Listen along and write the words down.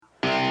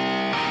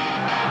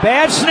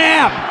Bad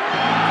snap.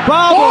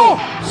 Bobble.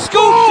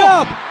 Scooped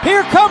up.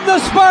 Here come the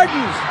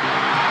Spartans.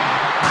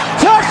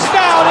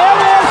 Touchdown,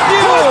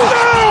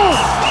 LSU.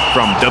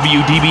 From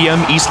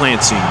WDBM East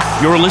Lansing,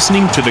 you're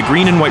listening to the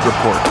Green and White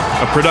Report,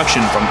 a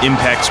production from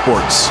Impact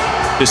Sports.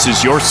 This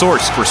is your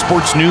source for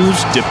sports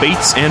news,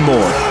 debates, and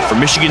more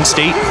from Michigan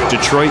State,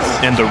 Detroit,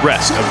 and the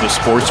rest of the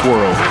sports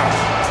world.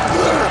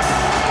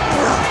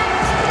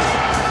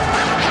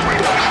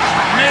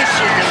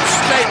 Michigan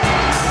State.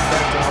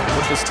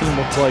 What this team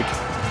looked like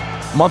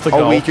a month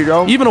ago. A week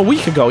ago? Even a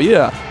week ago,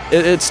 yeah.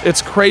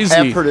 It's crazy.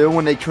 At Purdue,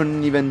 when they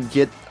couldn't even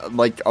get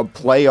like a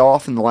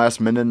playoff in the last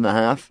minute and a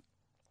half.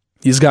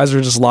 These guys are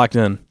just locked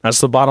in.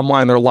 That's the bottom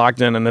line. They're locked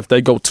in, and if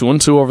they go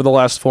 2-2 over the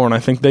last 4, and I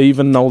think they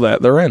even know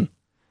that, they're in.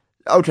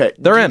 Okay.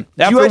 They're in.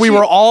 After we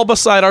were all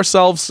beside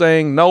ourselves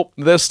saying, nope,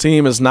 this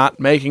team is not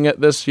making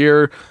it this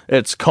year.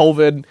 It's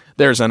COVID.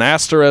 There's an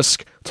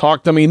asterisk.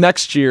 Talk to me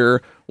next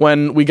year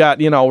when we got,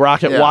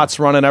 Rocket Watts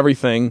running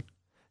everything.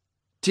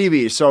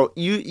 TV, so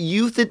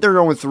you think they're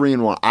going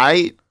 3-1.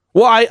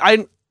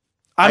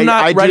 I'm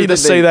not ready to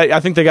say that.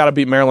 I think they got to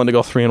beat Maryland to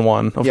go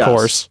 3-1, of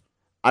course.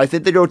 I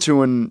think they go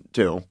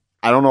 2-2.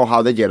 I don't know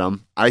how they get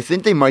them. I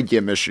think they might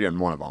get Michigan,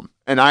 one of them.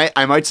 And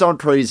I might sound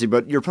crazy,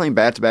 but you're playing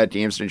back-to-back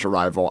games against your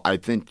rival. I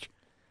think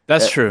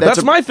that's true.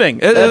 That's my thing.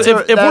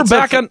 If we're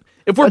back on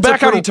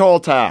pretty tall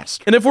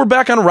task, and if we're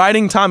back on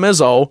riding Tom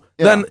Izzo,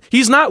 then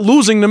he's not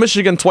losing to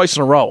Michigan twice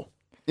in a row.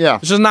 Yeah,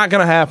 it's just not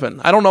going to happen.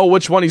 I don't know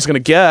which one he's going to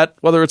get,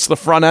 whether it's the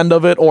front end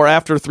of it or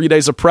after 3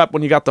 days of prep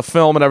when you got the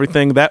film and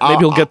everything. That maybe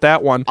he'll get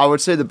that one. I would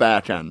say the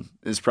back end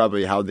is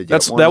probably how they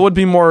get one. That would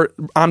be more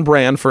on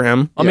brand for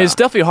him. I mean, it's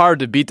definitely hard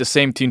to beat the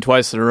same team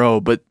twice in a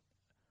row, but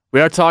we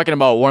are talking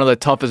about one of the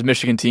toughest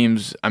Michigan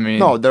teams. I mean,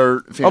 no,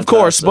 they're fantastic. Of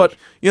course, but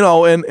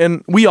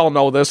and we all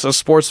know this as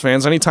sports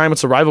fans. Anytime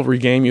it's a rivalry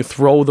game, you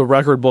throw the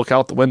record book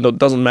out the window. It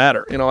doesn't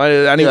matter.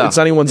 It's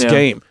anyone's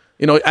game.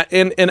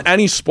 In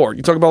any sport,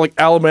 you talk about like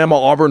Alabama,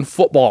 Auburn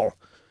football,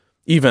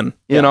 even.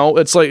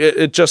 It's like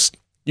it just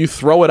you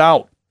throw it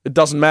out. It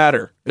doesn't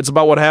matter. It's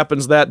about what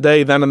happens that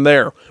day, then and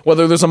there,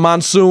 whether there's a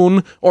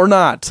monsoon or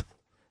not.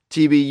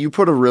 TB, you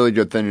put a really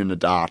good thing in the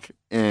doc,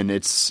 and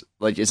it's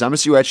like, is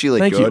MSU actually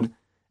Thank good? You.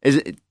 Is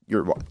it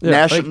your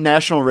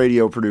national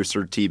radio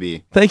producer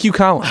TB? Thank you,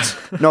 Collins.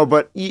 No,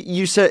 but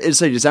you said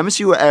it's like, is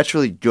MSU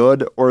actually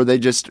good, or they're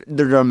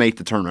gonna make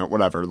the tournament,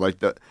 whatever?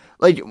 Like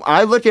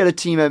I look at a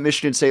team at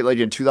Michigan State like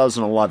in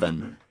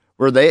 2011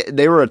 where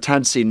they were a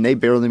 10 seed and they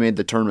barely made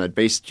the tournament.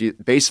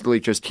 Basically,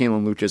 just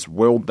Kalen Lucas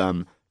willed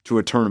them to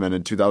a tournament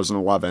in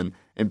 2011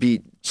 and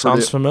beat.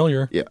 Sounds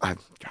familiar. Yeah.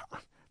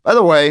 By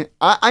the way,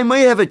 I might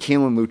have a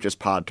Kalen Lucas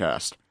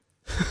podcast.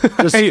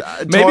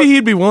 Maybe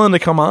he'd be willing to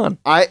come on.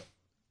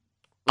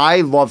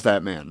 I love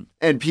that man,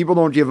 and people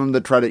don't give him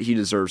the credit he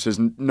deserves. His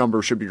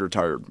number should be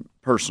retired.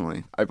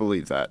 Personally, I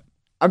believe that.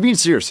 I'm being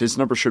serious. His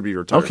number should be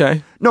retired.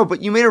 Okay. No,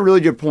 but you made a really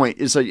good point.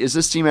 It's like, is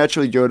this team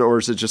actually good, or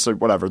is it just like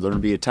whatever? They're going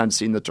to be a 10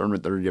 seed in the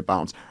tournament. They're going to get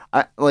bounced.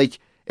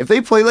 If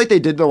they play like they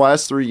did the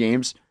last 3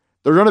 games,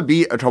 they're going to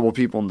beat a couple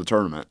people in the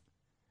tournament.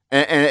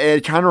 And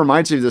it kind of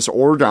reminds me of this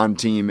Oregon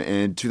team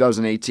in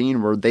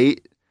 2018 where they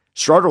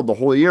struggled the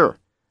whole year,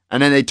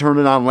 and then they turned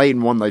it on late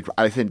and won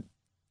I think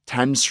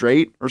 10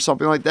 straight or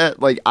something like that.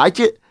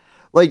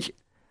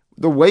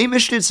 The way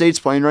Michigan State's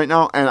playing right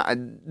now,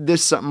 and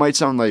this might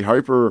sound like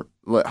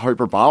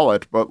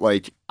hyperbolic, but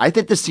I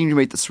think this team can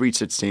make the Sweet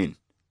 16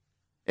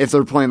 if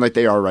they're playing like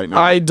they are right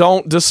now. I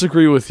don't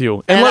disagree with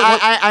you. And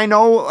I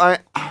know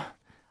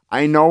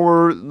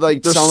we're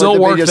there's still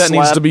work that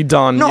needs to be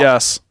done. No,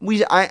 yes,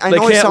 I they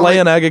know can't lay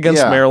an egg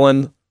against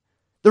Maryland.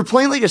 They're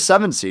playing like a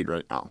 7 seed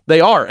right now. They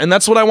are, and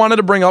that's what I wanted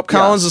to bring up,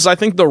 Collins. Is I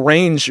think the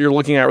range you're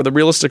looking at, or the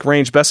realistic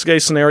range, best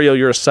case scenario,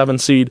 you're a 7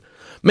 seed.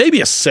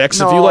 Maybe a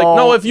 6 if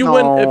you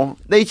win.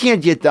 They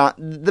can't get that.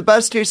 The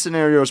best case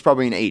scenario is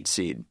probably an 8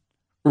 seed.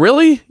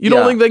 Really? You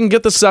don't think they can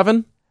get the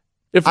 7?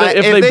 If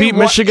they beat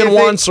Michigan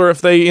once, or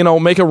if they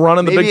make a run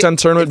in the Big Ten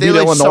tournament, beat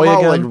Illinois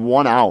again,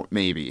 one out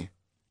maybe.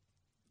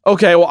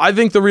 Okay, well, I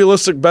think the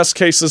realistic best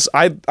case is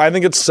I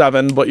think it's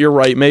 7, but you're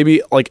right, maybe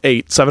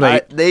 8, 7,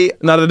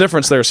 8. Now the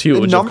difference there is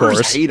huge. The numbers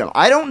of course. hate them.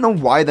 I don't know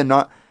why the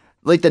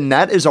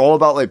net is all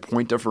about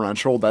point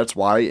differential. That's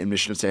why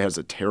Michigan State has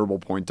a terrible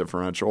point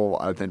differential.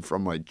 I think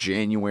from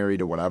January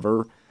to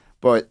whatever.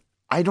 But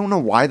I don't know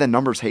why the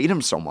numbers hate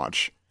them so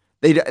much.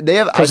 They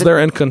have because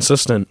they're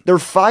inconsistent. They're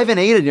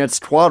 5-8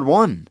 against Quad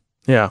 1.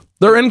 Yeah,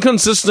 they're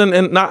inconsistent,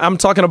 and I'm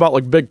talking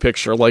about big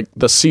picture,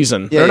 the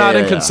season. They're not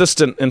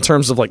inconsistent in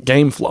terms of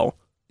game flow.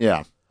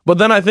 Yeah, but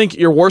then I think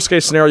your worst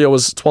case scenario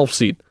is 12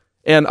 seed,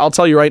 and I'll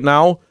tell you right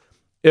now,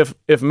 if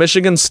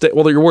Michigan State,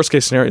 your worst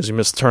case scenario is you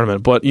miss the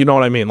tournament, but you know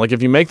what I mean.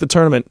 If you make the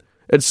tournament,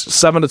 it's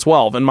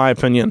 7-12 in my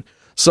opinion.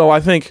 So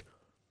I think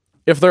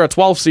if they're a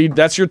 12 seed,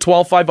 that's your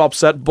 12-5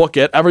 upset. Book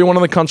it. Everyone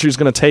in the country is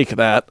going to take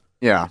that.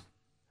 Yeah,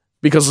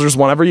 because there's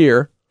one every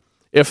year.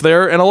 If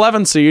they're an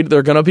 11 seed,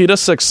 they're going to beat a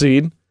 6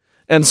 seed.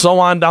 and so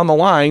on down the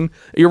line.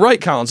 You're right,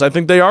 Collins. I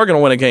think they are going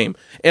to win a game.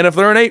 And if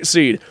they're an 8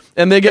 seed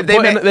and they get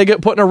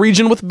put in a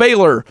region with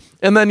Baylor,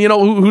 and then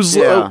who's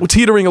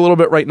teetering a little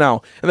bit right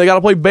now, and they got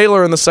to play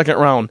Baylor in the second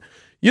round.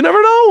 You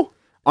never know.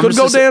 Could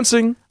go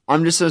dancing.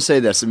 I'm just going to say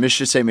this: if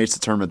Michigan State makes the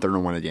tournament, they're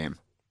going to win a game.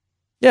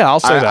 Yeah, I'll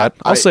say that.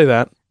 I'll say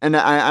that. And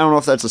I don't know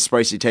if that's a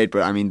spicy take,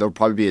 but I mean, they'll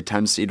probably be a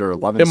 10 seed or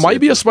 11 seed. It might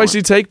be a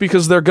spicy take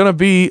because they're going to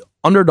be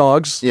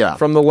underdogs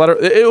from the letter.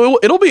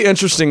 It'll be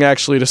interesting,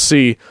 actually, to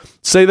see.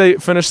 Say they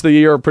finish the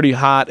year pretty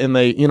hot and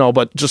they,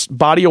 but just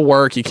body of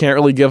work, you can't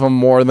really give them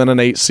more than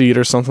an 8 seed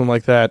or something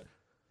like that.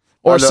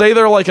 Or say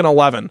they're like an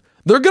 11.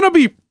 They're going to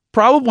be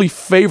probably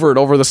favored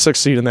over the 6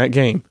 seed in that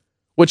game,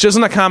 which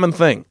isn't a common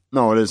thing.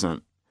 No, it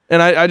isn't.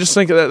 And I just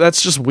think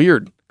that's just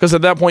weird. Because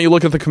at that point, you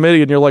look at the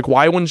committee and you're like,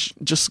 why wouldn't you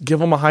just give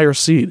them a higher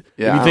seed?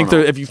 Yeah,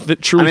 if you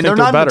truly think they're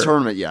not better. In the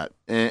tournament yet,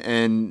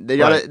 and they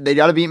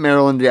gotta beat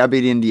Maryland, they gotta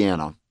beat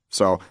Indiana.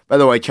 So, by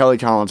the way, Kelly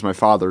Collins, my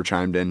father,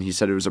 chimed in. He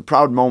said it was a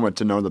proud moment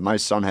to know that my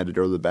son had to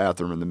go to the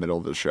bathroom in the middle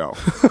of the show.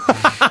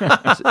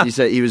 He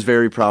said he was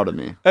very proud of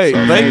me. Hey,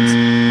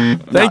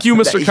 thank you,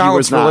 Mr.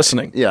 Collins, for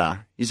listening. Yeah.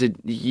 He's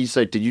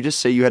like, did you just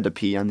say you had to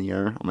pee on the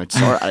air? I'm like,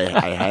 sorry,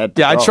 I had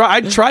to. Yeah,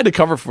 I tried to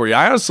cover for you.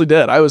 I honestly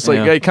did. I was like,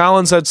 hey,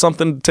 Collins had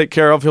something to take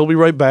care of. He'll be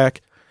right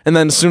back. And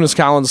then as soon as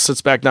Collins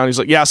sits back down, he's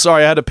like, yeah,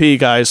 sorry, I had to pee,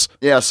 guys.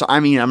 Yeah, so I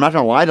mean, I'm not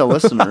going to lie to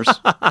listeners.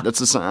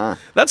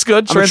 That's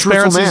good.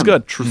 Transparency is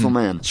good. Truthful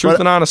man. Truth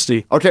and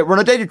honesty. Okay, we're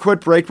going to take a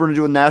quick break. We're going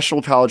to do a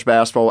national college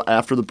basketball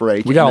after the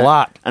break. We got a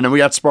lot. And then we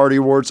got Sparty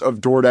Awards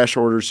of DoorDash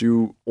orders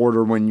you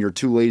order when you're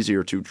too lazy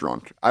or too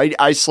drunk.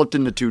 I slipped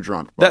into too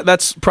drunk.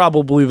 That's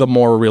probably the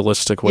more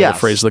realistic way to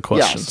phrase the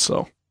question. Yes.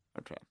 So.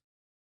 Okay.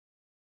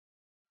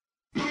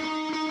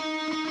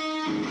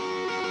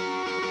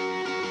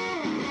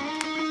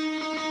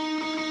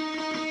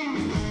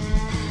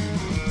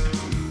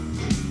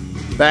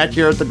 Back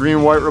here at the Green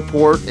and White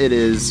Report, it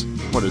is,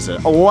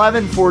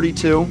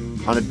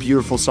 11:42 on a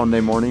beautiful Sunday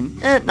morning.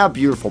 Not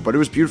beautiful, but it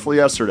was beautiful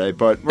yesterday.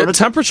 But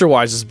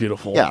temperature-wise, is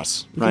beautiful.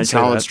 Yes. Ryan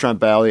Collins, Trent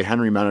Bally,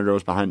 Henry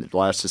Menados behind the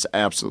glass is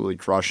absolutely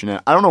crushing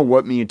it. I don't know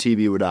what me and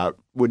TB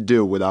would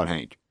do without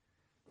Hank.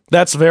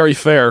 That's very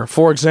fair.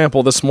 For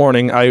example, this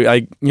morning, I'm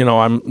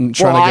trying to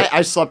get.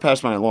 I slept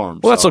past my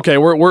alarm. Well, that's okay.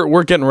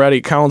 We're getting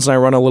ready. Collins and I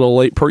run a little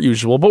late per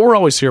usual, but we're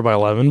always here by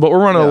 11. But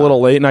we're running a little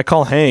late, and I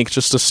call Hank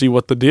just to see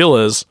what the deal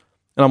is.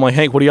 And I'm like,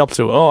 Hank, what are you up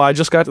to? Oh, I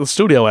just got to the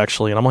studio,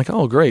 actually. And I'm like,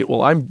 oh, great.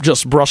 Well, I'm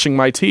just brushing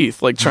my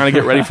teeth, like trying to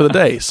get ready for the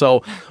day.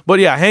 So, but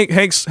yeah,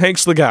 Hank's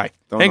the guy.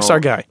 Hank's our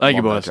guy. Thank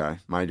you, boys.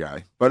 My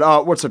guy.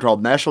 But what's it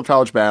called? National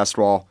College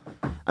Basketball.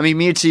 I mean,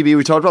 me and TB,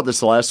 we talked about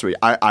this last week.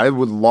 I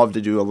would love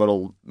to do a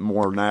little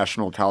more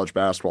national college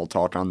basketball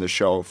talk on this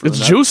show. It's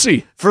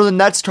juicy. For the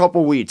next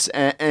couple weeks.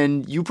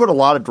 And you put a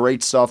lot of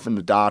great stuff in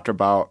the doc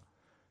about,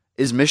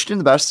 is Michigan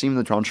the best team in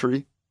the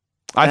country?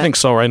 I think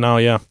so right now,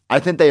 yeah. I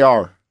think they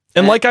are.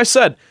 And like I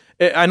said,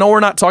 I know we're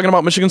not talking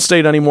about Michigan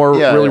State anymore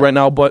right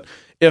now, but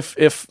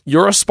if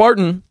you're a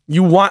Spartan,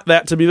 you want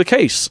that to be the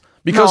case.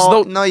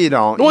 Because no, you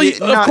don't. Well,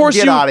 of course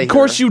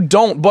you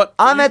don't, but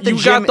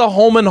you got the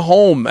home and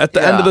home at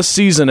the end of the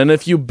season, and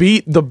if you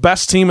beat the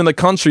best team in the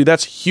country,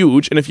 that's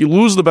huge, and if you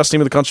lose the best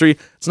team in the country,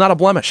 it's not a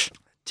blemish.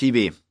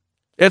 TB.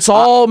 It's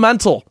all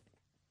mental.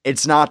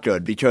 It's not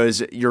good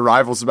because your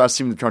rival's the best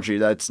team in the country.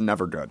 That's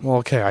never good. Well,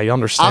 okay, I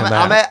understand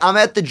that. I'm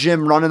at the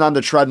gym running on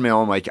the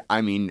treadmill. I'm like,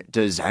 I mean,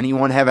 does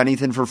anyone have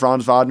anything for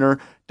Franz Wagner?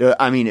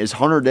 Is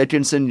Hunter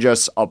Dickinson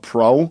just a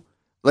pro?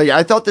 Like,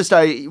 I thought this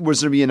guy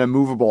was going to be an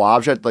immovable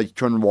object, like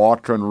couldn't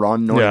walk, couldn't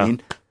run. Know what I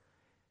mean?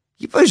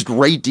 He plays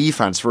great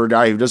defense for a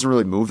guy who doesn't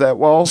really move that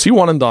well. Is he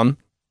one and done?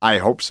 I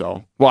hope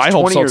so. Well, I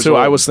hope so, too.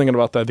 I was thinking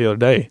about that the other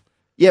day.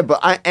 Yeah,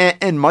 but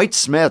and Mike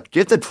Smith,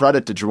 give the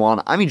credit to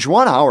Juwan. I mean,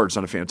 Juwan Howard's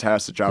done a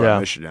fantastic job at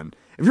Michigan.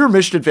 If you're a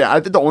Michigan fan,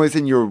 I think the only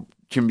thing you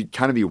can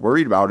kind of be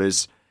worried about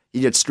is he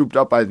gets scooped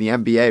up by the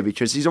NBA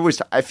because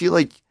I feel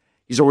like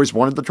he's always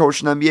wanted to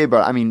coach in the NBA,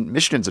 but I mean,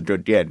 Michigan's a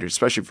good kid,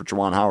 especially for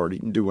Juwan Howard. He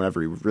can do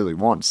whatever he really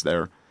wants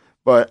there.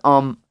 But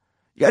you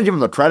got to give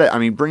him the credit. I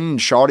mean, bringing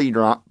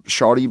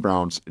Shawty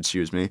Browns,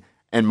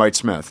 and Mike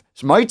Smith.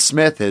 So Mike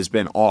Smith has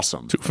been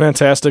awesome. Two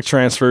fantastic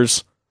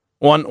transfers.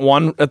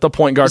 One at the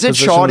point guard position.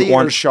 Is it Shawty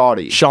or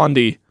Shawty?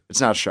 Shawty.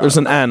 It's not Shawty. There's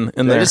an N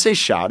in there. Did I say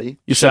Shawty?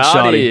 You said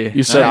Shawty.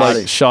 You said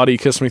like Shawty,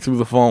 kiss me through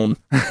the phone.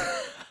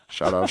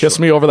 Shout out. Kiss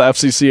me over the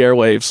FCC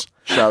airwaves.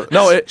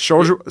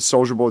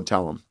 Soldier Boy,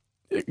 tell him.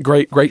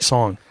 Great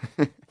song.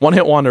 One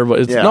hit wonder, but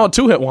it's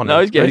 2 hit wonder.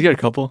 No, he's got a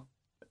couple.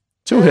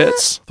 2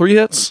 hits, 3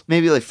 hits,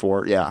 maybe like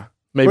 4. Yeah.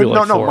 Maybe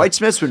like 4. No, Mike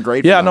Smith's been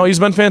great. Yeah, no, he's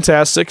been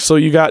fantastic. So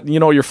you got,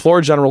 your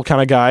floor general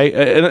kind of guy.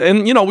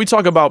 And we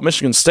talk about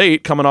Michigan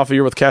State coming off a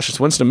year with Cassius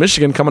Winston,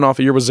 Michigan coming off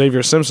a year with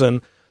Xavier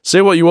Simpson.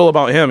 Say what you will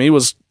about him. He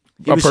was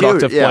a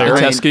productive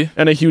player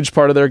and a huge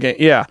part of their game.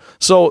 Yeah.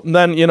 So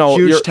then,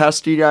 huge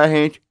testy guy,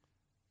 Hank?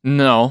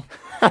 No.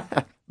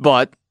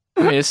 But,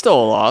 I mean, it's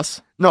still a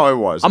loss. No, it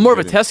was. I'm more of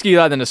a Teskey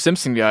guy than a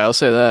Simpson guy. I'll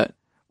say that.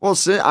 Well,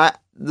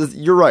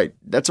 you're right.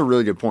 That's a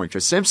really good point.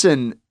 Because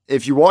Simpson,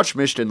 if you watch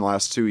Michigan the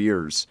last 2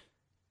 years,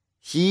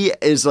 he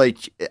is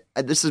like,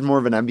 this is more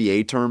of an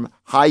NBA term,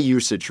 high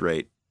usage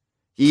rate.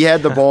 He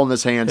had the ball in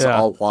his hands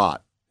a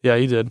lot. Yeah,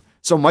 he did.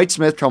 So Mike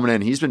Smith coming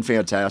in, he's been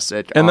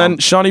fantastic. And then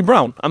Shawnee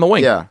Brown on the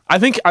wing. Yeah. I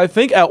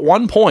think at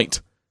one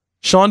point,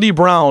 Shawnee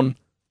Brown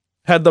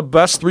had the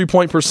best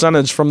 3-point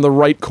percentage from the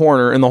right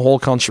corner in the whole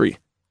country.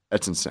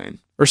 That's insane.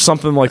 Or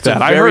something like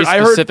that. I heard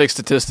specific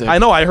statistic. I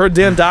know. I heard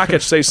Dan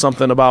Dockich say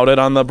something about it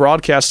on the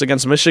broadcast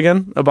against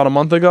Michigan about a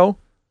month ago.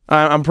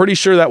 I'm pretty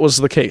sure that was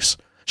the case.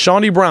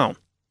 Shawnee Brown.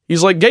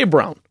 He's like Gabe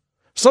Brown.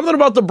 Something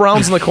about the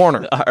Browns in the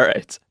corner. All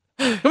right.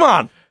 Come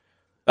on.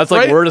 That's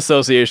like word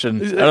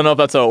association. I don't know if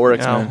that's how it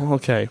works, man.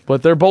 Okay.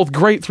 But they're both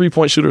great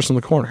 3-point shooters from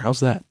the corner. How's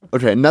that?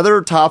 Okay,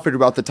 another topic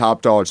about the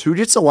top dogs. Who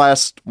gets the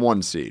last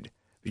 1 seed?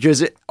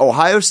 Because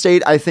Ohio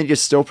State, I think,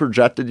 is still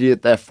projected to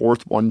get that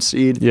 4th 1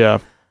 seed. Yeah.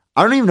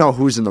 I don't even know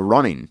who's in the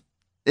running.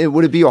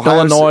 Would it be Ohio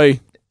Illinois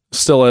State?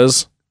 Still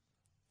is.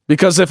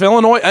 Because if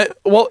Illinois...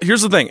 well,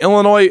 here's the thing.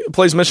 Illinois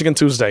plays Michigan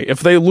Tuesday. If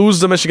they lose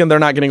to Michigan, they're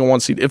not getting a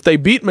 1 seed. If they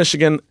beat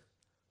Michigan,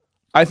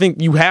 I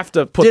think you have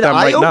to put them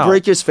right now. Did Io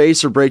break his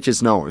face or break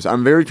his nose?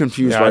 I'm very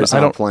confused why he's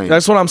not playing.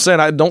 That's what I'm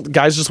saying.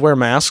 Guys just wear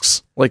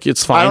masks. Like,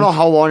 it's fine. I don't know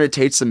how long it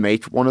takes to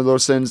make one of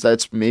those things.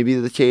 That's maybe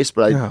the case,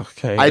 but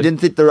I didn't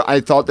think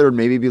I thought there would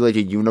maybe be like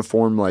a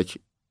uniform, like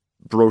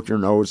broke your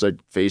nose, like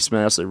face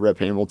mask, like Rip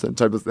Hamilton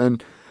type of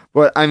thing.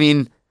 But I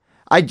mean,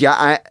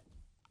 I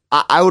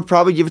would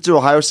probably give it to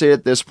Ohio State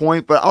at this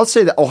point, but I'll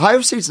say that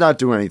Ohio State's not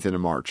doing anything in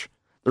March.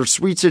 They're a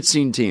Sweet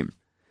 16 team.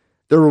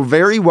 They're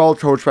very well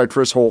coached by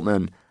Chris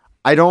Holtmann.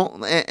 I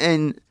don't,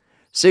 and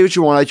say what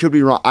you want, I could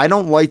be wrong. I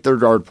don't like their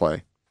guard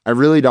play. I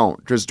really don't.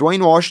 Because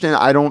Dwayne Washington,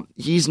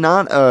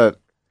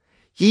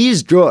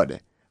 he's good,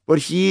 but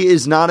he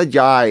is not a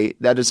guy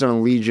that is in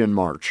a Legion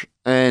March.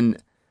 And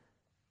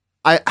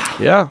I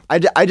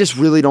just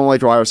really don't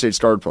like Ohio State's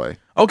guard play.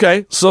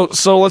 Okay, so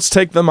let's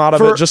take them out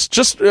of it.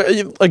 Just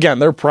again,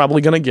 they're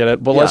probably going to get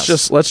it, but let's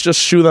just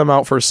shoo them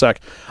out for a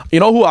sec. You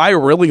know who I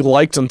really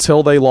liked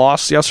until they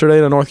lost yesterday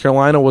to North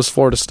Carolina was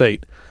Florida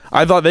State.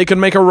 I thought they could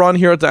make a run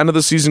here at the end of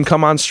the season,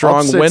 come on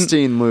strong, win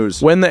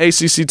the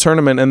ACC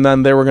tournament, and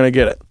then they were going to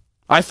get it.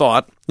 I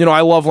thought.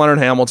 I love Leonard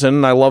Hamilton,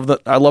 and I love the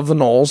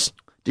Noles.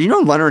 Do you know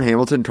Leonard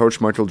Hamilton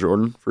coached Michael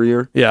Jordan for a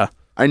year? Yeah.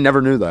 I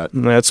never knew that.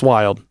 That's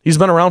wild. He's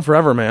been around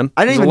forever, man.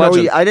 I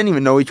didn't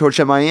even know he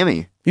coached at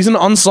Miami. He's an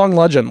unsung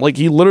legend. Like,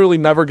 he literally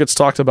never gets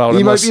talked about.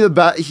 He might be the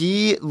best.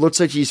 He looks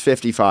like he's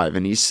 55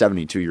 and he's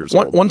 72 years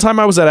old. One time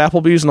I was at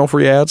Applebee's, no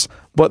free ads,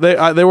 but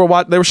they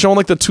were showing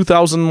like the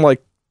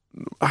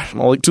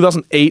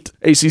 2008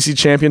 ACC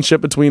championship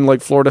between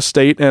like Florida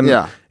State and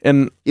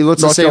he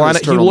looks North the same Carolina.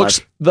 as He looks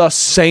the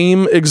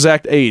same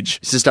exact age.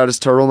 He's just out his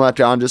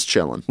turtleneck on, just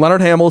chilling. Leonard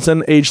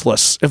Hamilton,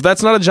 ageless. If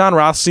that's not a John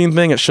Rothstein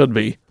thing, it should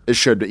be. It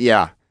should be,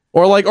 yeah.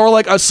 Or like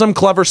some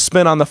clever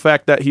spin on the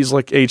fact that he's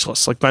like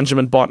ageless, like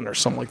Benjamin Button or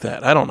something like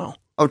that. I don't know.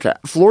 Okay,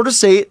 Florida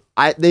State,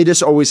 they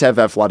just always have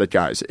athletic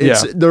guys.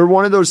 They're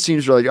one of those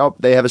teams where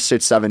they have a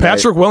 6'7".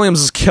 Patrick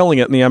Williams is killing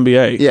it in the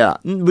NBA. Yeah,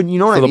 but you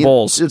know what I mean? For the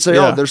Bulls. It's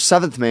like, their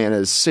 7th man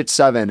is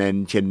 6'7"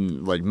 and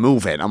can like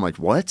move it. I'm like,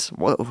 what?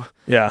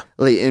 Yeah.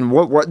 Like, and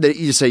what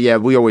you say?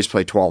 We always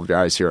play 12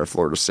 guys here at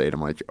Florida State.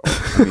 I'm like,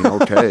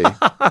 okay.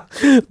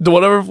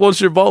 Whatever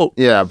floats your boat.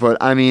 Yeah, but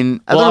I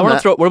mean, I want to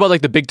throw. What about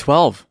like the Big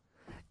 12?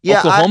 Yeah,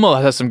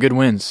 Oklahoma has some good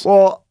wins.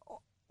 Well,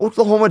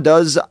 Oklahoma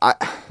does,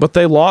 but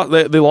they lost.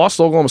 They lost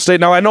to Oklahoma State.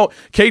 Now I know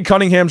Cade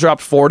Cunningham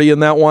dropped 40 in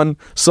that one,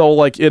 so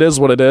like it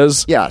is what it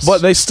is. Yes,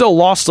 but they still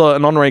lost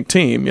an unranked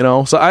team.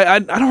 So I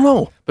don't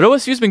know. But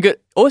OSU's been good.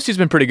 OSU's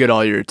been pretty good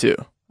all year too.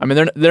 I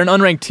mean they're an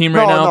unranked team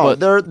right now,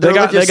 but they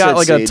got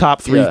like a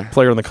top 3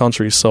 player in the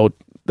country. So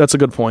that's a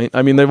good point.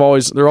 I mean they're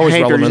always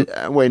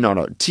relevant. Wait, no.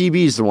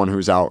 TB's the one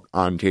who's out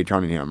on Cade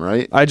Cunningham,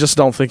 right? I just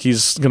don't think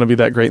he's going to be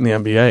that great in the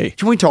NBA.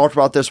 Can we talk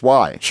about this?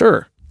 Why?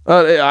 Sure.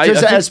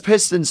 As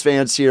Pistons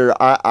fans here,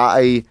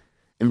 I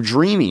am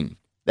dreaming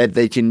that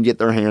they can get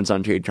their hands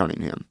on Cade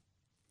Cunningham.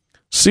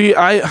 See,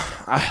 I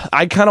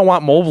kind of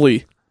want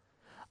Mobley.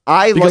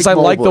 I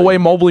like the way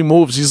Mobley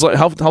moves. He's like,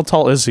 how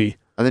tall is he?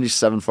 I think he's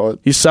 7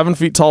 foot. He's 7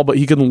 feet tall, but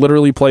he can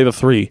literally play the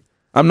 3.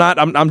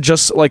 I'm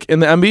just like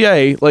in the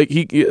NBA, like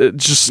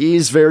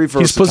he's very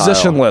versatile. He's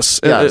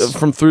positionless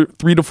from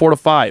 3 to 4 to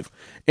 5.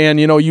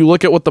 And you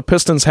look at what the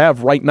Pistons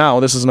have right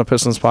now. This isn't a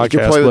Pistons podcast.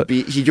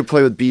 He could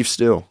play with beef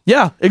stew.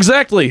 Yeah,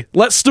 exactly.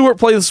 Let Stewart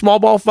play the small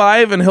ball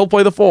 5, and he'll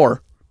play the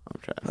 4.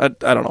 Okay,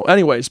 I don't know.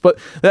 Anyways, but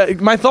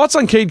my thoughts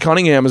on Cade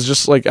Cunningham is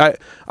just like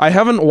I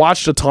haven't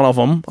watched a ton of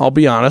them. I'll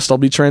be honest. I'll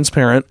be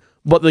transparent.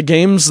 But the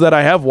games that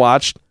I have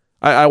watched,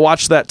 I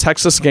watched that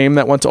Texas game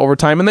that went to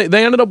overtime, and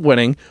they ended up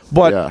winning.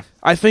 But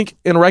I think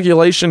in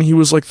regulation he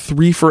was like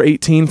 3 for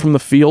 18 from the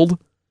field.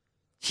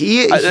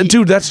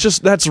 Dude,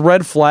 that's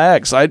red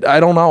flags. I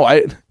don't know.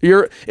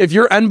 If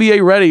you're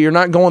NBA ready, you're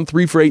not going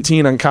 3 for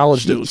 18 on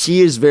college dudes.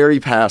 He is very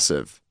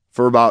passive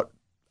for about,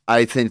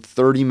 I think,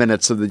 30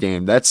 minutes of the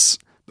game. That's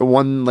the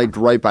one like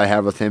gripe I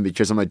have with him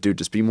because I'm like, dude,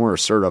 just be more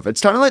assertive. It's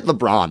kind of like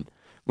LeBron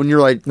when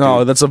you're like, dude,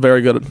 no, that's a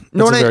very good.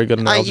 Very good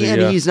analogy.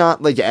 And he's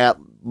not like at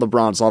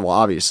LeBron's level,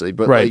 obviously,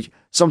 but like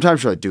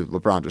sometimes you're like, dude,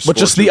 LeBron just. But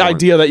just the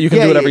idea that you can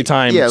do it every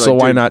time. Yeah, so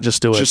like, why dude, not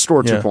just do it? Just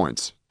score 2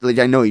 points. Like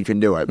I know you can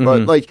do it,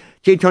 but like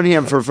Cade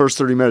Cunningham for the first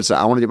 30 minutes,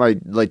 I want to get my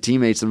like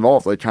teammates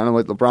involved, like kind of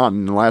like LeBron.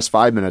 In the last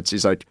 5 minutes,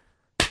 he's like,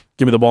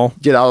 "Give me the ball,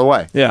 get out of the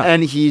way." Yeah,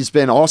 and he's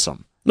been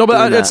awesome. No,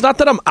 but it's not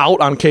that I'm out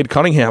on Cade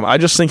Cunningham. I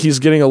just think he's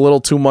getting a little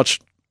too much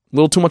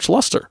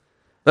luster.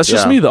 That's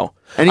just me though.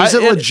 And he's a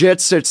legit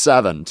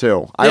 6'7"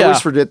 too. I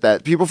always forget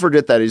that. People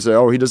forget that he's like,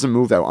 oh, he doesn't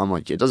move that well. I'm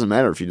like, it doesn't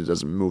matter if he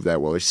doesn't move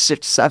that well. He's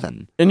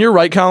 6'7". And you're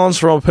right, Collins,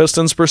 from a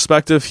Pistons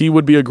perspective, he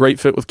would be a great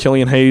fit with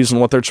Killian Hayes and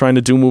what they're trying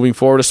to do moving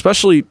forward,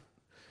 especially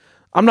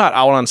I'm not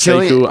out on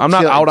Sekou. I'm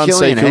not out on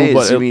Killian Sekou, Hayes,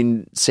 but you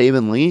mean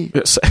Saban Lee?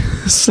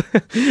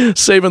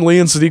 Saban Lee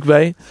and Sadiq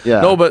Bey. Yeah.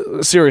 No,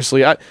 but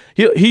seriously,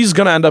 he's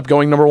going to end up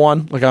going number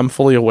one. Like, I'm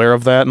fully aware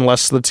of that,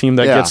 unless the team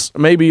that gets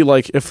maybe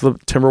like if the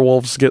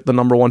Timberwolves get the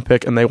number one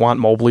pick and they want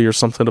Mobley or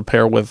something to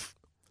pair with.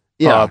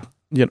 You know,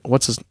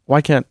 why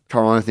can't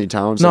Karl Anthony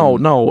Towns?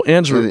 No,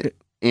 Andrew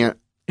and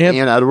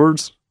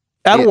Edwards.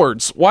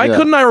 Edwards. Why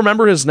couldn't I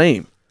remember his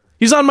name?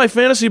 He's on my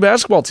fantasy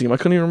basketball team. I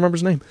couldn't even remember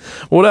his name.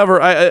 Whatever.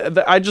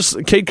 I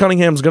just Cade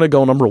Cunningham's going to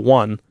go number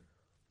one,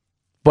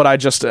 but I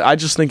just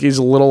think he's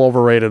a little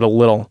overrated,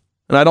 and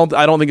I don't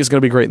think he's going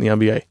to be great in the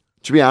NBA.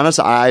 To be honest,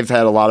 I've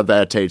had a lot of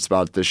bad takes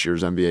about this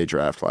year's NBA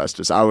draft class.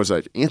 Just I was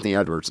like, Anthony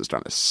Edwards is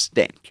starting to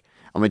stink.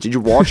 I'm like, did you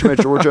watch him at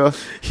Georgia?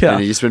 Yeah,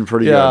 and he's been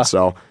pretty good.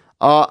 So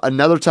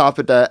another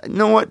topic that you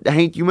know what,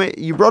 Hank,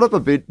 you brought up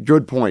a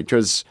good point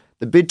because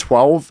the Big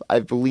 12 I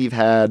believe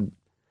had.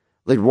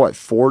 Like,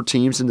 4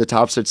 teams in the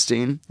top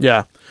 16?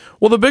 Yeah.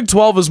 Well, the Big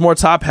 12 is more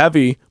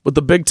top-heavy, but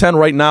the Big 10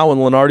 right now in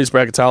Lenardi's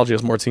bracketology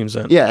has more teams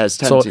in. Yeah, it has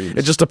 10 teams.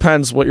 It just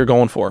depends what you're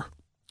going for.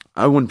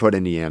 I wouldn't put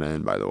Indiana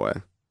in, by the way.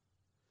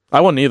 I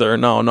wouldn't either.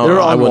 No.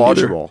 They're I wouldn't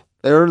either. unwatchable.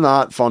 They're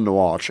not fun to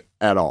watch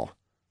at all.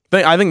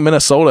 I think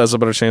Minnesota has a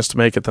better chance to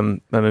make it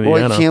than Indiana.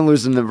 Well, you can't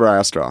lose to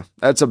Nebraska.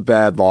 That's a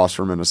bad loss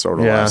for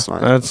Minnesota last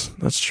night.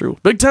 That's true.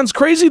 Big Ten's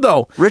crazy,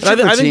 though.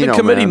 I think the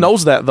committee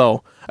knows that,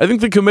 though. I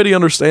think the committee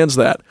understands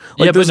that.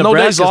 Like, there's no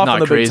days off in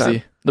the Big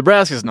Ten.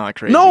 Nebraska's not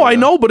crazy. No, I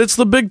know, but it's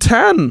the Big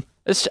Ten.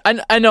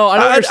 I know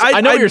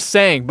what you're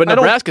saying, but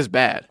Nebraska's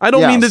bad. I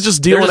don't mean to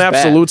just deal in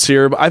absolutes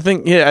here, but I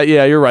think,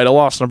 you're right. A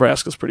loss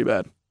Nebraska's pretty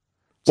bad.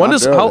 How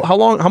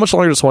much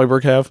longer does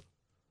Hoiberg have?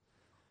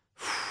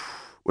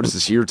 What is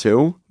this, year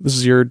 2? This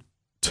is year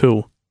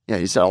 2. Yeah,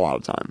 he's had a lot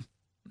of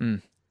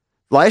time.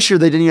 Last year,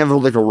 they didn't even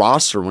have a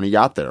roster when he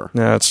got there.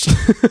 Yeah,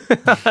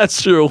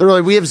 that's true. They're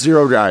like, we have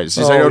 0 guys.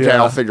 He's like, okay,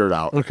 I'll figure it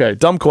out. Okay,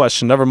 dumb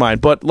question. Never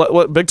mind. But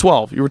Big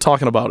 12, you were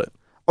talking about it.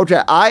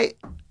 Okay,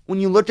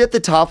 when you looked at the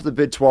top of the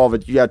Big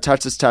 12, you got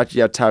Texas Tech, you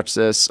got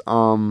Texas.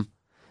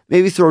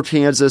 Maybe throw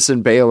Kansas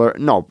and Baylor.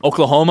 No.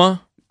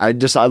 Oklahoma? I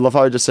love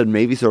how I just said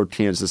maybe throw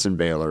Kansas and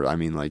Baylor. I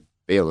mean, like,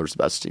 Baylor's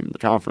the best team in the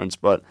conference,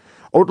 but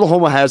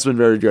Oklahoma has been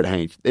very good,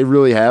 Hank. They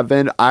really have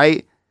been.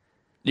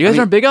 You guys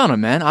aren't big on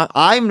them, man.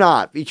 I'm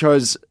not,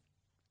 because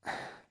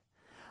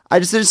I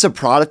just think it's a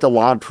product of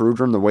Lon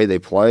Kruger and the way they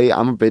play.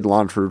 I'm a big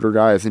Lon Kruger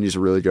guy. I think he's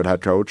a really good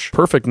head coach.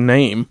 Perfect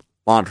name.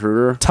 Lon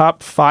Kruger.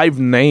 Top 5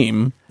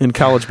 name in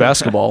college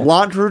basketball.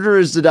 Lon Kruger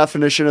is the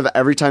definition of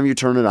every time you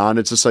turn it on,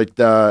 it's just like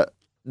the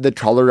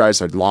color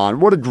guys like Lon.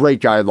 What a great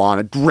guy, Lon.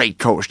 A great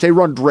coach. They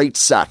run great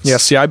sets. Yeah,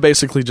 see, I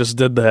basically just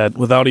did that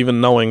without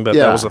even knowing that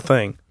was a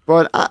thing.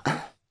 But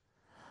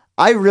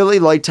I really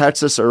like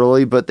Texas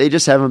early, but they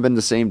just haven't been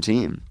the same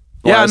team.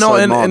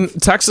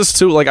 And Texas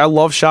too. Like, I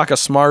love Shaka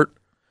Smart.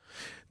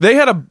 They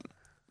had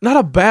not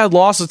a bad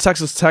loss at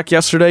Texas Tech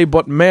yesterday,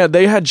 but man,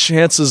 they had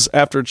chances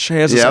after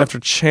chances after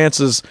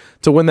chances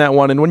to win that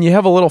one. And when you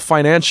have a little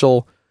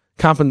financial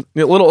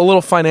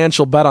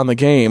financial bet on the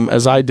game,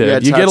 as I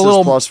did, you get a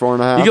little plus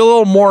 4.5. You get a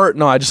little more.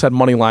 No, I just had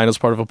money line as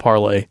part of a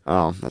parlay.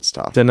 Oh, that's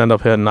tough. Didn't end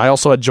up hitting. I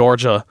also had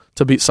Georgia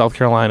to beat South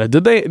Carolina.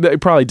 Did they? They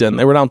probably didn't.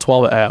 They were down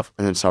 12.5.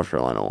 And then South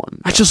Carolina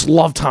won. I just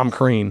love Tom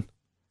Crean.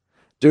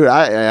 Dude,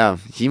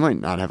 he might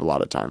not have a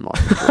lot of time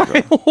left.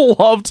 I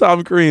love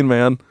Tom Crean,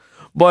 man.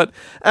 But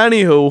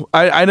anywho,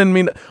 I didn't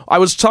mean. I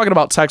was talking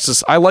about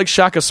Texas. I like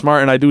Shaka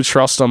Smart, and I do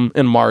trust them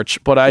in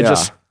March. But I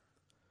just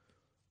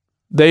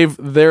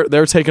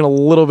they're taking a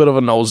little bit of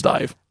a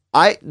nosedive.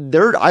 I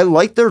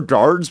like their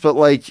guards, but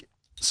like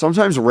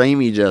sometimes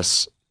Ramey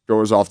just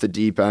goes off the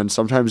deep end.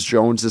 Sometimes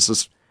Jones is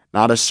just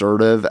not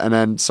assertive, and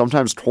then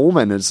sometimes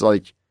Coleman is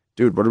like,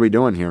 dude, what are we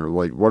doing here?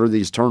 Like, what are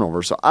these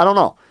turnovers? So I don't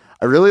know.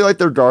 I really like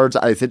their guards.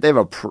 I think they have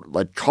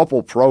a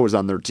couple pros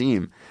on their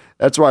team.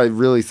 That's why I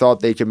really thought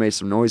they could make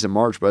some noise in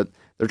March, but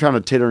they're kind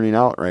of tittering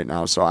out right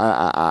now. So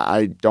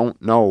I don't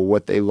know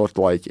what they looked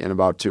like in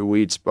about 2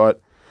 weeks.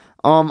 But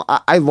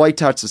I like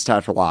Texas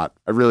Tech a lot.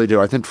 I really do.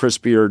 I think Chris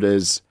Beard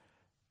is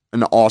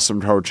an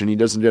awesome coach, and he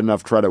doesn't get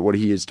enough credit what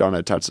he has done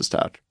at Texas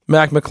Tech.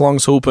 Mac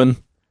McClung's hooping.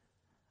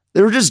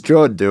 They're just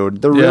good,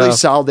 dude. They're really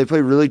solid. They play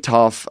really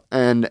tough,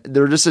 and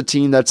they're just a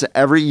team that's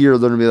every year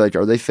they're going to be like,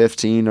 are they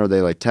 15? Are they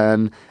like 10?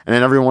 And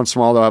then every once in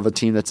a while they'll have a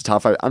team that's a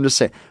top 5. I'm just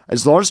saying,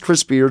 as long as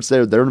Chris Beard's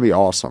there, they're going to be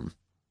awesome.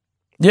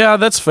 Yeah,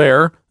 that's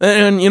fair.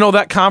 And you know,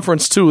 that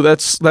conference too,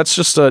 that's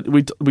just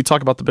we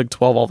talk about the Big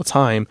 12 all the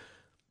time.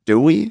 Do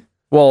we?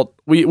 Well,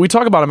 we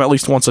talk about them at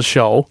least once a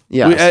show.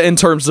 Yes. In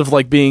terms of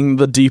like being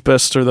the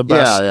deepest or the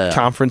best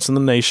conference in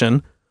the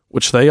nation,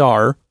 which they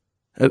are,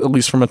 at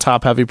least from a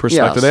top-heavy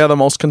perspective. Yes. They are the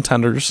most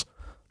contenders.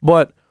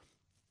 But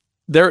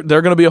they're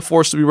going to be a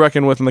force to be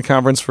reckoned with in the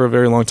conference for a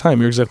very long time.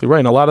 You're exactly right.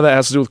 And a lot of that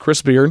has to do with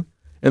Chris Beard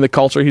and the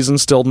culture he's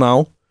instilled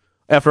now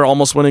after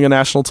almost winning a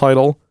national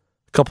title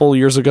a couple of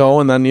years ago.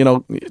 And then,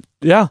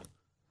 yeah.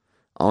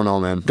 Oh, no,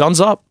 man. Guns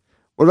up.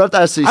 What about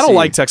the SEC? I don't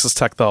like Texas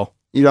Tech, though.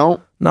 You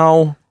don't?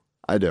 No.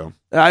 I do.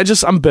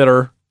 I'm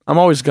bitter. I'm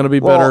always going to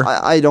be bitter.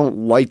 I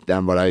don't like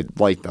them, but I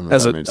like them. I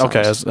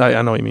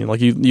know what you mean.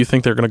 Like you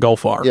think they're going to go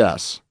far.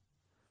 Yes.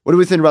 What do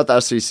we think about the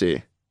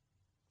SEC?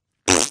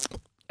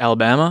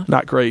 Alabama?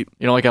 Not great.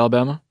 You don't like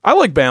Alabama? I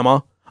like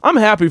Bama. I'm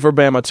happy for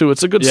Bama, too.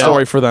 It's a good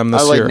story for them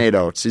this year. I like Nate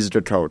Oates. He's a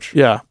good coach.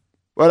 Yeah.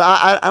 But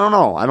I don't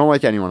know. I don't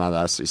like anyone on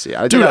the SEC.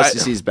 I think the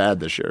SEC is bad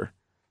this year.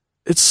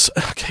 It's,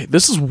 okay,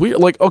 this is weird.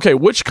 Like, okay,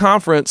 which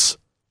conference,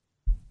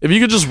 if you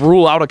could just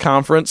rule out a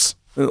conference.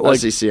 Like,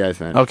 SEC, I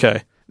think.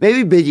 Okay.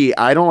 Maybe Big East.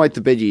 I don't like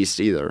the Big East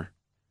either.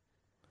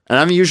 And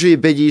I'm usually a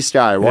Big East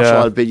guy. I watch a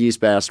lot of Big East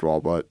basketball,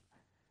 but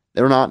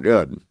they're not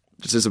good.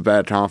 It's just a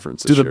bad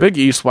conference this year. The Big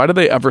East, why did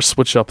they ever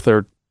switch up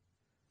their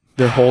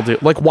whole deal?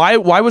 Like, why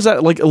was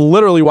that, like,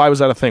 literally, why was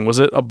that a thing? Was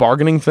it a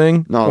bargaining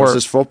thing? No, it was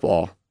just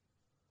football.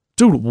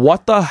 Dude,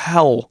 what the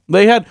hell?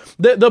 They had,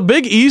 the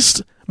Big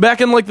East back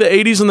in, like, the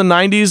 80s and the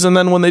 90s, and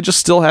then when they just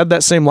still had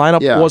that same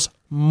lineup, was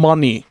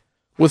money.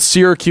 With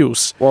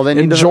Syracuse,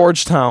 and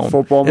Georgetown,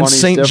 and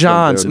St.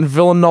 John's, and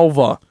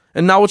Villanova.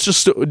 And now it's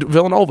just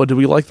Villanova. Do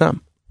we like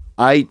them?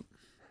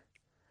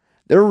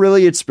 They're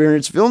really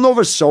experienced.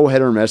 Villanova's so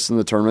hit or miss in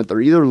the tournament. They're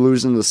either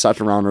losing the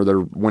second round or they're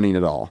winning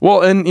it all.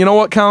 Well, and you know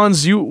what,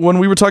 Collins? When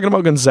we were talking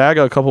about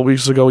Gonzaga a couple of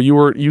weeks ago,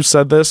 you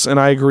said this, and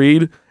I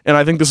agreed. And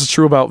I think this is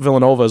true about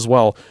Villanova as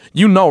well.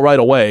 You know right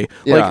away.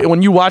 Yeah. Like,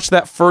 when you watch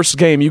that first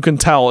game, you can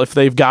tell if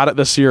they've got it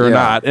this year or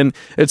not. And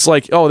it's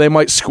like, oh, they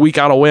might squeak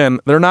out a win.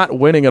 They're not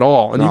winning at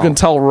all. And you can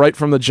tell right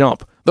from the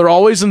jump. They're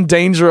always in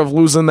danger of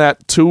losing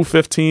that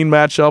 2-15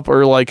 matchup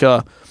or like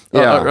a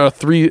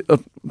 3-14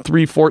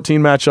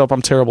 matchup.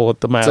 I'm terrible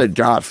at the math. It's like,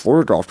 God,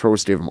 Florida Golf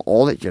Pros gave them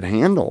all they could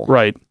handle.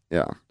 Right.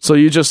 Yeah. So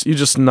you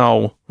just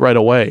know right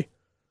away.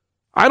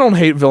 I don't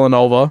hate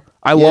Villanova.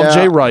 I love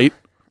Jay Wright.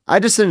 I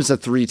just think it's a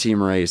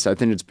 3-team race. I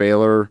think it's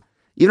Baylor.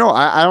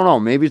 I don't know.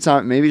 Maybe it's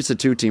not. Maybe it's a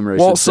 2-team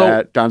race. Well, it's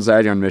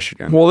Gonzaga and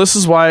Michigan. Well, this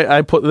is why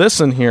I put this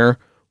in here.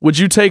 Would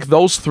you take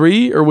those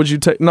three, or would you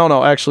take?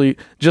 No, actually,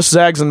 just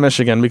Zags and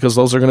Michigan, because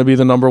those are going to be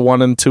the number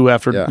 1 and 2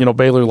 after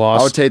Baylor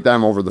lost. I would take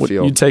them over the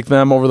field. You take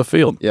them over the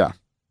field. Yeah,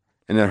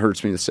 and it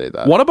hurts me to say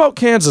that. What about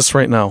Kansas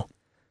right now?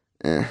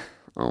 I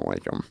don't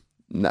like them.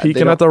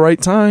 Peaking at the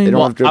right time. They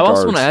don't have good I also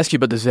guards. want to ask you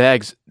about the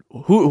Zags.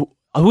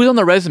 Who's on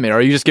the resume? Or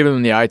are you just giving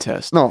them the eye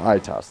test? No, eye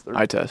test.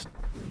 Eye test.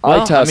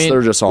 Well,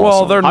 they're just awesome.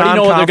 Well, they're how do you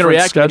know they're going to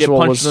react when they get schedule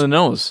punched in the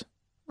nose?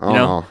 I don't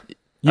know.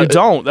 You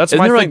don't. That's Isn't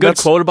my there thing. a good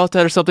quote about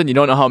that or something? You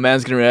don't know how a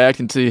man's going to react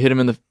until you hit him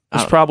in the...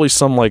 There's probably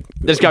some like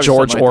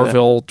George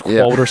Orwell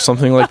quote or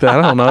something like that.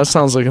 I don't know. It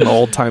sounds like an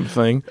old time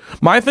thing.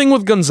 My thing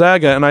with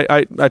Gonzaga, and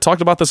I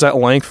talked about this at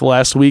length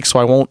last week, so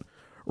I won't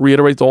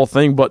reiterate the whole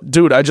thing. But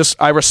dude,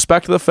 I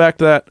respect the fact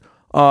that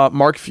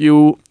Mark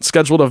Few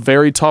scheduled a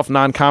very tough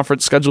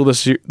non-conference schedule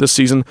this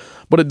season,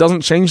 but it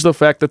doesn't change the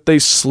fact that they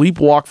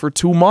sleepwalk for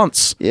 2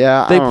 months.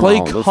 Yeah, they play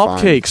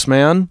cupcakes,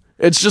 man.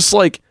 It's just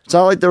like, it's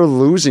not like they're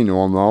losing to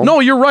them though. No,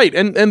 you're right,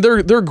 and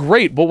they're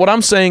great. But what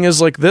I'm saying is,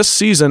 like, this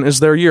season is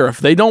their year. If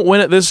they don't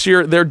win it this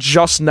year, they're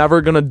just never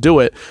gonna do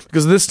it,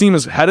 because this team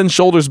is head and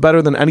shoulders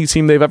better than any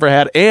team they've ever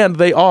had, and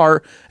they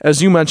are,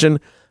 as you mentioned,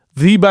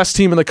 the best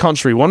team in the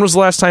country. When was the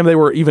last time they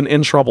were even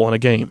in trouble in a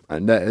game?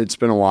 It's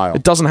been a while.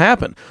 It doesn't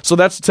happen. So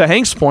that's, to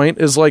Hank's point,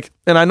 is like,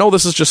 and I know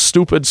this is just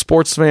stupid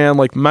sports fan,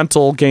 like,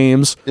 mental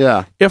games.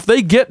 Yeah. If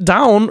they get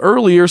down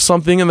early or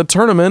something in the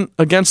tournament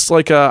against,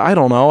 like, I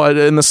don't know,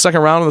 in the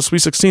second round of the Sweet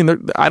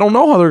 16, I don't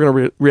know how they're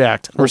going to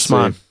react and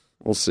respond.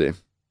 We'll see.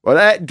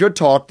 Well, good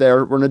talk there.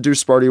 We're going to do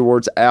Sparty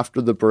Awards after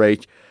the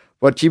break,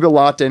 but keep it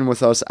locked in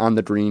with us on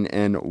the Green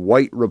and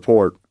White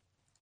Report.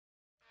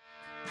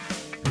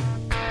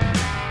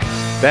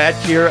 Back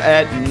here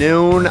at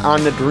noon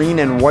on the Green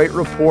and White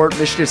Report.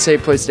 Michigan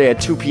State plays today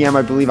at 2 p.m.,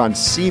 I believe, on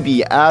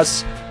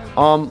CBS.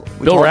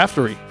 Bill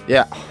Raftery.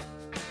 Yeah.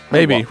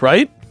 Maybe,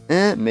 right?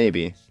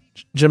 Maybe.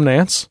 Jim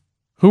Nance.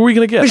 Who are we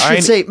going to get?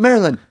 Michigan State,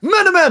 Maryland.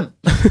 Minutemen!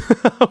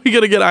 Are we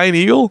going to get Ian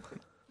Eagle?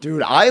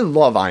 Dude, I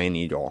love Ian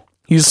Eagle.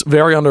 He's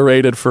very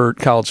underrated for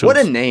college hoops. What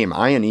a name,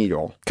 Ian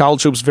Eagle.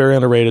 College hoops, very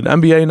underrated.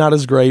 NBA, not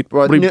as great,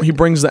 but he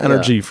brings the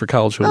energy for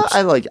college hoops.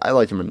 I like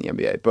him in the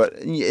NBA,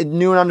 but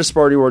noon on the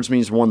Sparty Awards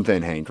means one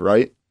thing, Hank,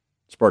 right?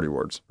 Sparty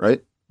Awards,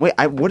 right? Wait,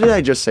 what did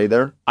I just say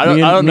there? I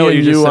don't know what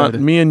you just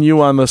said. Me and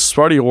you on the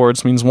Sparty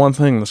Awards means one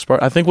thing.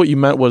 I think what you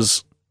meant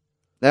was...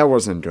 That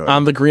wasn't good.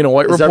 On the Green and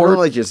White Report? Everyone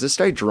like, is this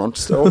guy drunk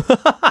still?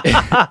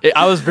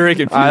 I was very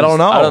confused. I don't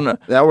know.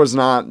 That was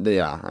not...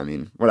 Yeah, I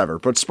mean, whatever.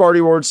 But Sparty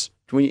Awards,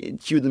 can we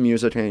cue the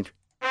music, Hank?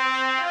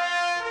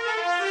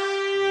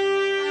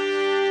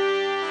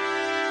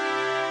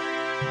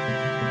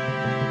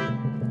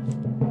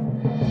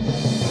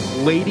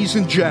 Ladies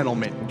and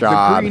gentlemen,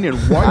 God. the Green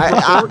and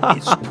White Report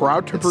is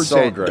proud to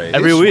present great.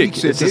 Every this week.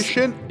 week's It's just-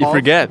 edition you of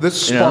forget, the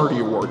you know?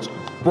 Sparty Awards,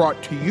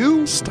 brought to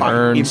you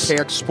Stearns. by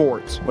Impact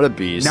Sports. What a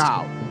beast.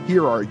 Now,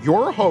 here are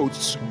your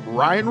hosts,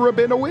 Ryan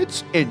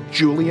Rabinowitz and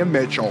Julian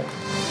Mitchell.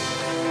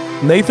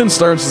 Nathan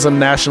Stearns is a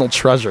national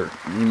treasure.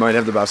 He might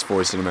have the best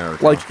voice in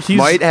America. Like, he's-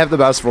 might have the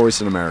best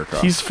voice in America.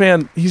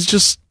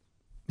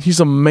 He's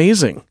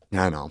amazing.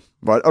 I know.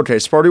 But okay,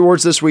 Sparty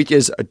Awards this week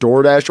is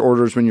DoorDash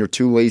orders when you're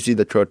too lazy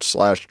to cook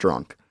 /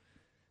 drunk.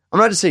 I'm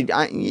not to say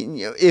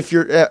if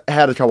you're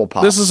had a couple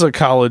pops. This is a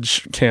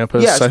college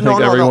campus. Yes, I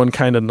think everyone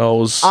kind of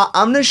knows.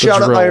 I'm gonna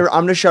shout out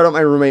drill. my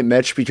roommate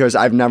Mitch because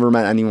I've never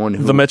met anyone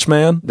who The Mitch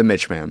man. The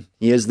Mitch man.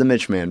 He is the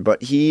Mitch man,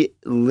 but he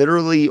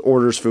literally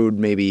orders food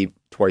maybe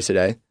twice a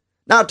day.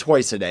 Not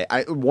twice a day.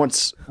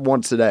 Once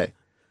a day.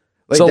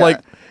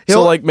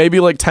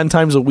 Maybe 10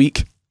 times a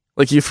week.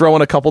 Like you throw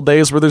in a couple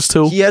days where there's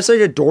two. He has like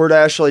a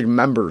DoorDash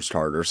members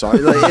card or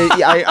something.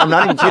 I'm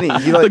not even kidding.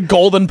 He, the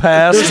golden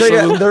pass. There's you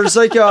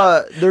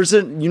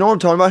know what I'm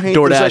talking about? Hank?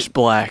 DoorDash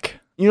Black.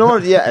 You know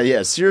what?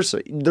 Yeah.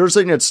 Seriously, there's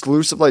an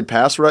exclusive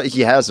password.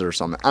 He has it or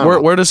something.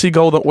 Where does he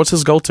go? What's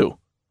his go-to?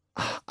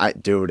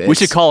 We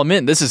should call him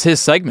in. This is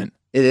his segment.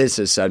 It is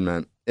his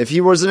segment. If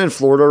he wasn't in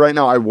Florida right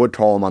now, I would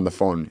call him on the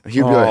phone.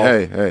 He'd be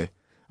like, "Hey."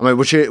 I'm like,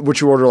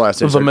 "What you order last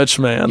night?" It was a Mitch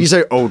man. He's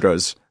like,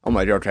 "Oga's." I'm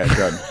like, "Okay,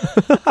 good."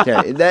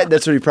 Okay,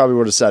 that's what he probably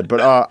would have said.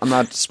 But I'm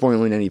not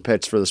spoiling any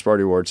picks for the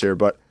Sparty Awards here.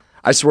 But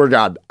I swear to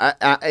God,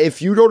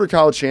 if you go to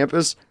college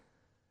campus,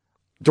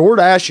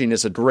 DoorDashing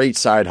is a great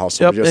side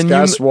hustle. Yep, Because and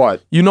guess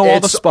what? You know all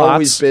the it's spots.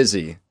 Always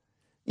busy.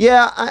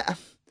 Yeah,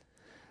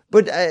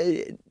 but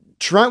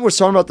Trent was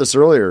talking about this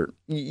earlier.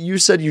 You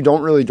said you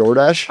don't really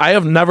DoorDash. I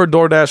have never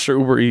DoorDashed or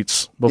Uber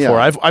Eats before.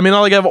 Yeah. I've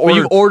ordered. But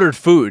you've ordered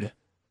food.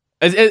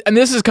 And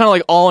this is kind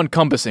of all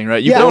encompassing,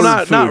 right? You've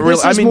ordered food. Not really.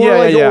 This is more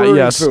like ordering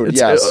yes. food,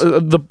 yes.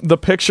 The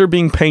picture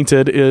being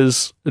painted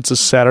is it's a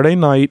Saturday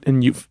night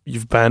and you've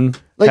been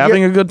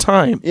having a good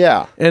time.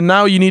 Yeah. And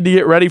now you need to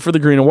get ready for the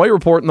Green and White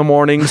Report in the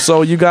morning,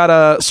 so you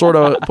gotta sort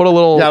of put a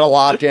little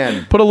lock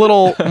in. Put a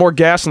little more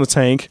gas in the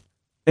tank.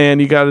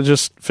 And you got to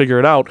just figure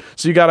it out.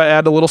 So you got to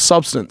add a little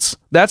substance.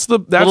 That's the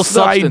idea.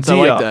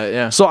 I like that,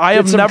 yeah. So I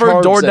have never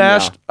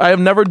DoorDashed. I have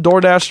never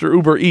DoorDashed or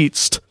Uber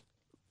Eats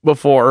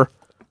before.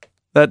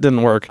 That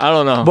didn't work. I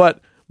don't know.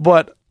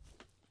 But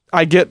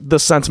I get the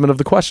sentiment of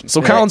the question.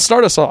 So Colin,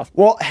 start us off.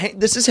 Well,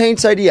 this is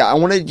Hank's idea. I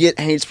want to get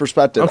Hank's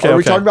perspective. Are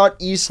we talking about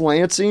East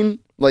Lansing?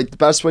 Like the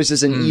best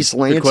places in East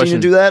Lansing to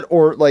do that,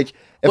 or East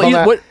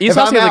Lansing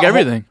is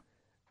everything.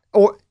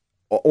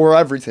 Or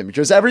everything,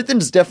 because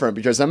everything's different.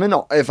 Because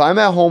if I'm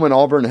at home in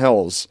Auburn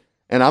Hills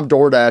and I'm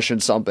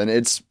DoorDashing something,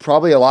 it's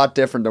probably a lot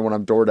different than when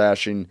I'm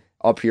DoorDashing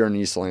up here in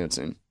East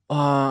Lansing.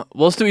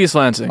 Let's do East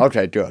Lansing.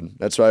 Okay, good.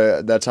 That's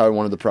how I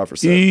wanted to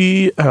preface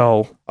it.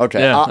 EL. Okay,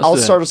 Yeah, I'll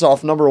start us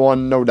off. Number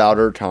one, no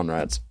doubter,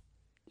 Conrad's.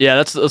 Yeah,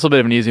 that's a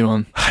bit of an easy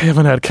one. I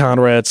haven't had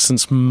Conrad's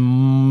since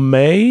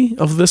May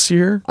of this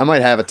year. I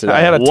might have it today. I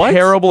had a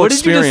terrible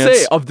experience. What did you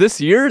just say? Of this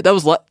year? That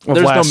was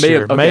there's last no May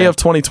year. of, okay. May of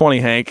 2020,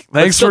 Hank.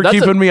 Thanks for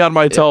keeping me on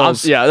my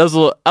toes. That was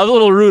a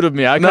little rude of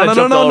me.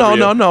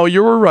 No.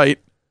 You were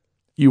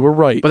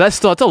right. But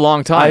that's a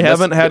long time. I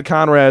haven't had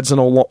Conrad's in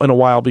a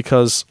while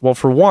because, well,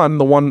 for one,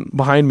 the one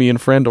behind me in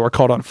Frandor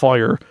caught on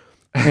fire.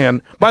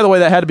 And by the way,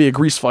 that had to be a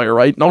grease fire,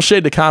 right? No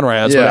shade to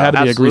Conrad's, but it had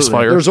to be a grease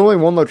fire. There's only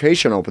one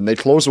location open. They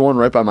closed the one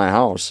right by my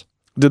house.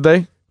 Did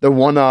they? The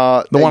one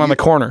on the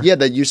corner. Yeah,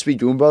 that used to be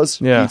Goomba's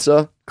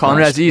Pizza.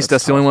 Conrad's East.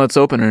 That's the only one that's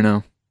open right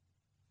now.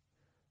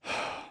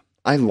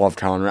 I love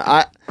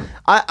Conrad.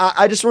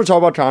 I just want to talk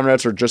about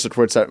Conrad's for just a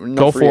quick second.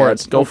 Go for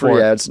it. No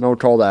free ads. No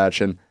call to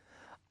action.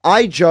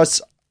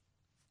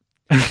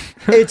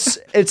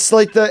 It's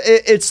like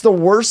it's the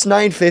worst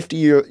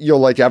 $9.50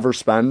 you'll ever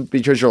spend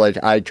because you're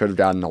like, I could have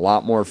gotten a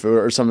lot more food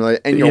or something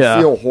and you'll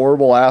feel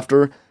horrible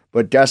after.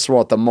 But guess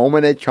what? The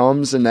moment it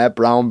comes in that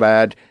brown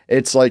bag,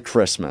 it's like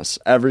Christmas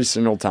every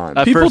single time.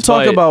 People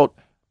talk about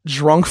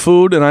drunk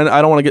food, and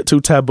I don't want to get too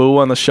taboo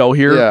on the show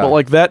here,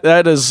 but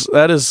that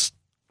is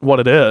what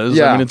it is.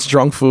 Yeah. I mean, it's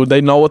drunk food.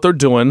 They know what they're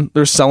doing.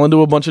 They're selling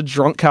to a bunch of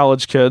drunk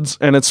college kids,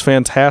 and it's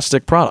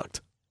fantastic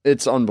product.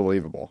 It's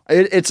unbelievable.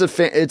 It's a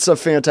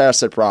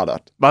fantastic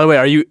product. By the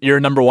way, you're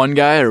a number one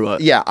guy or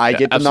what? Yeah, I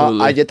get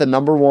the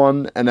number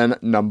one and then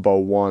number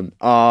one.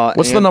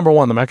 What's the number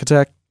one? The Mac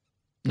Attack?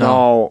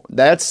 No,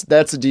 that's a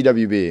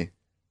DWB.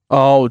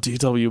 Oh,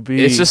 DWB.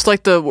 It's just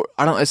like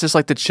it's just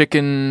like the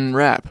chicken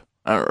wrap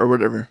or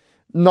whatever.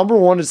 Number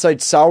one is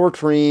like sour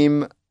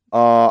cream. I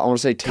want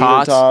to say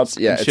tater tots.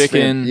 Yeah,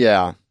 chicken.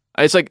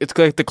 It's like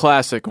the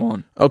classic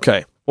one.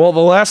 Okay. Well,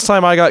 the last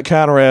time I got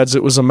Conrad's,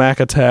 it was a Mac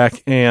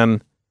Attack,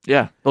 and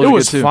it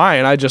was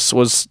fine. I just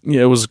was,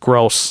 it was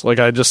gross. Like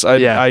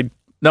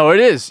no,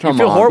 it is. You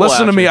feel horrible.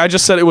 Listen to me. I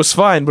just said it was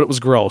fine, but it was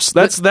gross.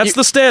 That's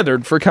the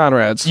standard for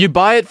Conrad's. You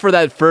buy it for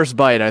that first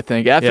bite, I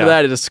think. After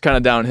that, it's kind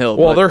of downhill.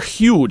 Well, they're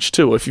huge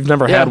too. If you've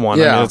never had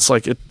one, I mean, it's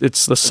like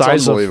it's the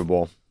size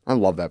unbelievable. I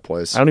love that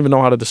place. I don't even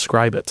know how to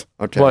describe it.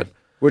 Okay, but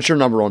What's your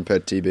number one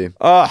pick, TB?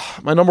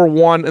 My number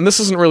one, and this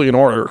isn't really in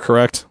order,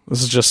 correct?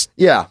 This is just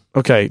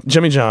okay.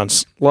 Jimmy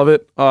John's, love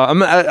it.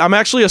 I'm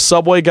actually a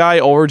Subway guy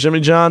over Jimmy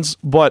John's,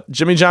 but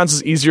Jimmy John's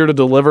is easier to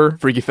deliver.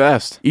 Freaky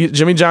fast.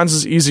 Jimmy John's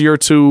is easier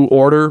to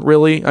order.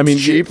 Really, I mean,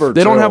 it's cheaper.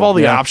 They don't have all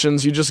the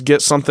options. You just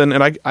get something,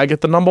 and I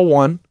get the number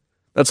one.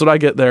 That's what I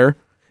get there,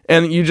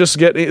 and you just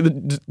get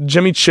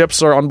Jimmy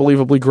chips are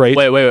unbelievably great.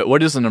 Wait.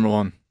 What is the number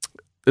one?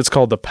 It's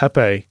called the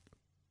Pepe.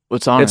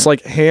 What's on it? It's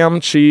like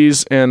ham,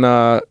 cheese, and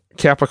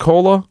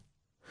capicola.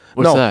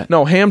 What's that?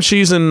 No, ham,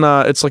 cheese, and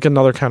it's like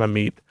another kind of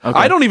meat. Okay.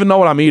 I don't even know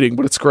what I'm eating,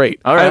 but it's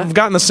great. All right. I've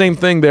gotten the same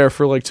thing there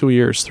for like 3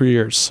 years.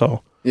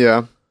 So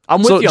yeah,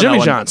 I'm with you on Jimmy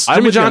that John's. one.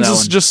 Jimmy John's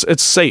is just,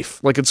 it's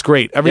safe. Like, it's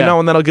great. Every now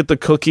and then I'll get the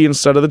cookie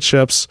instead of the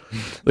chips.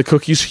 The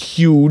cookie's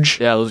huge.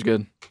 Yeah, it was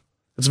good.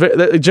 It's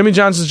Jimmy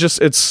John's is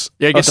just, it's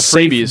get a the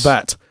safe freebies.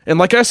 bet. And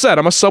like I said,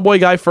 I'm a Subway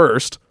guy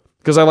first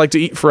because I like to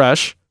eat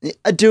fresh.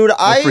 Dude,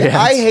 I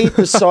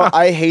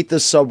hate the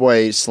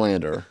Subway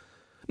slander.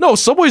 No,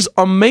 Subway's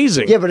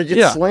amazing. Yeah, but it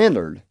gets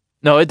slandered.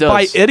 No, it does.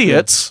 By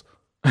idiots.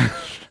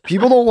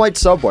 People don't like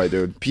Subway,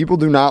 dude. People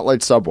do not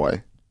like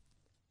Subway.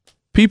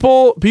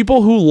 People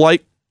who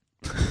like...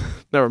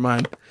 Never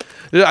mind.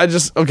 I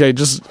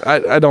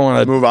don't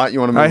want to... Move on? You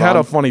want to move on? I had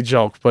a funny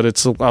joke, but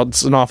it's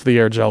an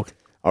off-the-air joke.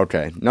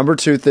 Okay. Number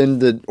 2 thing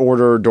to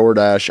order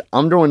DoorDash.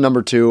 I'm doing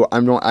number 2.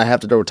 I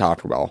have to go with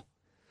Taco Bell.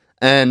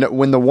 And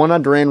when the one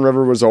on Grand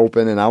River was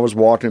open and I was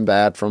walking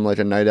back from like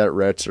a night at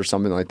Ritz or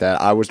something like that,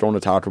 I was going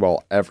to Taco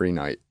Bell every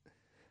night.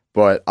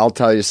 But I'll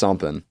tell you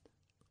something.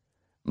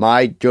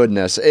 My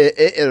goodness,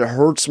 it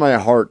hurts my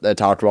heart that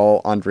Taco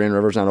Bell on Grand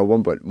River's not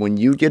open, but when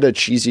you get a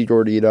cheesy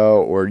gordita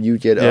or you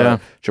get a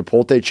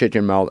Chipotle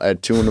chicken melt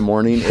at 2 a.m,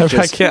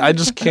 I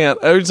just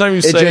can't. Every time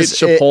you say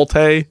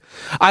Chipotle,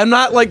 I'm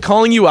not like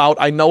calling you out.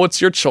 I know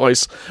it's your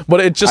choice, but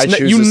it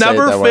just you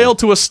never fail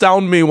to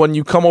astound me when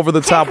you come over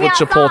the top with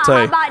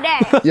Chipotle.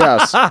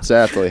 Yes,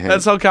 exactly.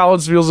 That's how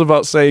Collins feels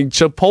about saying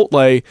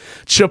Chipotle,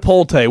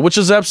 which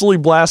is absolutely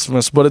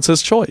blasphemous, but it's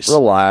his choice.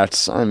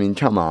 Relax. I mean,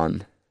 come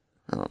on.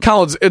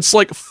 Collins, it's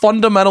like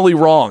fundamentally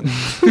wrong,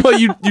 but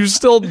you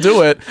still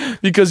do it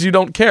because you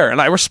don't care, and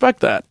I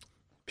respect that.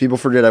 People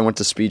forget I went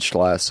to speech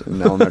class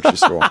in elementary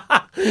school.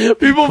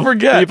 People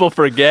forget. People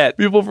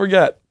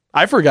forget.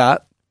 I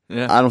forgot.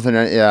 Yeah. I don't think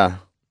it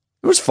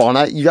was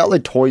fun. You got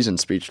like toys in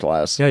speech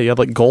class. Yeah, you had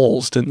like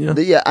goals, didn't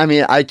you? Yeah, I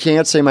mean, I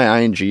can't say my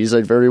INGs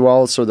like very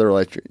well, so they're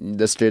like,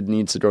 this kid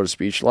needs to go to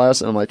speech class,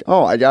 and I'm like,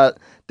 oh,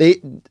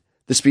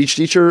 the speech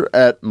teacher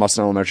at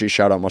Mustin Elementary,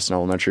 shout out Mustin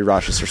Elementary,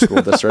 Rochester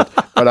School District,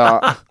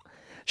 but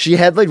she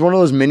had like one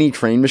of those mini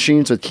train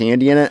machines with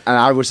candy in it, and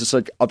I was just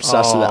like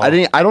obsessed with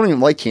it. I don't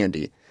even like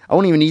candy. I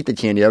won't even eat the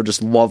candy. I would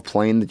just love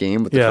playing the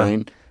game with the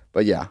train.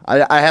 But yeah,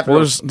 I have. Well,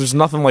 there's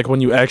nothing like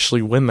when you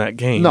actually win that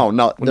game. No,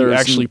 when you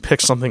actually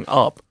pick something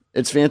up.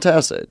 It's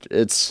fantastic.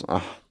 It's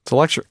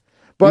electric.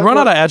 But we run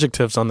out of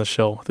adjectives on the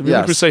show.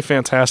 We say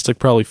fantastic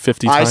probably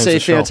 50 times. I say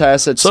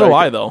fantastic. So do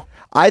I, though.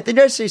 I think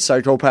I say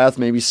psychopath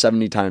maybe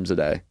 70 times a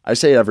day. I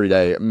say it every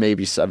day,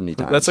 maybe 70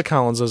 times. That's a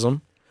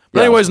Collinsism.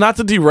 But anyways, not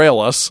to derail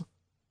us.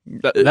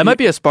 That might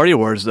be a Sparty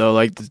Wars, though.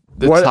 Like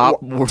the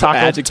top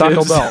adjectives.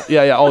 Taco Bell.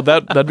 Yeah. Oh,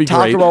 that'd be great.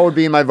 Taco Bell would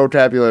be in my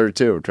vocabulary,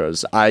 too,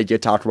 because I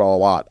get Taco Bell a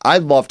lot. I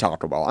love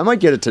Taco Bell. I might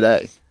get it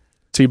today.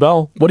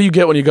 T-Bell. What do you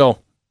get when you go?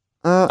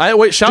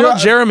 Shout out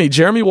Jeremy.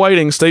 Jeremy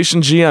Whiting,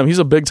 Station GM. He's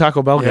a big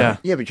Taco Bell guy.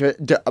 Yeah, because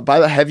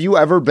have you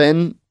ever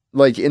been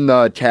like in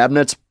the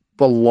cabinets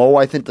below,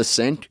 I think, the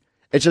sink?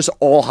 It's just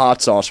all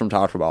hot sauce from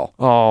Taco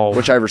Bell,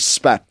 which I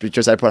respect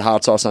because I put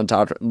hot sauce on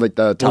top, like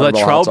the Taco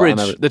Bell hot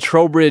sauce. The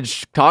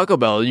Trowbridge Taco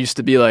Bell used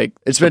to be like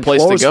it's been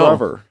place closed to go.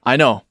 Forever. I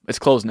know it's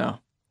closed now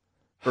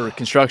for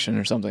construction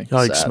or something.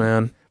 Yikes, sad.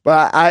 Man!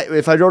 But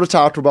if I go to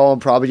Taco Bell, I'm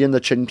probably getting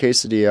the chicken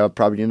quesadilla,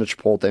 probably getting the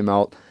Chipotle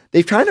melt.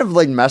 They've kind of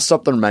like messed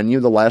up their menu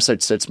the last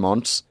like 6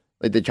 months.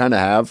 Like they kind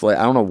of have. Like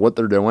I don't know what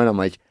they're doing. I'm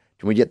like,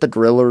 can we get the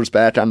grillers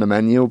back on the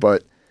menu?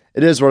 But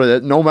it is what it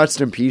is. No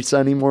Mexican pizza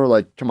anymore.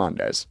 Like, come on,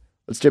 guys,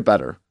 let's get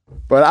better.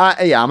 But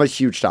I'm a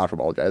huge Taco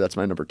Bell guy. That's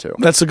my number 2.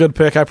 That's a good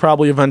pick. I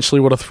probably eventually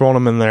would have thrown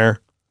them in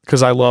there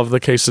because I love the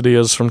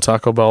quesadillas from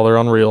Taco Bell. They're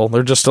unreal.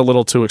 They're just a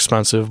little too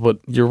expensive, but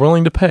you're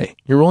willing to pay.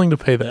 You're willing to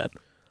pay that.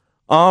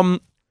 I'm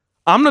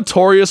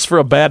notorious for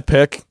a bad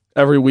pick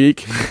every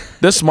week.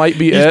 This might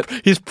be it.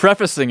 He's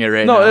prefacing it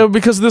right now. No,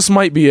 because this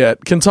might be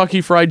it.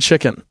 Kentucky Fried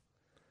Chicken.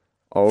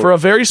 Oh, for a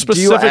very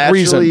specific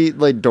reason.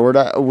 Like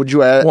DoorDash? Would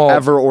you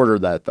ever order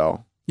that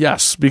though?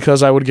 Yes,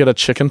 because I would get a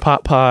chicken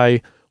pot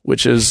pie,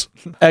 which is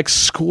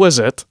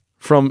exquisite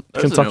from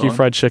Kentucky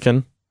Fried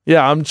Chicken.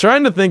 Yeah, I'm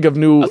trying to think of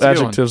new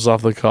adjectives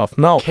off the cuff.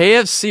 No.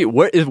 KFC.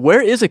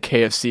 Where is a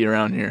KFC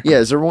around here? Yeah,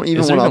 is there one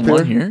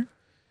up here?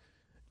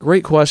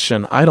 Great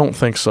question. I don't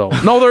think so.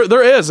 No,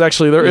 there is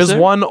actually. There is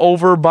one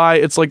over by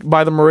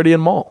the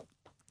Meridian Mall.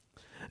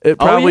 It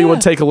probably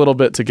would take a little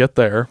bit to get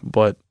there,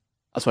 but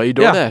that's why you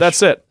DoorDash. Yeah,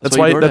 that's it. That's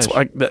why.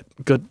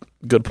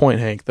 Good point,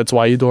 Hank. That's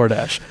why you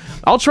DoorDash.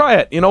 I'll try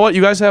it. You know what?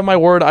 You guys have my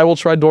word. I will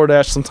try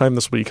DoorDash sometime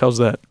this week. How's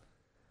that?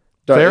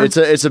 Fair?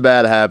 It's a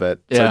bad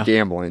habit. It's Yeah. like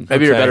gambling.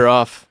 Maybe you're better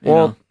off. you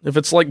Well, know. if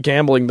it's like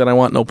gambling, then I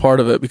want no part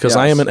of it because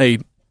I Yes. am in a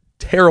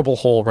terrible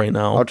hole right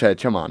now. Okay,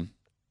 come on.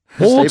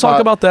 We'll Stay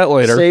talk about that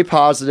later. Stay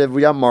positive.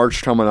 We got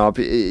March coming up.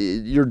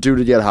 You're due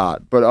to get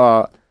hot.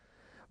 But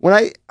when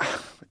I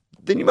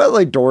think about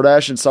like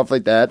DoorDash and stuff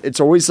like that, it's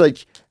always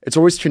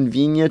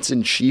convenience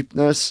and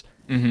cheapness.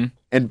 Mm-hmm.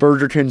 And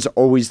Burger King's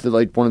always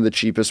one of the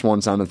cheapest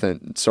ones on the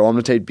thing. So I'm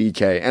gonna take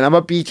BK, and I'm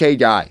a BK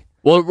guy.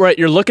 Well, right,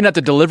 you're looking at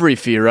the delivery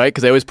fee, right?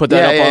 Because they always put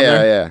that up on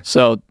there. Yeah.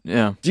 So,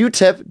 yeah. Do you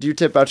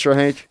tip extra,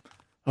 Hank?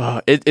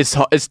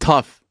 It's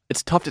tough.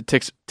 It's tough to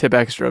tip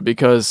extra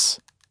because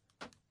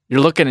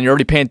you're looking and you're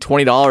already paying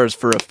 $20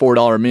 for a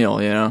 $4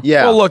 meal, you know?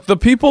 Yeah. Well, look, the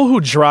people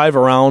who drive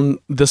around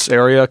this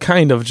area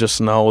kind of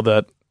just know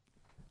that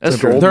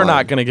they're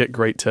not going to get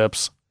great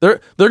tips. They're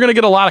going to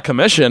get a lot of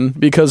commission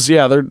because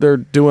they're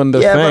doing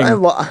their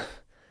thing.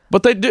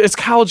 But they do, it's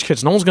college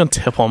kids. No one's going to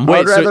tip them.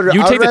 Wait, so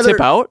you take the tip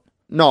out?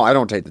 No, I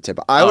don't take the tip.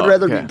 I would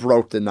rather be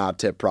broke than not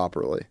tip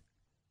properly.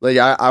 Like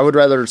I would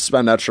rather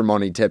spend extra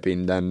money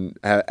tipping than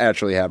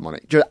actually have money.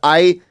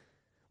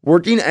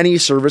 Working any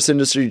service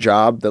industry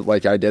job that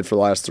like I did for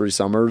the last 3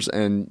 summers,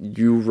 and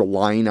you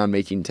relying on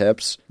making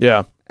tips,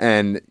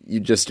 and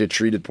you just get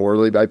treated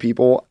poorly by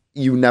people.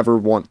 You never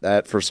want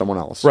that for someone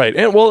else, right?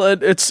 And well,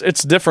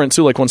 it's different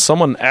too. Like when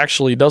someone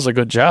actually does a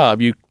good job,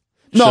 you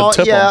should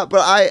tip them.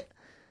 But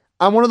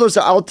I'm one of those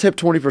that I'll tip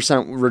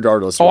 20%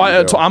 regardless. Oh,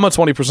 I'm a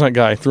 20%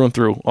 guy through and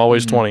through.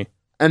 Always 20.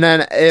 And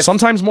then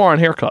sometimes more on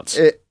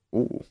haircuts.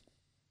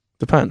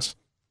 Depends.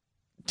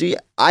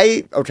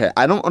 I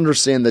don't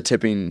understand the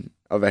tipping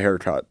of a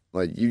haircut.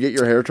 Like you get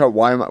your haircut,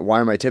 why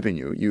am I tipping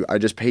you? I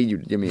just paid you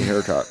to give me a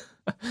haircut.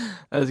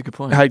 That is a good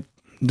point. I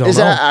don't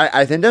know.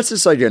 I think that's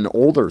just like an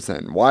older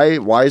thing.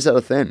 Why is that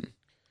a thing?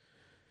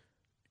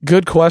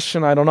 Good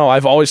question. I don't know.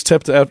 I've always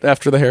tipped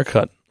after the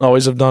haircut.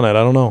 Always have done it. I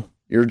don't know.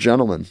 You're a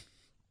gentleman.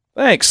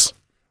 Thanks.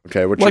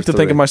 Okay, what's I like to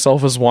think of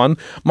myself as one.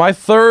 My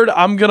third,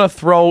 I'm gonna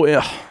throw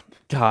in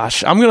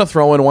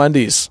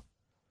Wendy's.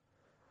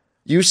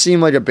 You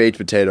seem like a baked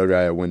potato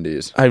guy at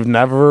Wendy's. I've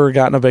never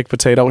gotten a baked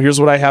potato. Here's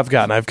what I have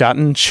gotten. I've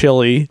gotten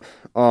chili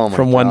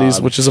from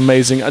Wendy's, which is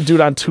amazing. Dude,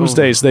 on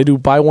Tuesdays, they do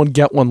buy one,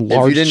 get one large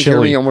chili. If you didn't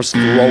hear me almost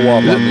throw up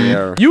on the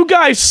air. You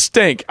guys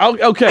stink.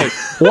 Okay,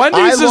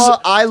 Wendy's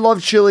I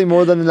love chili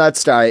more than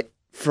that guy.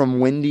 From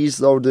Wendy's,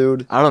 though,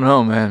 dude. I don't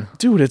know, man.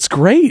 Dude, it's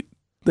great.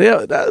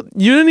 You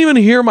didn't even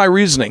hear my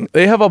reasoning.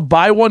 They have a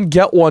buy one,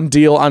 get one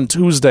deal on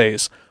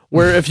Tuesdays,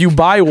 where if you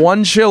buy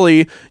one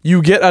chili,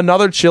 you get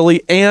another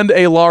chili and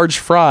a large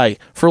fry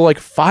for like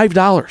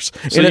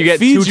 $5. So and you get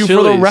feeds two you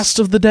chilies for the rest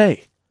of the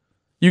day.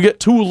 You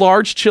get 2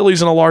 large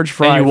chilies and a large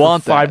fry and you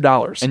want for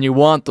 $5. And you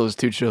want those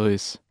 2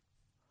 chilies.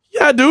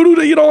 Yeah, dude,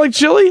 you don't like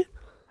chili?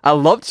 I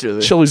love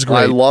chili. Chili's great.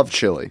 I love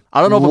chili.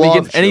 I don't know if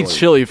I'm getting any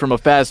chili from a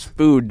fast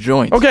food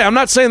joint. Okay, I'm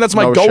not saying that's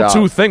my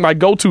go-to thing. My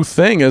go-to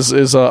thing is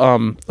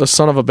a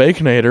Son of a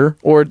Baconator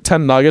or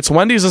 10 nuggets.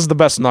 Wendy's is the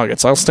best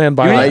nuggets. I'll stand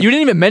by that. You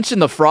didn't even mention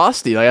the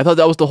Frosty. Like I thought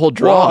that was the whole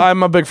draw. Well,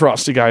 I'm a big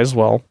Frosty guy as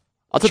well.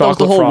 I thought that was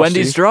the whole Frosty.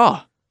 Wendy's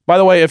draw. By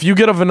the way, if you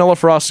get a vanilla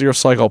Frosty, you're a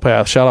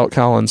psychopath. Shout out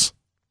Collins.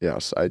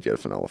 Yes, I'd get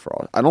vanilla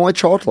Frosty. I don't like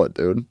chocolate,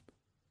 dude.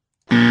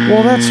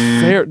 Well, that's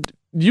fair.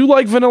 You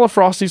like vanilla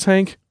Frosties,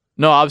 Hank?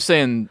 No, I'm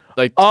saying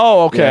like.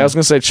 Oh, okay. I was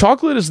gonna say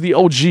chocolate is the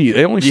OG.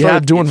 They only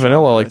started doing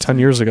vanilla like 10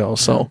 years ago.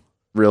 So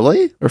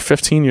really, or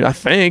 15 years. I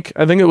think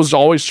it was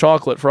always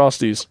chocolate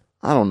Frosties.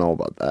 I don't know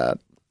about that.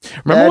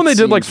 Remember when they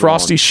did like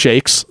Frosty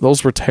shakes?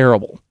 Those were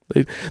terrible.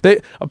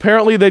 They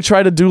apparently they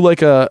tried to do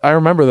like I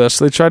remember this.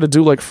 They tried to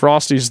do like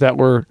Frosties that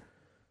were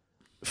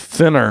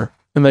thinner,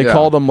 and they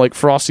called them like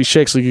Frosty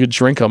shakes, so you could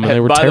drink them, and they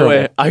were terrible. By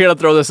the way, I gotta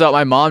throw this out.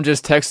 My mom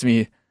just texted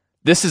me.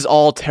 This is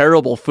all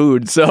terrible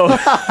food. So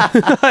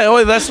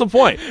that's the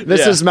point.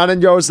 Mrs.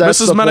 Menegos. That's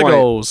Mrs.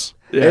 Menegos.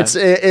 Yeah.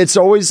 It's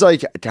always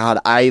like, God,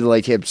 I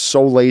like am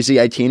so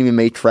lazy. I can't even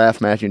make Kraft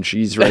mac and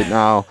cheese right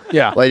now.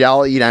 Like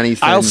I'll eat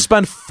anything. I'll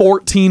spend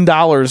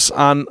 $14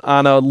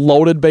 on a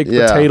loaded baked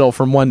potato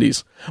from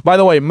Wendy's. By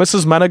the way,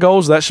 Mrs.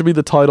 Menegos, that should be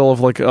the title of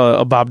like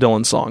a Bob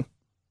Dylan song.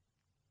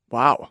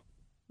 Wow,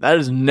 that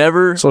is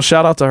never. So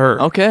shout out to her.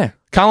 Okay,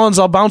 Collins,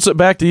 I'll bounce it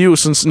back to you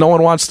since no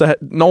one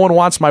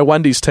wants my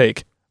Wendy's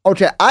take.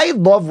 Okay, I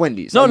love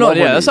Wendy's. Wendy's.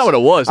 That's not what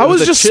it was. I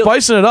was just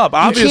spicing it up.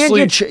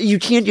 Obviously, you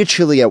can't get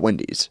chili at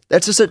Wendy's.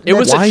 That's just it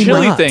was a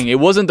chili thing. It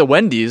wasn't the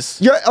Wendy's.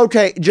 Yeah,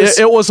 okay.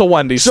 It was a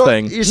Wendy's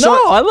thing.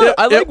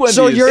 I like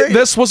Wendy's.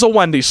 This was a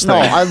Wendy's thing. No,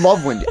 I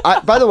love Wendy's.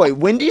 By the way,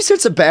 Wendy's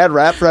gets a bad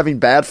rap for having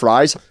bad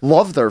fries.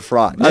 Love their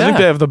fries. I think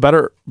they have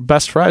the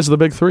best fries of the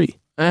big 3.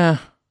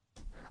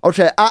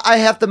 Okay, I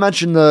have to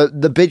mention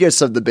the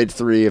biggest of the big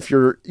 3. If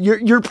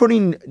you're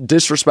putting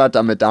disrespect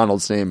on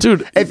McDonald's name,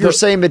 dude. If you're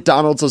saying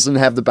McDonald's doesn't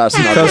have the best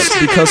nuggets,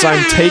 because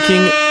I'm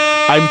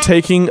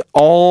taking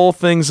all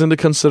things into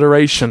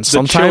consideration.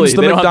 Sometimes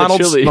the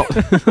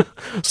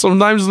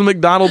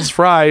McDonald's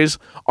fries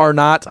are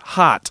not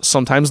hot.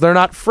 Sometimes they're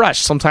not fresh.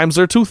 Sometimes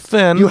they're too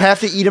thin. You have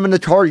to eat them in the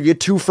car. You get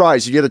 2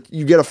 fries. You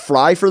get a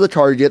fry for the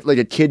car. You get like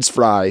a kid's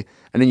fry,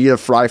 and then you get a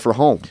fry for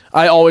home.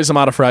 I always am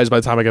out of fries by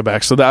the time I get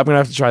back, so I'm gonna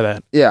have to try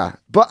that. Yeah,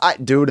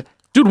 but dude,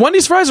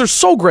 Wendy's fries are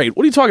so great.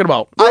 What are you talking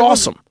about? They're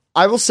awesome.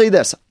 I will say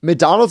this: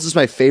 McDonald's is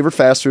my favorite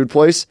fast food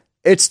place.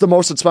 It's the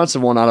most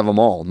expensive one out of them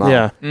all. Now.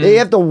 Yeah. They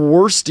have the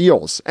worst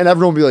deals, and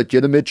everyone will be like,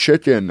 "Get a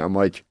McChicken." I'm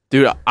like,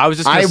 Dude, I was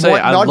just gonna say,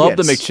 I love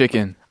the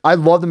McChicken. I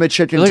love the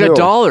McChicken They're like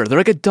too. $1. They're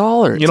like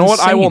 $1. You know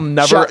what? I will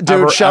never,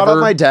 shout out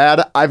my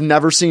dad. I've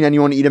never seen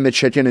anyone eat a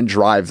McChicken and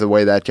drive the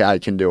way that guy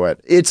can do it.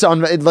 It's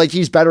like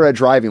he's better at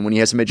driving when he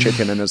has a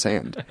McChicken in his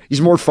hand. He's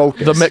more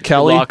focused. The Mick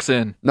Kelly locks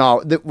in.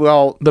 No, the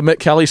Mick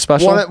Kelly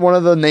special. One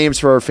of the names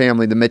for our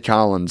family, the Mick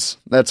Collins.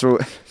 That's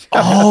what.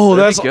 Oh,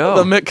 that's the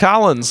go. Mick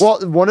Collins.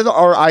 Well, one of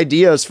our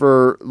ideas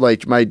for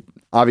like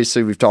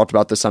obviously we've talked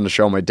about this on the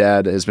show. My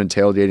dad has been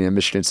tailgating at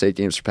Michigan State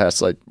games for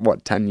past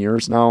 10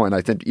 years now, and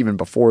I think even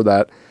before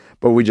that.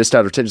 But we just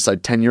had our tickets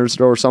 10 years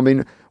ago or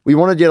something. We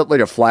want to get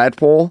a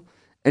flagpole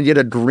and get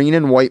a green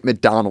and white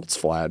McDonald's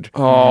flag.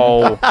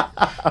 Oh.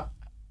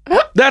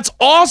 That's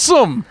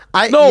awesome.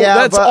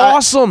 That's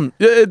awesome.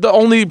 The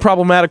only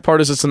problematic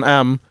part is it's an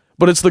M,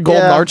 but it's the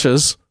golden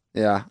arches.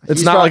 Yeah.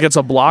 It's not like it's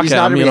a block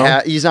M,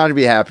 he's not going to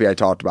be happy I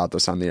talked about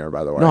this on the air,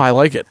 by the way. No, I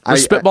like it. We're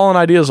spitballing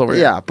ideas over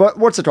here. Yeah, but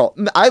what's it called?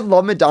 I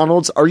love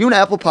McDonald's. Are you an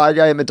apple pie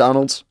guy at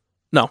McDonald's?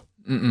 No.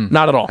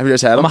 Not at all. Have you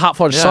just had them? I'm a hot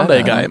fudge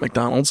sundae guy at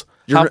McDonald's.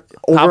 You're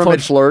over a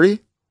McFlurry?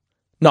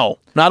 No,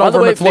 not By over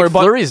the way, McFlurry.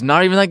 McFlurry's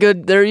not even that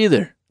good there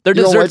either. Their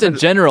desserts in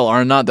general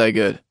are not that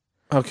good.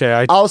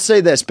 Okay, I'll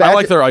say this. I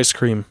like their ice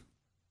cream.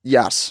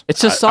 Yes,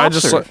 it's just soft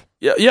serve.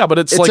 Yeah, but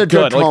it's like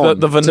good. Like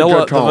the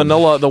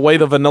vanilla, the way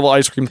the vanilla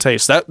ice cream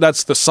tastes.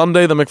 That's the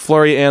sundae, the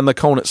McFlurry, and the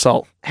cone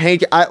itself.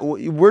 Hank,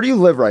 where do you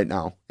live right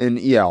now in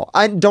EL?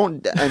 I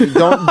live at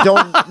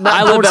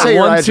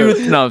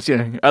 1-2. No, I'm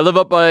kidding. I live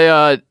up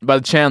by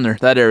the Chandler,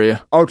 that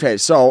area. Okay,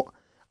 so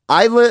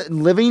I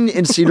living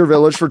in Cedar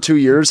Village for 2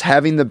 years,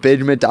 having the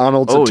big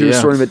McDonald's, a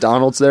two-story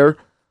McDonald's there.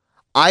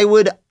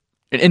 An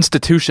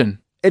institution.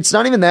 It's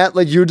not even that.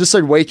 Like, you just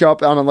wake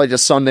up on a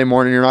Sunday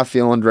morning, you're not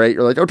feeling great.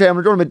 You're like, okay, I'm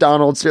gonna go to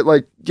McDonald's,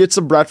 get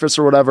some breakfast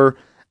or whatever.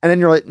 And then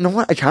you're like, you know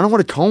what? I kind of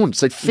want a cone.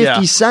 It's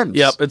 50 cents.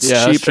 Yep, it's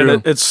cheap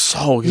and it's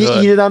so good.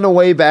 You eat it on the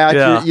way back.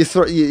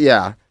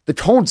 Yeah. The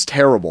cone's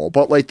terrible,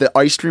 but the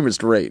ice cream is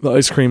great. The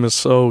ice cream is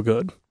so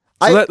good.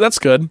 So that's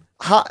good.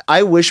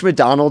 I wish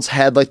McDonald's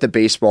had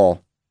the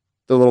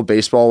little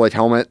baseball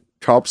helmet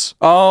cups.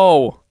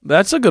 Oh,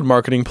 that's a good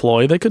marketing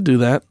ploy. They could do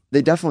that.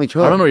 They definitely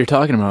could. I don't know what you're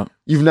talking about.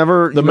 You've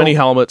never mini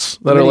helmets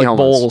that are like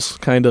bowls,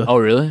 kind of. Oh,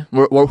 really?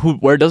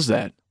 Where does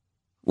that?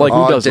 Who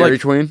does Dairy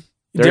Queen?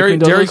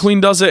 Dairy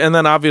Queen does it, and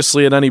then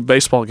obviously at any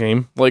baseball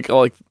game, like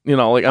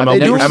MLB. They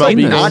do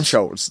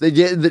nachos. They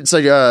get it's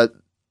like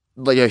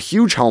a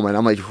huge helmet.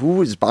 I'm like,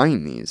 who is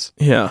buying these?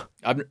 Yeah,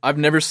 I've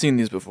never seen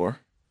these before.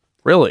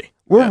 Really?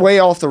 We're way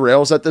off the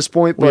rails at this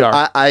point, but we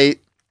are.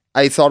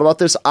 I thought about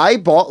this. I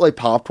bought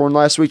popcorn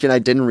last week, and I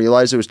didn't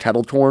realize it was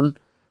kettle corn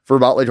for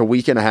about a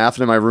week and a half.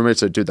 And then my roommate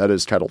said, "Dude, that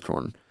is kettle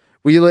corn."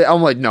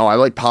 I'm like, no, I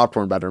like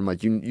popcorn better. I'm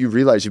like, you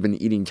realize you've been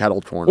eating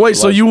kettle corn. Wait,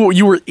 so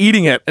you were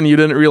eating it and you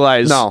didn't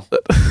realize? No.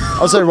 I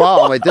was like,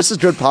 wow, I'm like, this is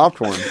good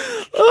popcorn.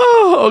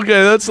 Oh,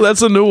 okay,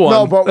 that's a new one.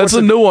 No, but that's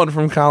a new one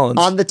from Collins.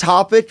 On the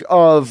topic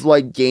of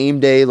game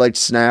day,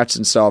 snacks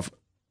and stuff,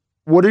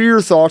 what are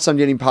your thoughts on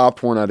getting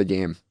popcorn at a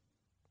game?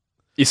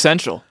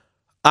 Essential.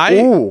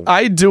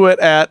 I do it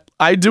at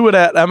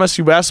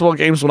MSU basketball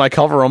games when I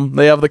cover them.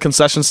 They have the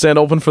concession stand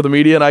open for the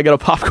media, and I get a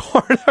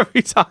popcorn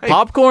every time.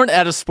 Popcorn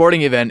at a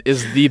sporting event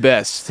is the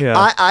best.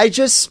 Yeah, I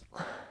just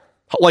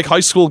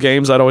high school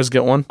games. I'd always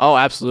get one. Oh,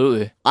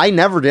 absolutely. I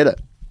never did it,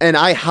 and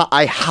I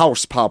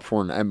house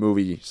popcorn at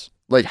movies.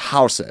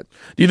 House it.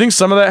 Do you think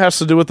some of that has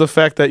to do with the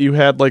fact that you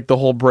had the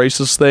whole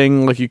braces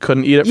thing, you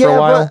couldn't eat it for a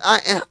while?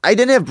 But I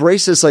didn't have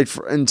braces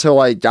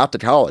until I got to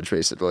college.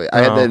 Basically,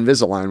 I had the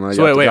Invisalign when I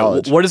got to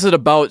college. What is it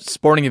about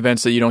sporting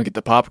events that you don't get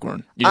the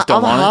popcorn? You just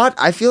don't want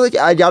it? I feel like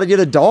I got to get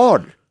a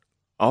dog.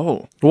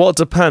 Oh, well, it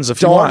depends.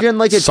 If dog you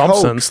want a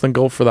substance, then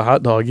go for the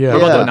hot dog. Yeah.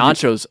 What about the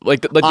nachos?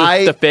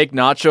 The fake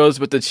nachos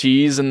with the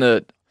cheese and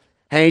the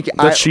Hank,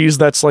 cheese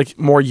that's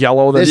more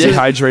yellow than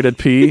dehydrated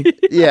pea.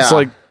 Yeah, it's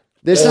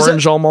this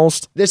orange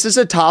almost. This is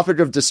a topic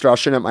of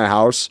discussion at my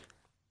house.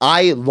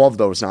 I love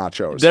those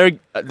nachos.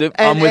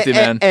 I'm with you,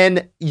 man.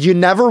 And you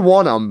never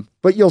want them,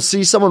 but you'll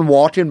see someone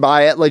walking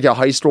by at a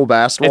high school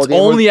basketball game.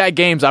 It's only at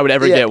games I would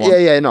ever get one.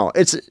 Yeah, no.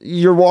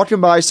 You're walking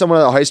by someone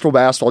at a high school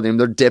basketball game,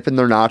 they're dipping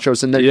their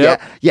nachos, and then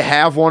you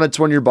have one, it's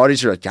one of your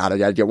buddies, you're like, God, I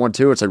gotta get one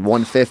too. It's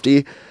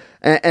 $150.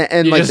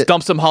 And you just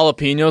dump some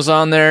jalapenos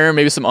on there,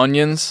 maybe some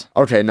onions.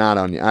 Okay, not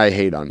onion. I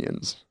hate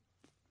onions.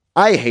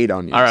 All right,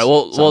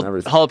 well,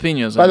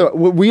 jalapenos. By the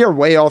way, we are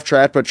way off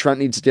track, but Trent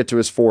needs to get to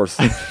his fourth.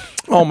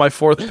 Oh, my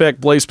fourth pick,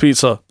 Blaze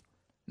Pizza.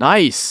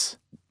 Nice.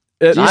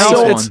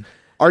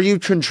 Are you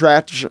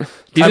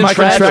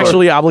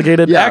contractually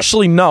obligated? Yes.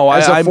 Actually, no.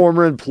 As a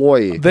former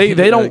employee. They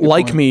don't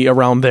like me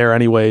around there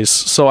anyways,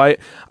 so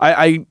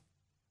I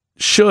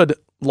should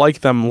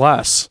like them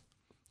less.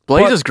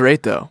 Blaze is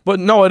great, though.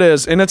 But no, it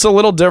is. And it's a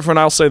little different,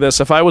 I'll say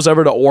this. If I was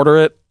ever to order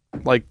it,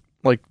 like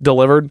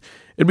delivered,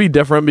 It'd be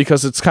different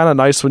because it's kind of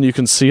nice when you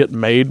can see it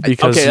made.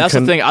 Because okay, that's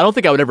the thing. I don't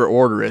think I would ever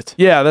order it.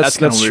 Yeah, that's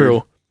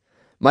true.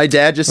 My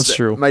dad just That's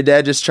true. My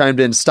dad just chimed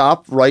in.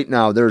 Stop right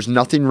now. There's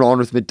nothing wrong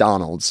with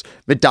McDonald's.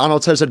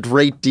 McDonald's has a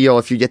great deal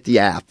if you get the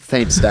app.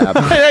 Thanks, Dad.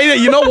 Hey,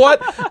 you know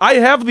what? I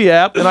have the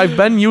app and I've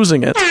been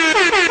using it.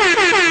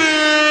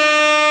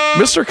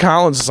 Mr.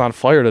 Collins is on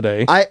fire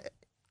today.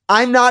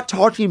 I'm not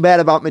talking bad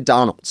about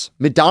McDonald's.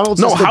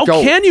 McDonald's No, is the how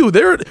GOAT. can you?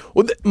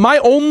 My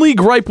only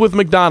gripe with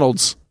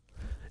McDonald's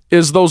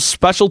is those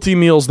specialty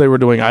meals they were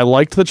doing. I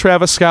liked the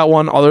Travis Scott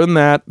one. Other than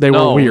that, they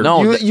were weird.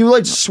 No, You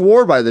like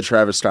swore by the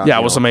Travis Scott. Yeah, it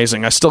meal. was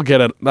amazing. I still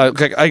get it. I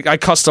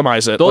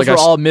customize it. those were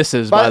all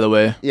misses, by the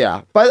way.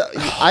 Yeah, but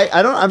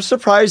I'm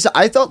surprised.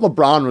 I thought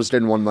LeBron was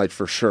in one night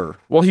for sure.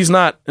 Well, he's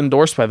not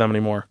endorsed by them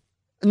anymore.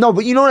 No,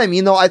 but you know what I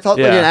mean, though? I thought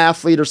like Yeah. an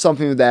athlete or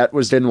something like that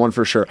was in one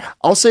for sure.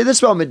 I'll say this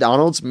about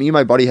McDonald's. Me and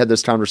my buddy had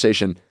this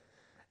conversation.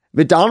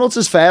 McDonald's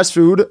is fast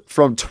food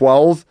from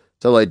 12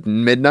 to like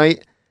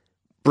midnight.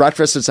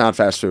 Breakfast, it's not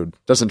fast food.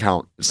 Doesn't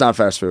count. It's not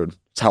fast food.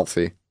 It's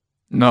healthy.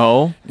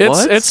 No,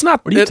 It's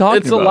not. What are you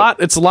talking it's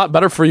about? It's a lot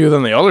better for you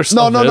than the other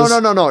stuff.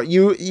 No.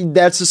 You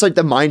that's just like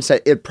the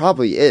mindset. It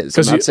probably is.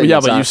 I'm not saying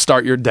it's but not. you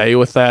start your day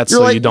with that, You're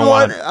so like, you don't know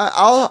want.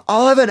 what?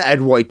 I'll have an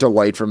Ed White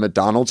Delight from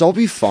McDonald's. I'll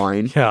be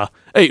fine. Yeah.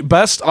 Hey,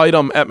 best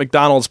item at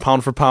McDonald's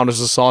pound for pound is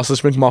a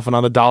sausage McMuffin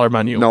on the dollar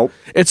menu. Nope.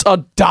 It's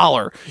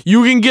 $1.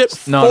 You can get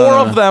No, four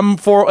no. of them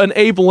for an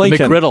Abe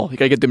Lincoln. McGriddle. You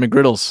gotta get the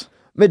McGriddles.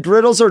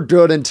 McGriddles are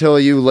good until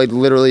you like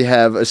literally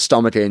have a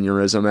stomach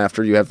aneurysm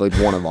after you have like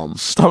one of them.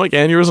 Stomach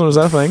aneurysm, is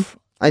that a thing?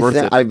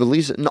 I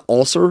believe an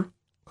ulcer.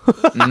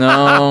 No.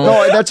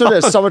 No, that's what it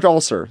is. Stomach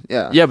ulcer.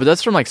 Yeah. Yeah, but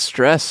that's from like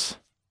stress.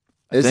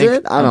 Is think.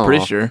 it? I I'm don't pretty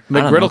know. sure. I don't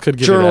know. McGriddle could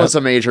give you that.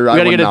 Journalism major. We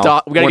gotta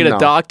get a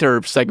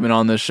doctor segment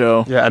on this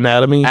show. Yeah,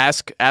 anatomy.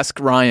 Ask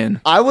Ryan.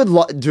 I would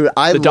love, dude.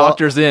 The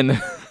doctor's in.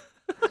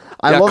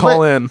 I Yeah, love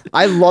call it. in.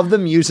 I love the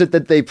music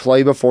that they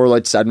play before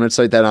like segments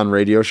like that on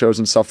radio shows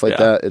and stuff like Yeah.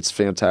 that. It's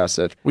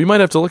fantastic. We might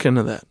have to look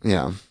into that.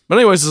 Yeah. But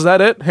anyways, is that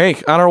it?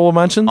 Hank, honorable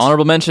mentions?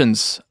 Honorable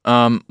mentions.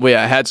 Wait,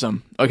 I had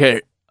some. Okay,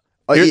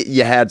 Oh,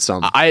 you had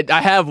some. I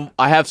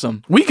have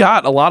some. We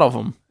got a lot of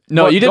them.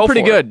 No, But you did go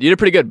pretty for it. good. You did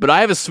pretty good. But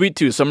I have a sweet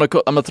tooth, so I'm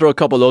gonna throw a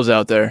couple of those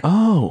out there.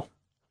 Oh.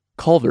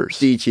 Culver's.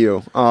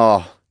 DQ.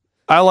 Oh.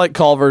 I like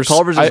Culver's.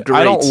 Culver's is I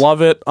don't great.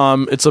 love it.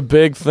 It's a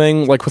big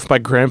thing, like with my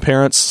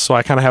grandparents, so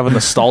I kind of have a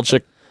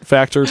nostalgic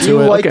factor Do you to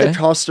it. like Okay. the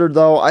custard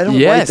though? I don't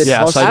Yes. like the Yes,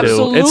 custard. I do.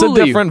 Absolutely. It's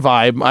a different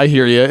vibe. I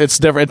hear you. It's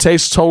different. It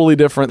tastes totally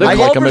different The than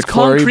like a Culver's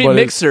McFlurry. concrete but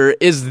mixer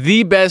is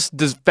the best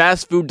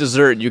fast food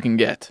dessert you can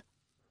get.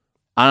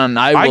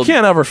 I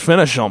can't ever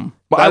finish them.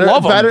 But I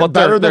love them, but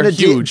they're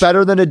huge.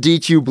 Better than a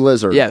DQ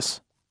Blizzard. Yes.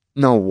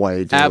 No way,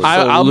 dude.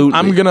 Absolutely.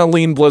 I'm gonna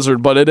lean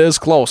Blizzard, but it is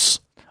close.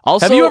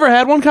 Also, Have you ever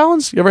had one,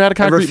 Collins? You ever had a I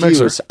concrete refuse.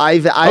 mixer?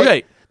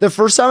 Okay. The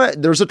first time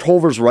there's a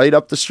Culver's right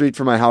up the street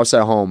from my house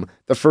at home.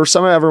 The first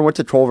time I ever went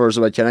to Culver's,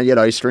 I was like, "Can I get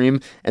ice cream?"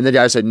 And the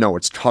guy said, "No,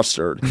 it's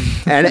custard."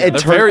 And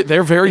it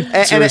They're very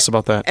serious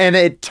about that. And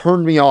it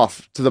turned me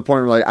off to the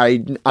point where like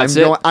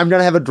I'm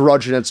gonna have a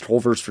grudge against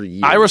Culver's for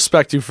years. I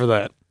respect you for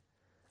that.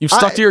 You've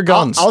stuck to your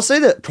guns. I'll say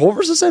that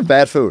Culver's isn't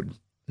bad food.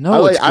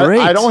 No, it's great.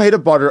 I don't hate a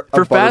butter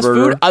for fast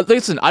burger. food.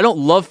 Listen, I don't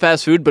love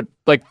fast food, but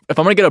like if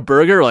I'm gonna get a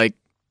burger, like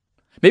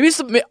maybe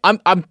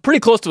I'm pretty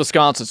close to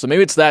Wisconsin, so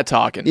maybe it's that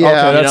talking. Yeah.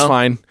 Okay, You that's know?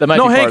 fine. That might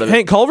no, be Hank, part of it.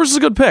 Hank, Culver's is a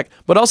good pick.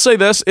 But I'll say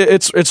this: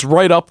 it's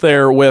right up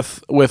there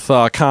with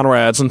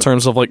Conrad's in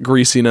terms of like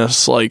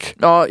greasiness. Like,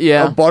 Oh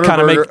yeah,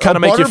 Kinda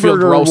make you feel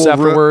gross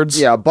afterwards.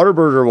 Yeah,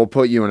 Butterburger will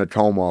put you in a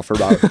coma for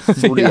about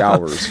 3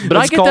 hours. but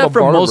I It's get called a that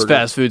from most Butterburger.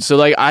 fast foods. So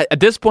like at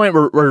this point,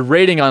 we're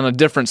rating on a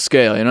different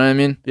scale. You know what I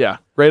mean? yeah,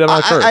 right on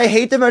our curve. I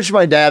hate to mention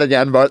my dad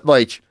again, but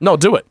like No,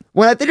 do it.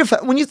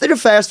 when you think of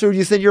fast food,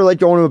 you think you're like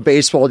going to a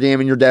baseball game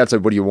and your dad's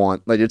like, "What do you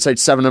want?" Like it's like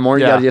 7 in the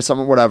morning, you Yeah. gotta get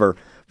something, whatever.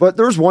 But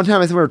there was one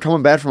time I think we were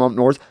coming back from up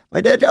north.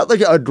 My dad got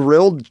like a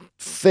grilled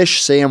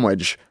fish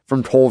sandwich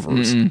from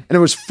Culver's, and it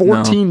was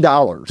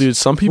 $14. Dude,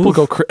 some people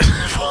go crazy.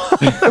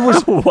 It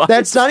was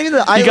that's not even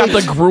the. I You got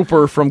like, the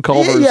grouper from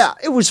Culver's. Yeah,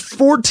 it was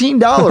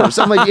 $14.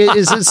 I'm like,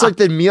 it's like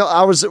the meal.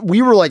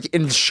 We were like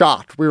in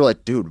shock. We were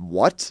like, dude,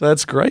 what?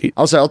 That's great.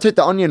 I was like, I'll take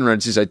the onion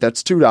rings. He's like,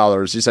 that's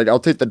 $2. He's like, I'll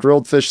take the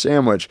grilled fish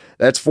sandwich.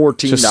 That's $14.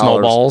 Just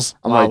snowballs.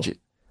 I'm Wow.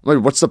 like,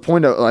 what's the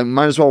point of? Like,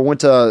 might as well went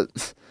to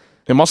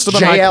It must have been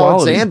J. high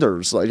quality.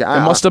 Alexander's. Like, It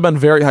must have been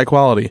very high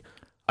quality.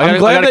 I'm I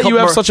glad got a that you couple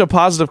have more- such a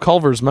positive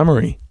Culver's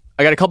memory.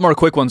 I got a couple more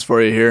quick ones for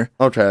you here.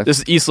 Okay. This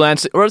is East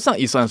Lansing, or it's not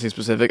East Lansing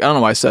specific. I don't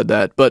know why I said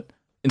that, but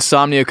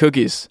Insomnia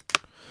Cookies.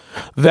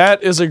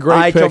 That is a great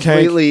I pick, Hank.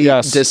 completely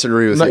Yes.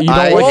 disagree with No, you. you don't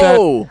I, like that?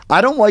 Whoa!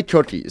 I don't like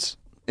cookies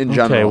in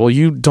general. Okay, well,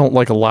 you don't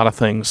like a lot of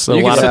things. That You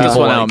a can lot sit of this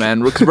people one like. out,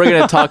 man, because we're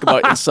gonna talk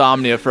about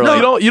Insomnia for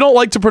like. You don't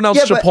like to pronounce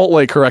Yeah, but-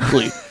 Chipotle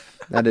correctly.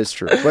 That is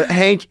true. But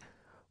Hank,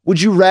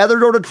 would you rather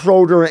go to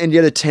Kroger and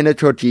get a tin of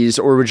cookies,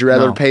 or would you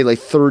rather pay like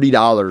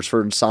 $30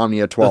 for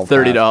Insomnia 12?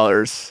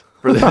 $30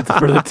 for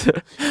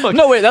the.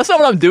 No, wait, that's not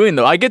what I'm doing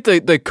though. I get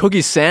the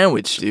cookie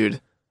sandwich, dude.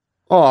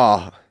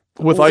 Oh,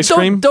 with ice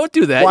cream. Don't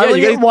do that. Why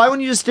Yeah, why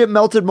wouldn't you just dip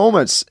melted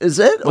moments? Is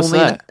it What's only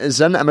that? is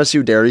that an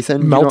MSU dairy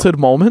thing? Melted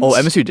moments. Oh,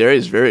 MSU Dairy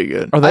is very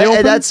good. Are they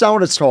open? That's not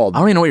what it's called. I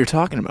don't even know what you're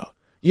talking about.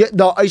 Yeah,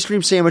 the ice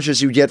cream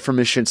sandwiches you get from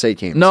Michigan State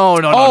games. No,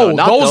 Oh,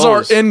 not those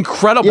are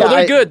incredible. Yeah,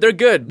 They're good. They're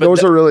good. But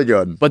Those are really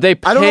good. But they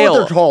I don't know what pale.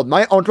 they're called.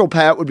 My Uncle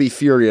Pat would be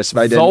furious if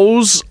I didn't.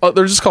 Those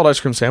they're just called ice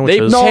cream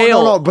sandwiches. They-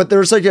 No, but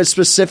there's like a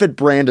specific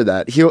brand of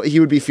that. He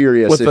would be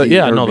furious With if the- he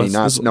yeah, heard no, me those-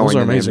 not those knowing are the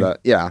name of amazing. that.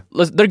 Yeah.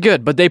 They're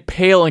good, but they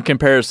pale in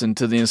comparison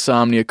to the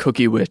Insomnia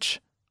Cookie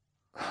Witch.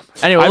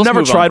 Anyway, I've let's never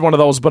move tried on. one of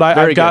those, but Very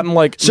I've good. gotten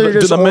like So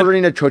you're just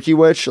ordering a cookie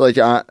witch? Like,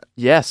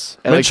 Yes.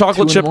 At mint like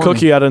chocolate 2 chip in the morning.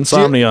 cookie at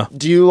Insomnia.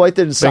 do you like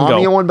the Insomnia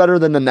Bingo. one better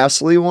than the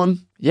Nestle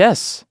one?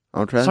 Yes.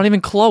 Okay. It's not even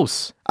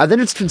close. I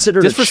think it's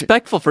considered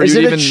Disrespectful for is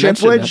you it to a even chip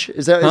mention witch? that.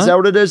 Is that Huh?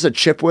 what it is? A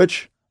chip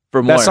witch?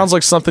 For more. That sounds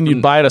like something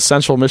you'd buy at a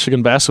Central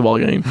Michigan basketball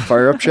game.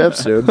 Fire up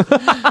chips, dude. All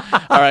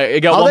right, I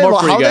got How one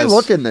more for how you they guys.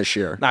 looking this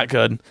year? Not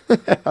good.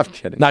 I'm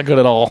kidding. Not good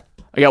at all.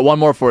 I got one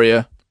more for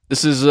you.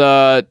 This is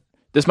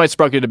this might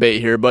spark a debate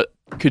here, but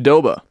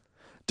Qdoba.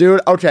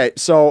 Dude, okay,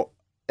 so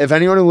if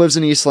anyone who lives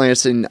in East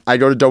Lansing, I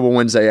go to Double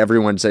Wednesday every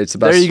Wednesday. It's the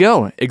best. There you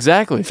go.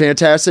 Exactly.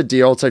 Fantastic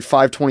deal. It's like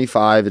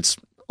 $5.25. It's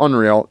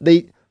unreal.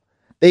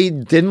 They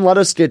didn't let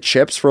us get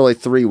chips for like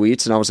 3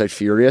 weeks, and I was like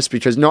furious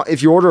because no,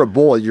 if you order a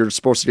bowl, you're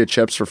supposed to get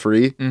chips for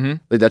free. Mm-hmm.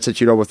 Like that's a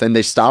Qdoba thing.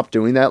 They stopped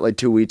doing that like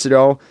 2 weeks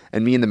ago,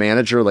 and me and the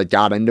manager like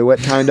got into it,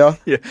 kinda.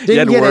 Yeah. Didn't You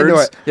had get words?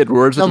 into it. You had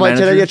words with I'm the like,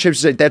 can I manager? get chips?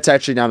 He's like, that's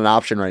actually not an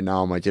option right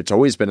now. I'm like, it's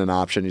always been an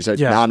option. He's like,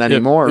 Yeah, not it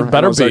anymore. better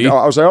And I was be. Like,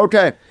 I was like,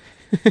 okay.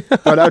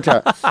 But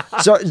okay.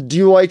 So, do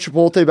you like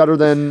Chipotle better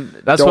than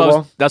That's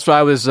Doba? what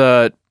I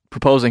was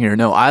proposing here.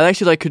 No, I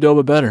actually like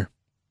Qdoba better.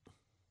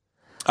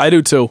 I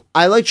do too.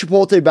 I like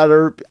Chipotle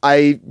better.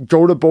 I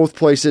go to both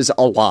places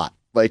a lot.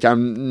 Like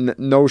I'm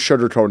no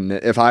sugarcoating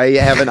it. If I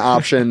have an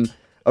option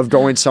of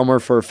going somewhere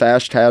for a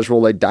fast casual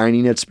like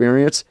dining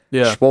experience,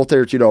 Yeah. Chipotle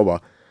or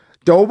Qdoba.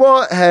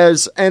 Doba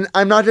has, and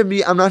I'm not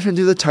gonna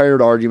do the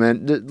tired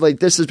argument. Like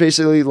this is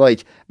basically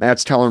like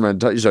Matt's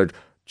Tellerman. He's like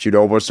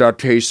Qdoba's got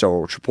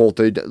queso,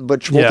 Chipotle,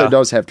 but Chipotle Yeah.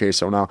 does have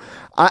queso now.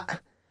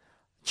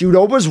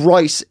 Qdoba's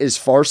rice is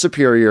far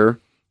superior.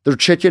 Their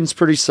chicken's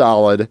pretty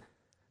solid.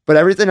 But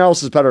everything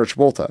else is better at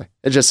Chipotle.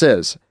 It just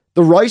is.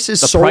 The rice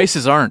is The so.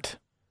 prices aren't.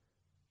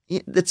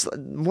 It's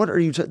what are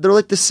you? They're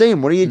like the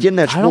same. What are you getting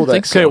at Chipotle? I don't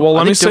think so. Okay, well, I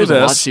let me think say Doba's a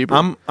lot this. cheaper.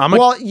 I'm a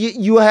Well,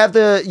 you have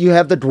the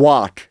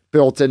guac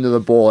built into the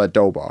bowl at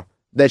Doba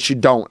that you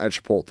don't at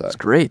Chipotle. It's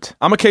great.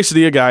 I'm a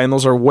quesadilla guy, and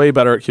those are way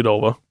better at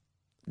Qdoba.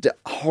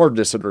 Hard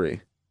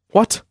disagree.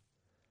 What?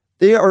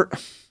 They are.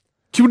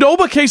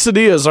 Qdoba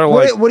quesadillas are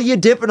like What are you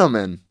dipping them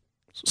in?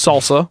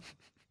 salsa.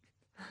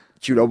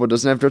 Qdoba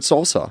doesn't have good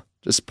salsa.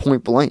 Just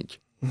point blank.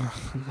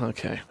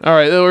 Okay. All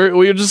right.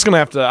 We're just gonna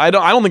have to. I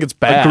don't think it's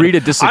bad. Agree to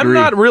disagree. I'm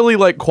not really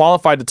like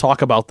qualified to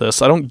talk about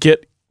this. I don't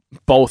get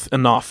both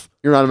enough.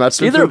 You're not a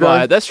Mets Either food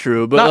guy? way, that's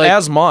true. But Not like,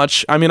 as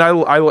much. I mean, I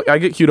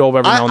get Qdoba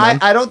every now and then.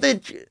 I don't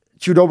think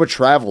Qdoba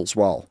travels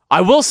well. I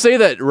will say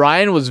that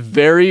Ryan was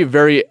very,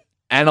 very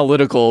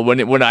analytical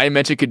when I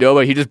mentioned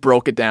Qdoba. He just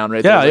broke it down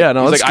right Yeah, there. yeah,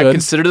 no, He's that's like, I good.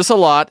 consider this a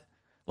lot.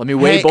 Let me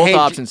weigh both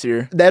options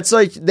here. That's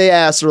like they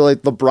asked for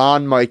like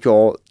LeBron,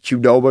 Michael,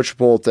 Qdoba,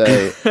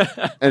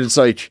 Chipotle, and it's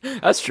like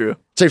That's true.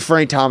 say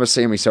Frank Thomas,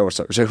 Sammy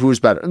Sosa. So who's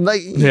better? And like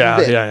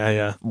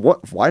Yeah.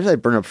 What? Why did I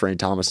bring up Frank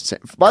Thomas and Sam?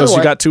 By the Because way,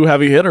 you got two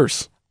heavy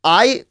hitters.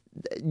 you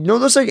know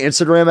those like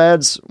Instagram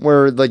ads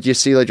where like you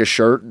see like a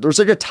shirt. There's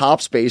like a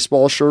Topps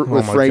baseball shirt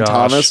with my Frank gosh.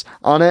 Thomas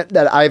on it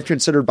that I've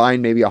considered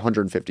buying maybe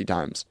 150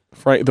 times.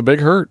 Right, the big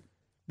hurt.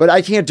 But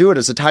I can't do it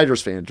as a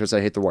Tigers fan because I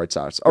hate the White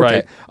Sox. Okay.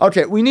 Right.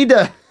 Okay. We need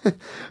to,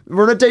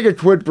 we're going to take a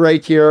quick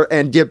break here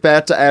and get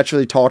back to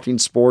actually talking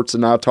sports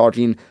and not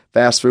talking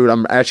fast food.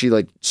 I'm actually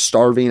like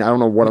starving. I don't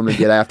know what I'm going to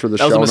get after the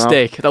That show was a now.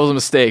 mistake. That was a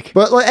mistake.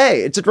 But like,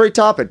 hey, it's a great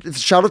topic.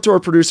 Shout out to our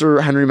producer,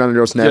 Henry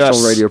Menegos,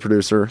 national Yes. radio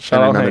producer,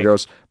 Shout Henry out, Hank.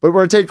 Menegos. But we're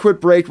going to take a quick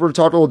break. We're going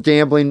to talk a little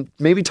gambling,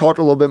 maybe talk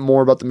a little bit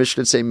more about the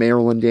Michigan State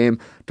Maryland game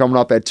coming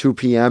up at 2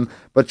 p.m.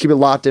 But keep it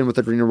locked in with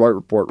the Green and White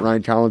Report.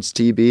 Ryan Collins,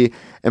 TB,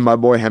 and my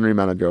boy, Henry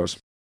Menegos.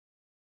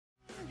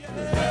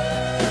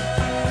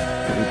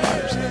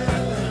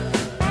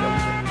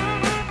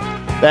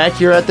 Back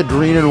here at the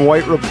Green and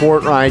White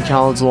Report, Ryan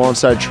Collins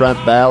alongside Trent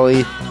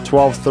Valley,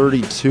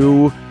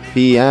 12:32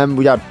 p.m.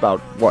 We got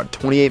about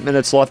 28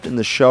 minutes left in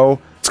the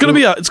show. It's gonna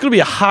be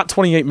a hot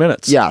 28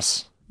 minutes.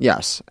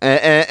 Yes,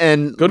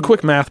 and Good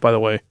quick math, by the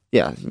way.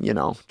 yeah,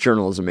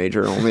 journalism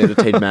major. Only had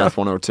to take math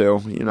 102.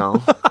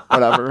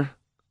 Whatever.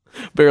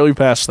 Barely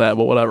passed that,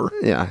 but whatever.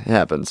 Yeah, it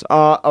happens.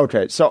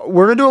 Okay, so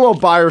we're gonna do a little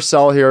buy or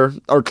sell here.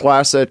 Our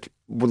classic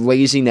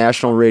lazy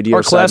national radio.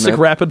 Our classic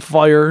segment. rapid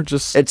fire.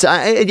 Just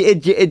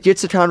It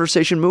gets the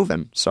conversation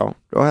moving. So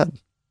go ahead.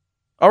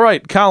 all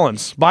right,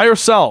 Collins. Buy or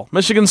sell?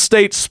 Michigan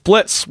State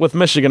splits with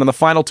Michigan in the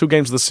final 2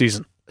 games of the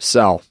season.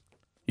 Sell.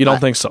 You don't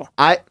think so?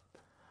 I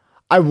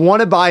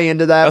want to buy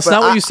into that. That's but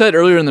not what you said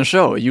earlier in the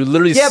show. You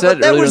literally Yeah, said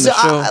but that earlier was in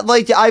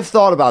the show. I've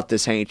thought about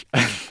this, Hank.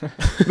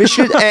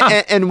 Michigan,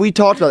 and we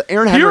talked about it.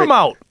 Aaron Hear Henry. him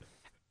out.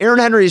 Aaron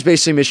Henry is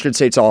basically Michigan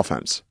State's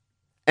offense.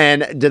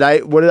 And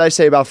what did I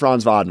say about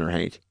Franz Wagner,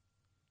 Hank?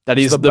 that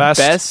he's the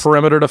best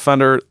perimeter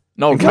defender.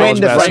 No,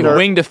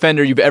 wing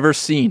defender you've ever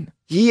seen.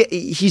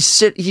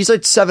 He's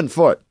like 7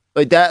 foot.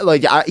 Like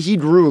that, he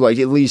grew like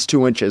at least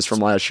 2 inches from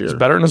last year. He's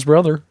better than his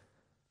brother.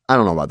 I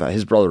don't know about that.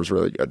 His brother's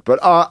really good. But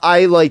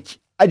I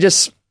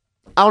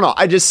don't know.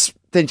 I just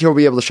think he'll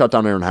be able to shut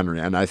down Aaron Henry,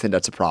 and I think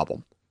that's a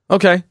problem.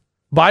 Okay.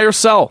 Buy or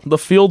sell. The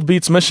Field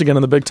beats Michigan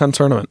in the Big Ten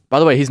tournament. By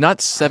the way, he's not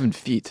 7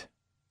 feet.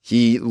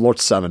 He looked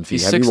 7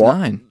 feet. He's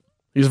 6'9".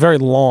 He's very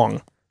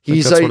long.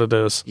 That's what it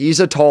is. He's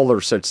a taller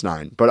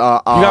 6'9". But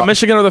you got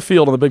Michigan or the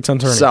Field in the Big Ten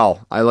tournament?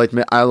 Sell. I like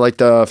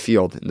the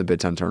Field in the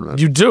Big Ten tournament.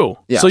 You do?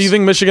 Yes. So you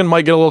think Michigan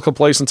might get a little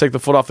complacent, take the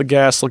foot off the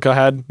gas, look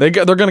ahead? They're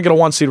going to get a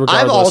 1 seed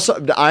regardless.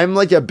 I'm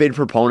like a big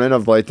proponent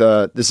of like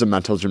this is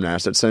mental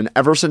gymnastics, and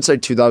ever since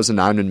like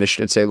 2009 when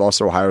Michigan State lost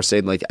to Ohio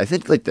State, like I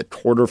think like the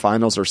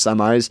quarterfinals or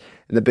semis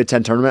in the Big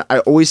Ten tournament, I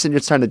always think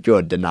it's kind of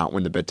good to not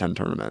win the Big Ten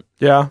tournament.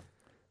 Yeah.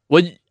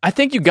 Well, I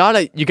think you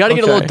gotta get a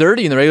little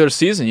dirty in the regular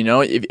season. You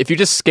know, if you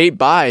just skate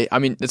by, I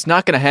mean, it's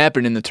not going to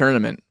happen in the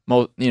tournament.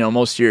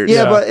 Most years.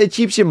 Yeah, but it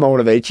keeps you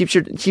motivated.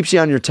 Keeps you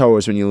on your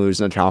toes when you lose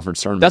in a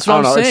conference tournament. That's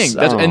what I'm saying.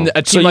 And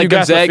a team like The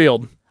Gonzaga,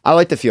 Field. I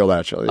like the Field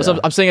actually. Yeah.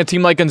 I'm saying a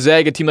team like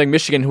Gonzaga, a team like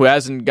Michigan, who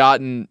hasn't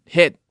gotten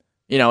hit.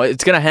 You know,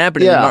 it's going to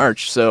happen in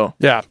March. So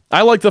yeah,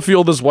 I like the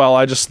Field as well.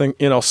 I just think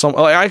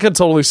I could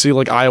totally see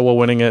like Iowa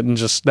winning it, and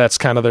just that's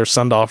kind of their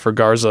send off for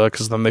Garza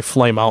because then they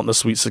flame out in the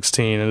Sweet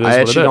 16. And it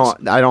is what it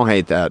is. I don't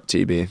hate that,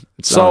 TB.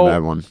 It's not a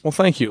bad one. Well,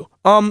 thank you.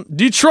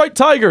 Detroit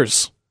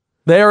Tigers,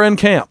 they are in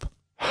camp.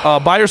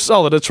 Buy or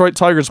sell. The Detroit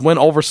Tigers win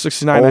over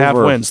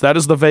 69.5 wins. That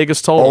is the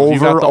Vegas total. You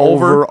got the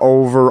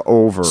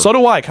over. So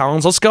do I,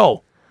 Collins. Let's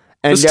go.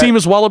 And this team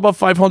is well above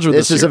 500 this year.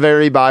 This is a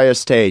very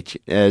biased take.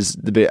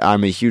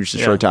 I'm a huge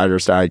Detroit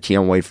Tigers guy. I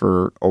can't wait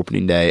for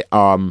opening day.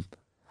 I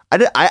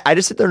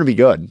just think they're going to be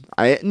good.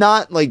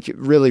 Not like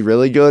really,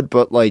 really good,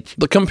 but like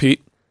they'll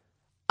compete.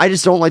 I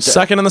just don't like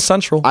second in the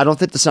Central. I don't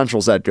think the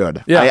Central's that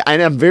good. Yeah,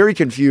 I'm very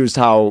confused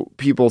how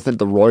people think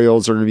the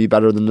Royals are going to be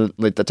better than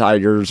the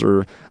Tigers,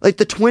 or like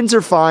the Twins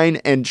are fine,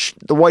 and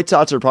the White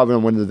Sox are probably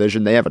going to win the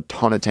division. They have a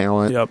ton of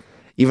talent.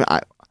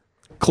 Yep.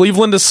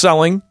 Cleveland is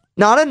selling.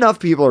 Not enough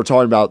people are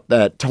talking about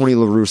that Tony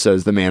La Russa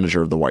is the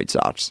manager of the White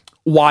Sox.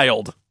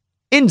 Wild.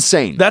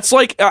 Insane. That's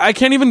like, I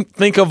can't even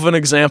think of an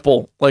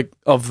example like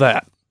of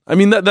that. I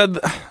mean,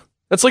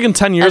 that's like in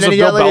 10 years if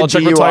Bill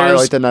Belichick retires.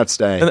 Like the next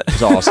day.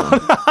 It's awesome.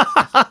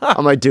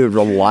 I'm like, dude,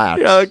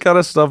 relax. Yeah, that kind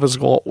of stuff is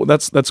cool.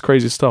 That's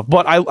crazy stuff.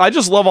 But I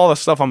just love all the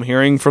stuff I'm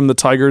hearing from the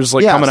Tigers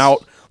coming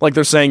out. Like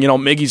they're saying,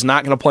 Miggy's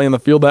not going to play in the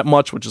field that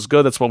much, which is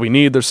good. That's what we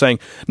need. They're saying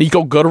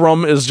Nico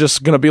Goodrum is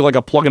just going to be like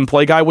a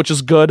plug-and-play guy, which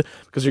is good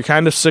because you're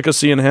kind of sick of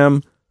seeing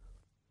him.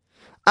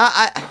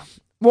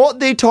 Well,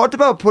 they talked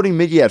about putting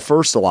Miggy at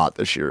first a lot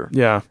this year.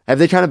 Yeah. Have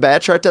they kind of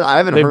backtracked it? I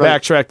haven't heard. They've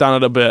backtracked on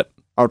it a bit.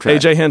 Okay.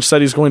 AJ Hinch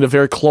said he's going to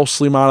very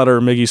closely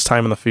monitor Miggy's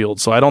time in the field,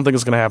 so I don't think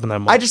it's going to happen that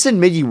much. I just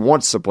think Miggy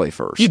wants to play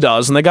first. He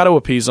does, and they got to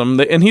appease him,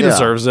 and he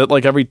deserves it.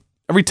 Like every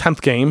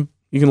 10th game,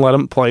 you can let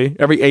him play.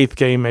 Every 8th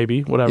game,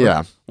 maybe, whatever.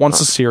 Yeah. Once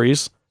a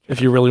series,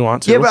 if you really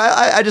want to. Yeah, but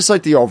I just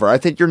like the over. I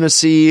think you're going to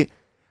see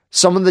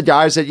some of the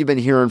guys that you've been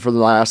hearing for the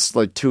last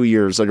 2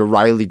 years, like a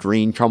Riley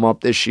Green come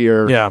up this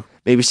year. Yeah.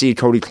 Maybe see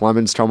Cody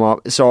Clemens come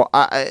up. So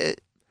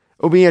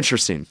it'll be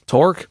interesting.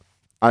 Torque?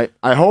 I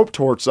hope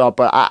Torque's up,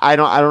 but I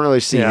don't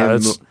really see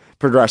him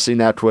progressing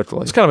that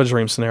quickly. It's kind of a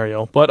dream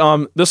scenario.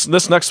 But this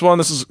next one,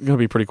 this is going to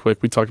be pretty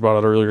quick. We talked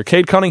about it earlier.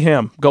 Cade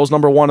Cunningham goes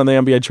number 1 in the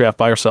NBA draft.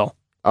 Buy or sell?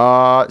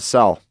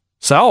 Sell.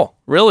 Sell?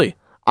 Really?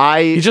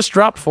 He just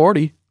dropped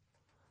 40.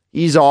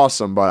 He's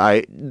awesome,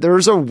 but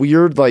there's a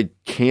weird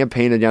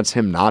campaign against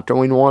him not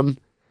going 1,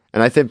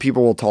 and I think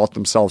people will talk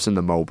themselves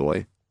into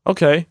Mobley.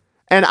 Okay.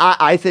 And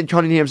I think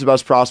Cunningham's the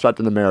best prospect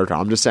in America.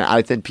 I'm just saying,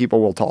 I think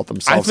people will talk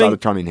themselves out of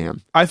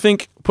Cunningham. I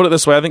think, put it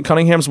this way, I think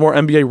Cunningham's more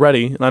NBA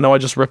ready, and I know I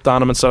just ripped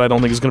on him and said I don't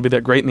think he's going to be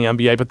that great in the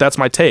NBA, but that's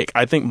my take.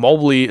 I think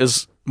Mobley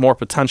is more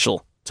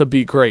potential to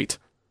be great,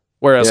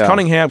 whereas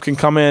Cunningham can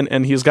come in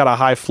and he's got a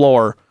high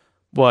floor,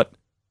 but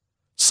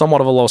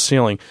somewhat of a low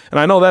ceiling. And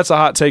I know that's a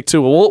hot take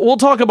too. We'll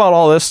talk about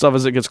all this stuff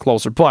as it gets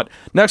closer. But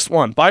next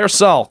one, buy or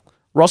sell?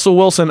 Russell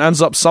Wilson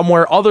ends up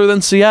somewhere other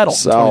than Seattle in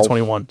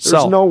 2021.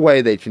 There's no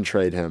way they can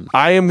trade him.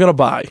 I am going to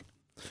buy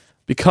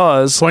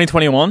because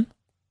 2021?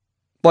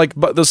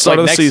 But the start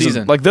of the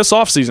season. Like this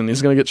offseason,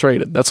 he's going to get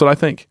traded. That's what I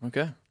think.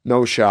 Okay.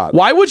 No shot.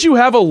 Why would you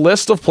have a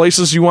list of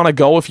places you want to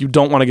go if you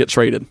don't want to get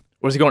traded?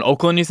 Was he going to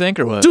Oakland, you think,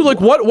 or what? Dude,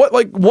 what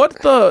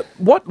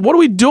are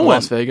we doing?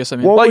 Las Vegas, I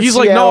mean. He's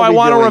like, no, I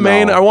want to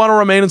remain. I want to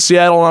remain in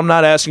Seattle, and I'm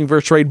not asking for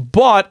a trade.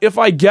 But if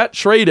I get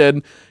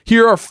traded,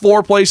 here are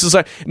 4 places.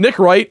 Nick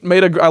Wright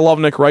I love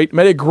Nick Wright,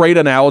 made a great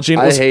analogy.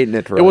 I hate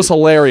Nick Wright. It was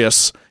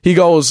hilarious. He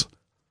goes,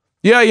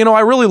 yeah, I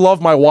really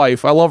love my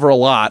wife. I love her a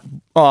lot.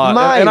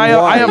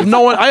 I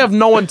have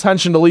no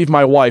intention to leave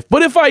my wife.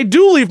 But if I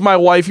do leave my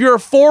wife, here are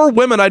 4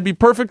 women I'd be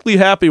perfectly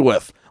happy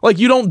with.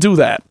 You don't do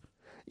that.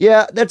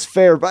 Yeah, that's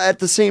fair, but at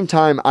the same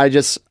time,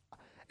 it's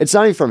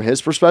not even from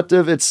his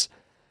perspective. It's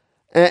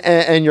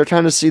And you're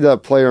kind of see the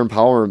player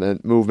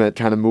empowerment movement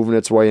kind of moving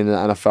its way into the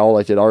NFL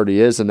like it already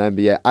is in the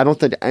NBA. I don't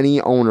think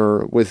any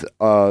owner with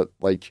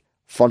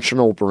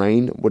functional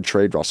brain would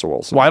trade Russell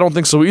Wilson. Well, I don't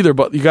think so either,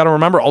 but you got to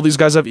remember all these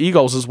guys have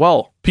egos as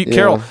well. Pete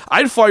Carroll.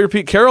 I'd fire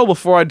Pete Carroll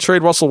before I'd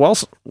trade Russell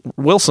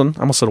Wilson.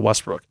 I almost said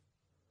Westbrook.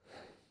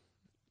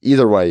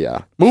 Either way,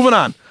 yeah. Moving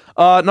on.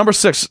 Number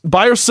 6,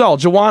 buy or sell.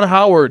 Juwan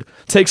Howard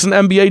takes an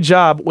NBA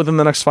job within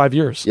the next 5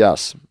 years.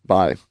 Yes,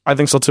 buy. I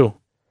think so too.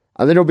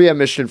 I think he'll be at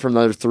Michigan for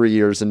another 3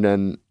 years, and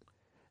then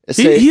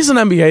he's an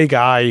NBA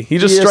guy. He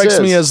just strikes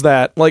me as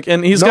that.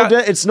 And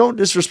it's no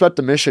disrespect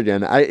to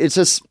Michigan. It's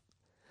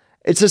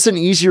just an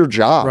easier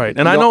job, right?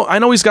 And I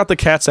know he's got the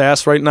cat's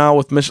ass right now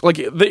with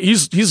Michigan.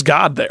 He's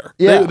God there,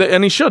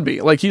 and he should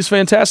be. He's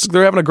fantastic.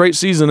 They're having a great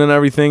season and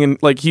everything,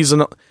 and he's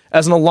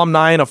as an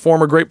alumni and a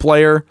former great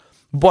player.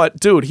 But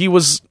dude, he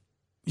wants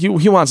an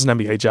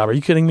NBA job. Are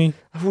you kidding me?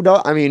 Who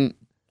does? I mean.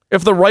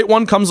 If the right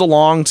one comes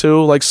along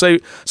too, say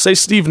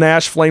Steve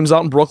Nash flames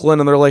out in Brooklyn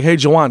and they're like, hey,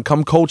 Juwan,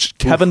 come coach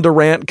Kevin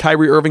Durant,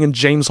 Kyrie Irving, and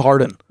James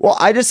Harden. Well,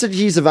 I just said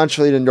he's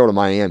eventually going to go to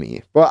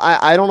Miami. But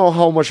I don't know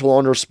how much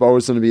longer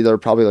Spo's going to be there,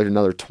 probably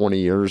another 20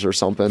 years or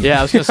something. Yeah,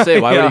 I was going to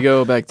say, why would he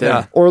go back there?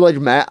 Yeah. Or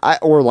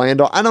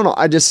Orlando. I don't know.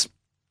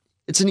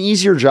 It's an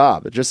easier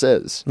job. It just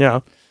is.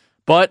 Yeah.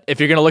 But if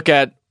you're going to look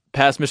at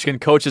past Michigan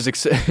coaches'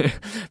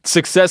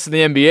 success in the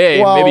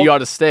NBA, maybe you ought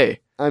to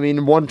stay. I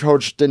mean, one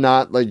coach did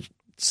not,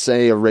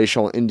 say a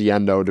racial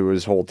innuendo to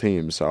his whole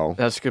team, so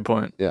that's a good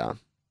point. Yeah,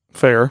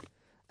 fair.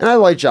 And I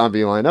like John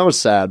Beilein. That was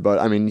sad, but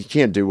I mean, he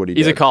can't do what he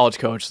did. He's a college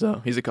coach,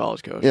 though. He's a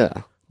college coach. Yeah.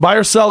 Buy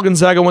or sell?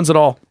 Gonzaga wins it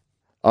all.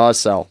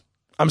 Sell.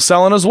 I'm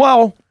selling as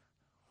well.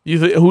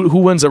 Who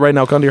wins it right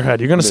now? Gun to your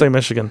head. You're going to say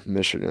Michigan.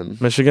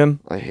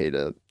 Michigan. I hate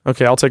it.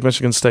 Okay, I'll take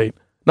Michigan State.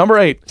 Number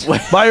 8,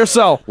 buy or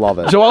sell? Love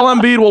it. Joel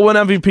Embiid will win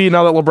MVP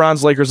now that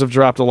LeBron's Lakers have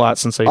dropped a lot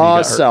since AD got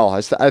hurt. Sell. I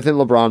think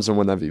LeBron's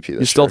going to win MVP this year.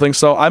 You still think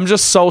so? I'm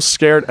just so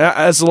scared.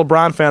 As a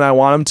LeBron fan, I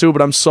want him to,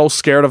 but I'm so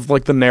scared of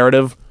the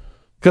narrative.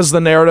 Because the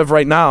narrative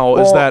right now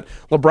is that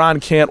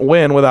LeBron can't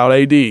win without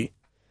AD.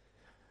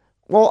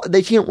 Well,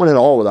 they can't win at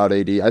all without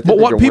AD. But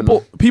what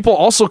people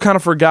also kind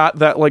of forgot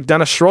that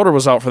Dennis Schroeder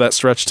was out for that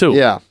stretch too.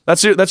 Yeah.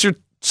 That's your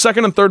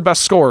second and third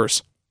best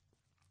scorers.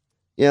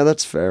 Yeah,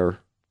 that's fair.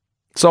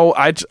 So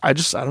I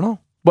don't know.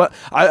 But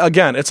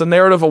again, it's a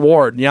narrative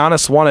award.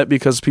 Giannis won it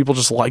because people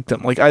just liked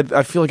him.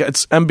 I feel like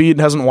Embiid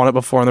hasn't won it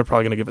before, and they're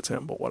probably going to give it to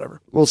him. But whatever.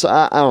 Well, so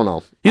I don't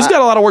know. He's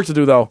got a lot of work to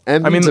do, though.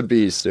 Embiid's a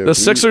beast, dude. The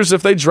Sixers,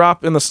 if they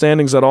drop in the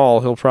standings at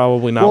all, he'll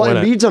probably not win it.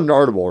 Well, Embiid's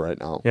unguardable right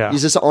now. Yeah,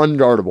 he's just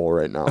unguardable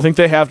right now. I think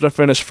they have to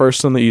finish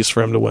first in the East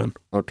for him to win.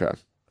 Okay.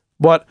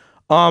 But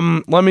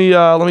let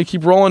me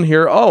keep rolling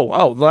here.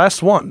 Oh, the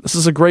last one. This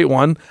is a great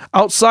one.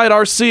 Outside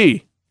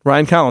RC.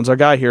 Ryan Collins, our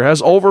guy here,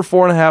 has over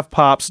 4.5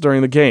 pops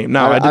during the game.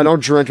 Now, I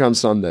don't drink on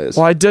Sundays.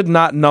 Well, I did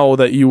not know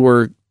that you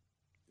were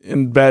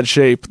in bad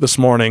shape this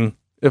morning,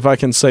 if I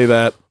can say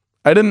that.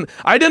 I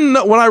didn't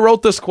know when I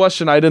wrote this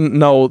question, I didn't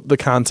know the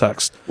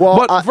context.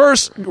 Well, but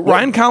first,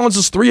 Ryan Collins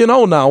is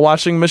 3-0 now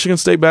watching Michigan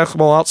State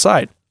basketball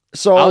outside.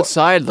 So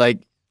outside, like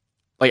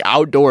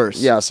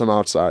outdoors. Yes, I'm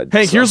outside.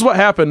 Hank, here's what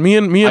happened. Me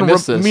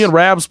and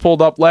Rabs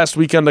pulled up last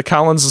weekend to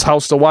Collins'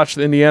 house to watch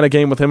the Indiana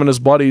game with him and his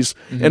buddies.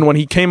 Mm-hmm. And when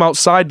he came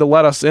outside to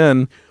let us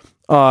in,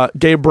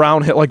 Gabe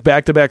Brown hit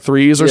back-to-back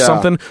threes or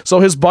something. So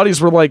his buddies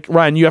were like,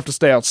 Ryan, you have to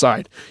stay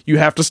outside. You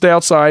have to stay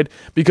outside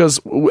because,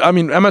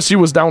 MSU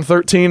was down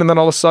 13, and then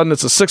all of a sudden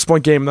it's a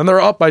 6-point game, and then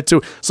they're up by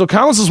 2. So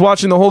Collins is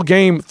watching the whole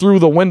game through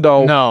the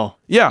window. No.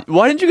 Yeah.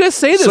 Why didn't you guys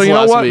say this? So you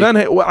know what? Week? Then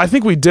I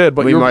think we did,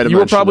 but you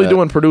were probably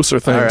doing producer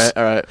things.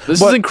 All right. This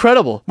is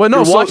incredible. But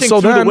no, You're watching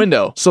through the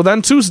window. So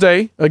then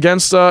Tuesday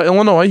against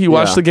Illinois, he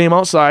watched the game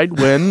outside,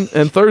 win,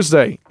 and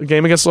Thursday the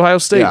game against Ohio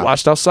State,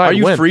 watched outside. Are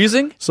you win.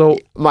 freezing? So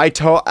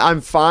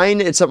I'm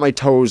fine, except my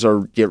toes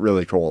get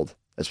really cold.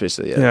 That's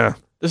basically it. Yeah.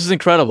 This is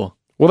incredible.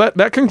 Well,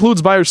 that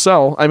concludes buy or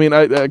sell. I mean,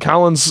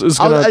 Collins is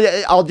going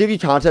to... I'll give you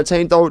context,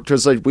 Hank, though,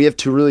 because we have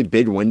 2 really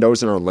big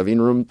windows in our living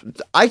room.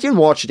 I can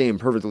watch the game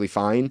perfectly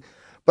fine,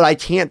 but I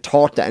can't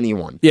talk to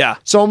anyone. Yeah.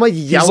 So I'm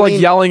yelling.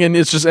 He's yelling and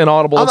it's just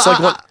inaudible.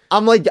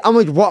 I'm like,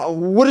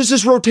 what is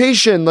this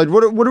rotation?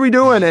 What are we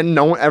doing? And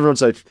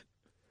everyone's like...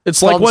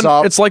 It's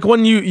like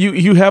when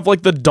you have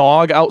the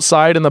dog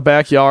outside in the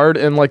backyard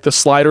and the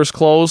sliders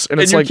close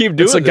and it's keep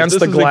doing it's against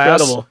the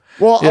glass. Incredible.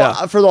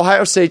 Well, for the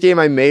Ohio State game,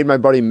 I made my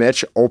buddy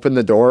Mitch open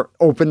the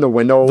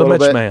window a little bit.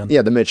 The Mitch man.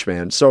 Yeah, the Mitch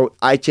man. So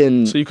I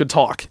can... So you could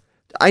talk.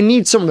 I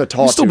need someone to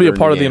talk to. Still be a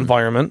part of the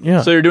environment,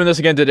 yeah. So you're doing this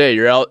again today?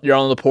 You're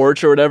on the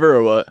porch or whatever,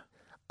 or what?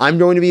 I'm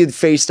going to be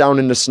face down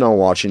in the snow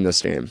watching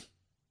this game.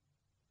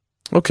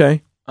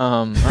 Okay.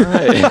 All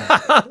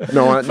right.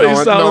 No one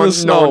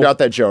got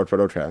that joke, but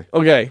okay.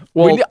 Okay.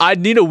 Well, I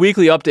need a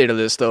weekly update of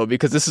this though,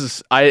 because this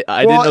is I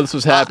didn't know this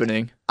was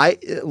happening. A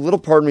little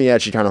part of me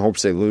actually kind of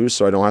hopes they lose,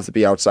 so I don't have to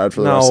be outside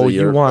for the rest of the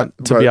year. No, you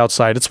want to be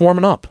outside. It's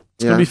warming up.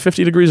 It's going to be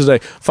 50 degrees a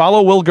day.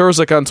 Follow Will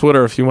Gerzik on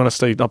Twitter if you want to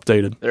stay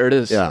updated. There it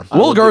is. Yeah.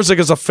 Will Gerzik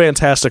is a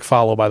fantastic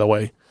follow, by the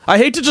way. I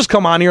hate to just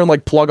come on here and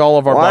like plug all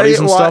of our buddies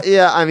and stuff.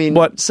 Yeah, I mean,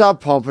 but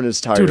stop pumping his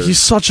tires. dude, he's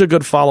such a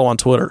good follow on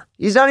Twitter.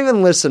 He's not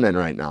even listening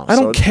right now. I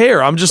don't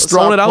care. I'm just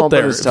throwing it out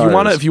there.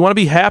 If you want to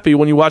be happy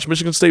when you watch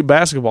Michigan State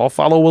basketball,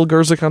 follow Will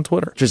Gerzik on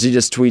Twitter. Does he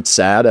just tweet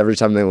sad every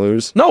time they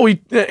lose? No,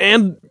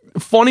 and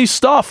funny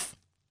stuff.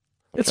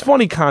 Okay. It's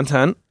funny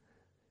content.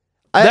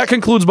 That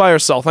concludes Buy or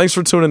Sell. Thanks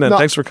for tuning in. No,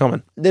 thanks for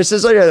coming. This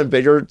is like a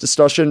bigger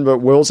discussion, but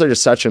Will's like a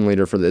section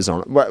leader for the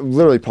Izzone.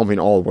 Literally pumping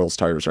all of Will's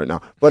tires right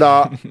now.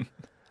 But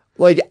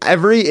like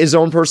every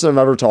Izzone person I've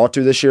ever talked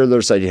to this year,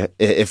 they're like,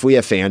 if we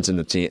have fans in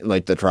the team,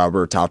 like the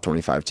Trauber top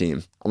 25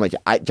 team. I'm like,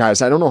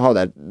 guys, I don't know how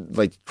that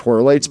like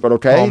correlates, but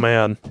okay. Oh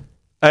man,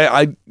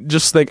 I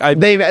just think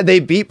they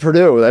beat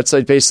Purdue. That's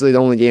like basically the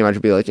only game I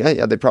could be like,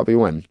 yeah, they probably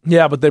win.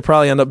 Yeah, but they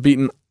probably end up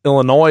beating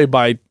Illinois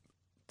by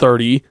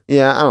 30.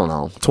 Yeah, I don't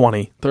know.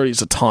 20. 30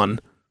 is a ton.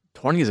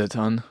 20 is a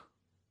ton.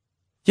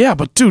 Yeah,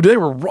 but dude, they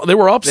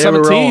were up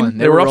 17.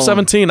 They were up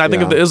 17. I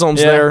think if the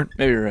Izzone's there,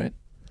 maybe you're right.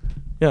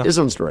 Yeah,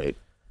 Izzone's great.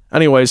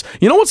 Anyways,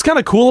 you know what's kind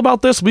of cool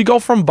about this? We go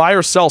from buy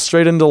or sell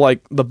straight into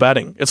like the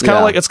betting. It's kind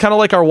of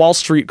like our Wall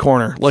Street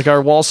corner, like our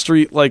Wall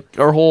Street, like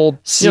our whole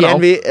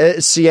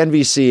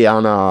CNBC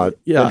on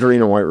the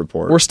Green and White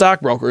Report. We're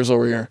stockbrokers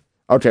over here.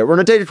 Okay, we're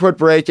gonna take a quick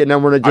break and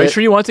then we're gonna. Are you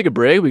sure you want to take a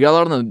break? We got a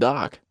lot on the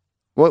dock.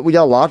 What, we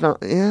got a lot now?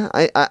 Yeah,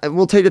 I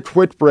we'll take a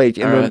quick break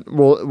and then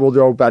we'll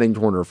go betting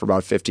corner for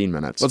about 15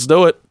 minutes. Let's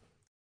do it.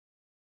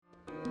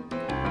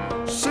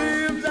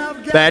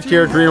 Back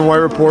here at Green and White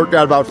Report,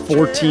 got about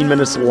 14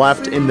 minutes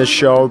left in the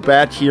show.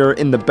 Back here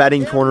in the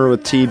betting corner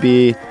with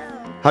TB.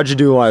 How'd you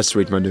do last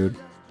week, my dude?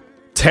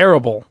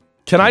 Terrible.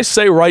 Can I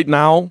say right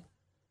now,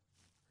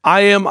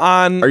 I am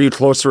on... Are you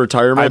close to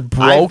retirement?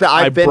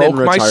 I broke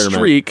my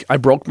streak. I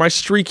broke my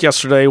streak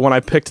yesterday when I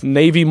picked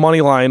Navy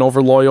Moneyline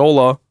over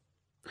Loyola,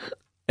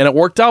 and it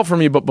worked out for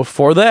me. But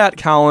before that,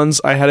 Collins,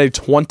 I had a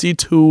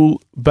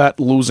 22-bet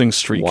losing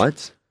streak.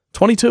 What?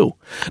 22.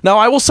 Now,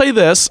 I will say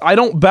this. I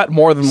don't bet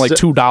more than like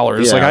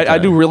 $2. Yeah, I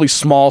do really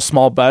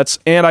small bets.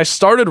 And I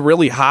started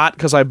really hot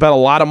because I bet a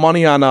lot of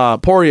money on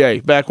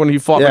Poirier back when he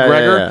fought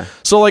McGregor. Yeah.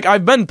 So, like,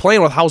 I've been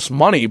playing with house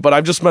money, but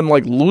I've just been,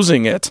 like,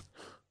 losing it.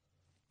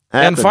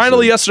 And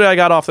finally, yesterday, I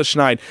got off the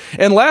schneid.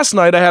 And last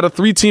night, I had a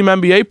 3-team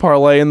NBA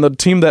parlay, and the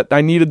team that I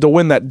needed to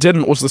win that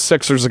didn't was the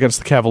Sixers against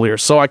the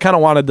Cavaliers. So I kind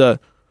of wanted to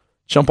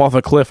jump off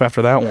a cliff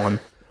after that one.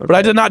 Okay. But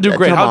I did not do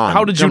great.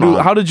 How did you do?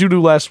 How did you do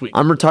last week?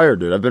 I'm retired,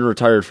 dude. I've been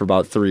retired for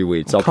about 3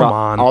 weeks.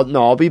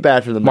 I'll be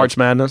back in the March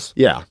Madness.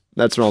 Yeah,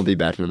 that's when I'll be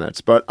back in the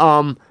Mets. But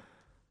I'll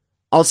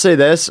say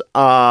this: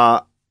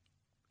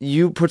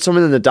 you put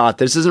someone in the dot.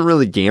 This isn't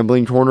really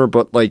gambling corner,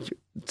 but like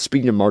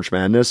speaking of March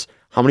Madness,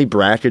 how many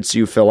brackets do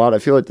you fill out? I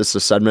feel like this is a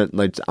segment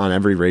like on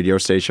every radio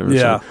station. Or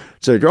something.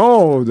 It's like,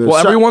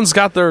 everyone's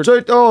got their. It's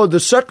like, the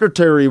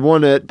secretary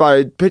won it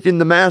by picking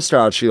the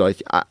mascot. She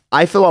like.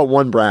 I fill out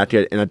one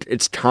bracket and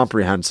it's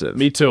comprehensive.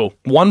 Me too.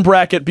 One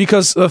bracket,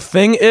 because the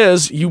thing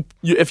is,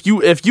 if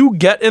you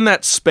get in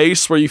that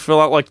space where you fill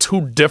out like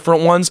two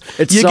different ones,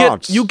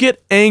 you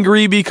get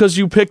angry because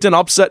you picked an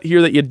upset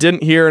here that you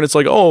didn't hear, and it's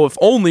like, if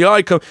only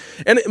I could.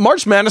 And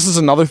March Madness is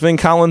another thing,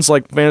 Collins,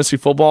 like fantasy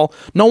football.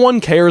 No one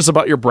cares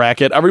about your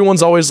bracket.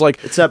 Everyone's always like,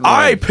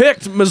 I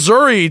picked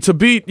Missouri to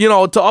beat,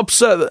 to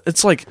upset.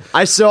 It's like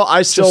I still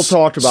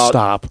talked about.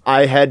 Stop.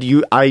 I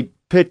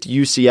picked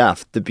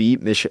UCF to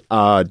beat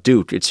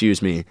Duke,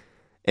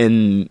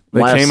 and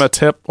they came a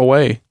tip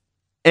away.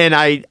 And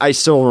I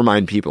still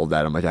remind people of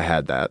that. I'm like, I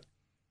had that.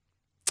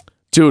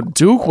 Dude,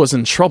 Duke was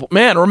in trouble.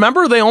 Man,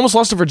 remember they almost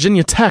lost to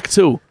Virginia Tech,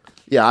 too.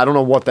 Yeah, I don't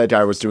know what that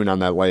guy was doing on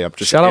that layup.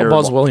 Just shout out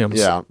Buzz Williams.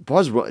 Yeah,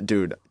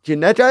 dude, can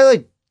that guy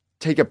like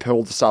take a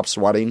pill to stop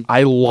sweating?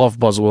 I love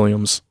Buzz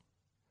Williams.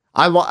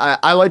 I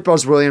like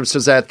Buzz Williams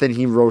because that thing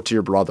he wrote to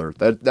your brother.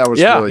 That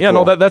was really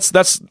cool. No,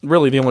 that's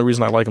really the only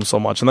reason I like him so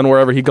much. And then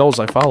wherever he goes,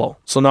 I follow.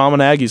 So now I'm an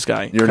Aggies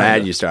guy. You're an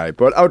Aggies guy.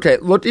 But okay,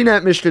 looking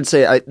at Michigan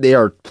State, they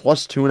are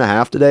plus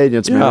 2.5 today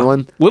against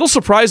Maryland. Little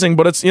surprising,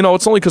 but it's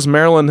it's only because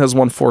Maryland has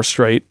won 4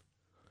 straight.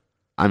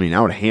 I mean, I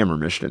would hammer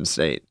Michigan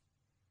State.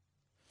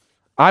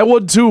 I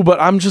would too, but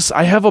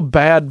I have a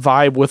bad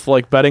vibe with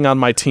like betting on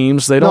my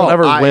teams. They don't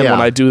ever win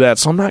when I do that,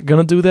 so I'm not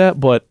gonna do that.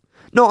 But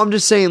no, I'm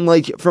just saying,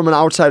 like, from an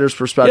outsider's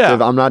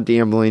perspective, I'm not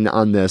gambling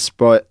on this,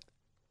 but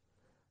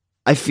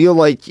I feel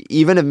like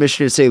even if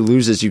Michigan State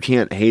loses, you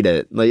can't hate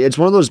it. Like, it's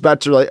one of those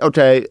bets where, like,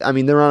 okay, I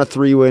mean, they're on a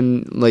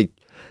 3-win, like,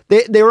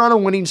 they were on a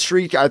winning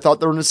streak. I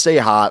thought they were going to stay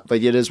hot.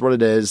 Like, it is what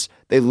it is.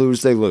 They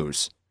lose, they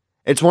lose.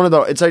 It's one of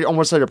those, it's like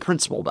almost like a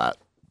principal bet.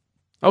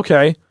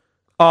 Okay.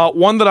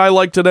 One that I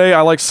like today,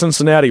 I like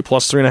Cincinnati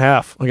plus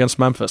 3.5 against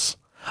Memphis.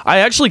 I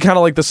actually kind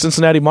of like the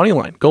Cincinnati money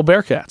line. Go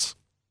Bearcats.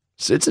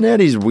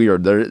 Cincinnati's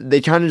weird.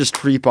 They kind of just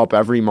creep up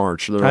every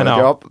March.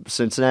 They're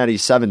Cincinnati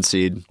 7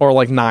 seed. Or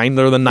like 9.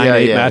 They're the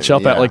 9-8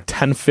 matchup at like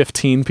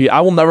 10-15 p. I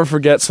will never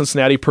forget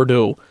Cincinnati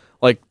Purdue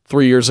like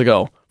 4 years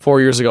ago.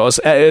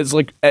 It's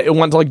like it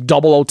went to like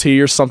double OT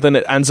or something.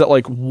 It ends at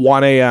like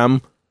 1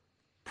 a.m.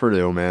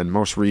 Purdue, man.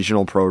 Most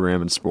regional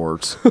program in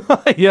sports.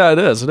 Yeah, it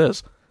is.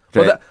 Okay.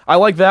 But I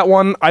like that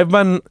one. I've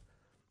been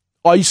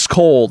ice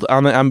cold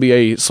on the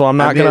NBA, so I'm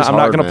not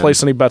gonna man.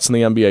 place any bets in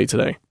the NBA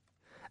today.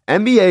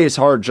 NBA is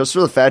hard just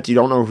for the fact you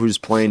don't know who's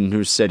playing and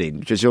who's sitting.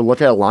 Because you'll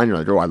look at a line, you're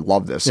like, oh, I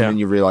love this. Yeah. And then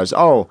you realize,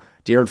 oh,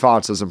 De'Aaron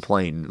Fox isn't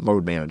playing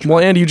load management.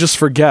 Well, and you just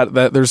forget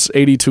that there's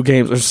 82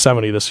 games. There's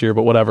 70 this year,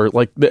 but whatever.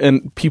 Like,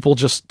 and people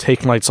just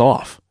take nights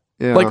off.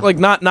 Yeah. Like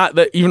not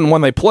that even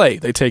when they play,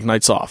 they take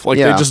nights off. Like,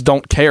 they just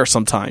don't care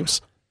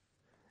sometimes.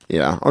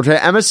 Yeah. Okay,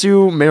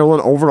 MSU,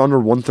 Maryland, over under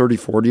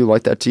 134. Do you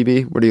like that,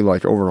 TB? What do you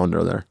like, over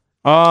under there?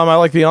 I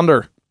like the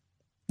under.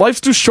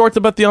 Life's too short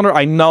to bet the under,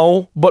 I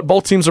know, but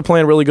both teams are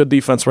playing really good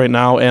defense right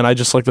now, and I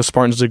just like the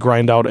Spartans to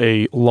grind out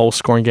a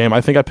low-scoring game.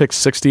 I think I picked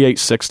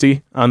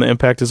 68-60 on the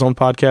Impact His Own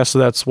podcast, so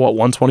that's,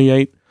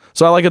 128?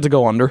 So I like it to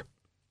go under.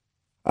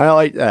 I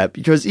like that,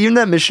 because even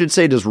that Michigan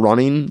State is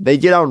running, they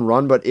get out and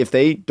run, but if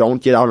they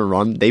don't get out and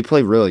run, they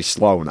play really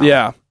slow now.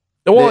 Yeah.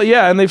 Well,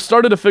 and they've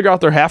started to figure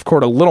out their half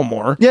court a little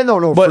more. Yeah,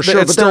 no, but for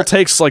sure. It still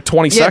takes like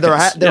 20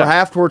 seconds. Their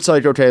half court's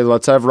like, okay,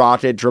 let's have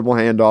Rocket dribble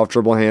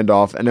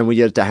handoff, and then we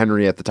get to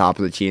Henry at the top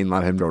of the key and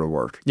let him go to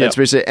work. That's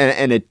basically,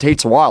 and it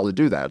takes a while to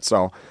do that.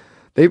 So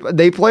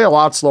they play a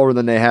lot slower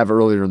than they have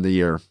earlier in the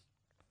year.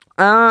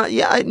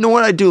 I know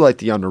what, I do like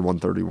the under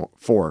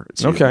 134.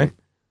 Okay.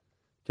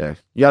 Okay.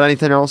 You got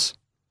anything else?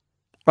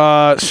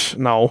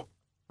 No.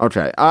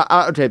 Okay.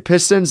 Okay.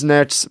 Pistons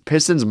next.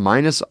 Pistons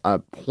minus a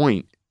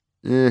point.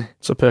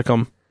 It's a pick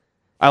 'em.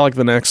 I like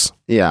the Knicks.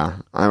 Yeah,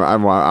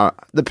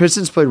 the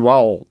Pistons played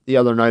well the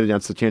other night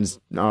against the Kings.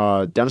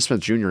 Dennis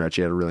Smith Jr.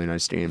 actually had a really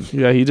nice game.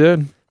 Yeah, he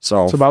did.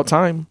 So it's about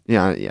time.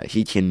 Yeah,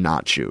 he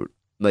cannot shoot.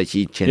 Like,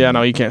 he can. Yeah,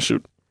 no, he can't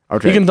shoot.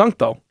 Okay. He can dunk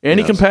though, and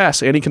he can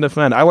pass, and he can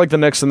defend. I like the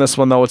Knicks in this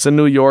one though. It's in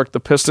New York. The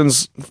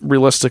Pistons,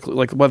 realistically,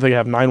 like, what, they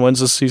have 9 wins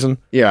this season.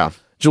 Yeah.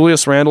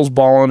 Julius Randle's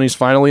balling. He's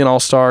finally an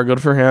all-star.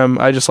 Good for him.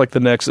 I just like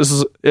the Knicks.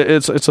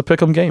 It's a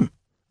pick 'em game.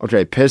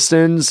 Okay,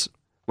 Pistons.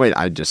 Wait,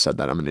 I just said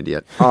that. I'm an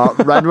idiot.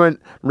 Red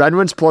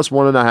Wings plus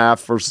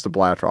 1.5 versus the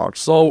Blackhawks.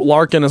 So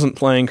Larkin isn't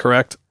playing,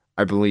 correct?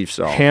 I believe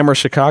so. Hammer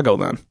Chicago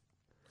then.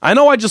 I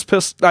know I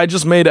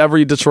just made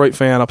every Detroit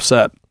fan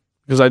upset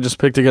because I just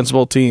picked against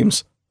both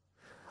teams.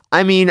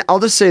 I mean, I'll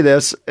just say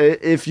this.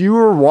 If you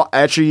were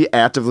actually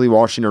actively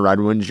watching the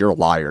Red Wings, you're a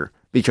liar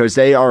because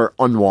they are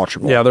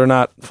unwatchable. Yeah, they're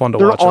not fun to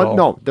watch at all.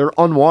 No, they're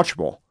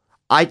unwatchable.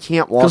 I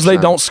can't watch them. Because they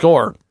don't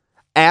score.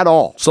 At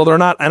all. So they're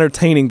not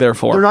entertaining,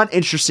 therefore. They're not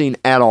interesting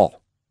at all.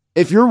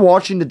 If you're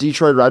watching the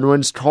Detroit Red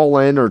Wings, call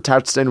in or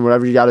text in,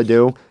 whatever you got to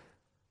do.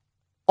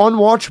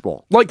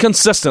 Unwatchable. Like,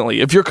 consistently.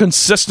 If you're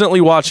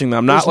consistently watching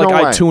them, not like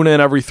I tune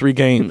in every 3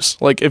 games.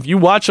 Like, if you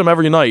watch them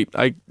every night,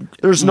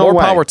 there's no more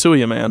power to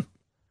you, man.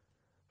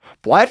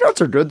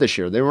 Blackhawks are good this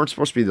year. They weren't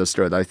supposed to be this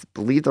good. I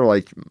believe they're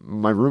like,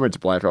 my roommate's a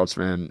Blackhawks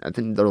fan. I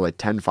think they're like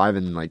 10-5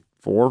 and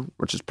 4,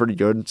 which is pretty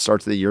good.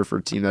 Start to the year for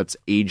a team that's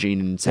aging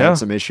and had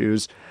some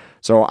issues.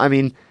 So, I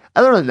mean,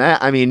 other than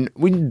that, I mean,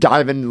 we can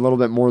dive in a little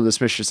bit more of this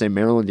Michigan State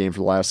Maryland game for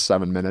the last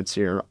 7 minutes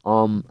here.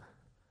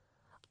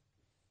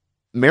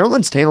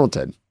 Maryland's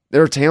talented.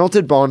 They're a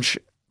talented bunch,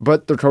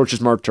 but their coach is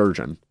Mark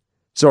Turgeon.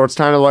 So it's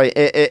kind of like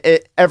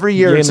every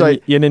year it's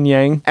like yin and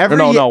yang.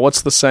 No.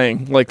 What's the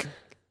saying? Like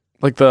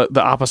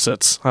the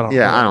opposites. I don't know.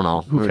 Yeah, I don't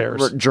know. Who cares?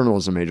 We're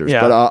journalism majors.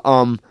 Yeah.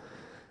 But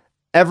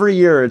every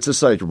year it's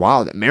just like,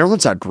 wow,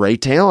 Maryland's got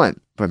great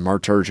talent, but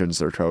Mark Turgeon's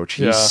their coach.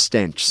 He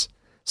stinks.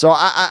 So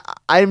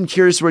I'm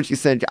curious what you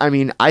think. I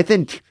mean, I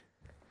think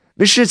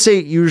Michigan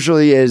State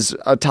usually is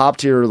a top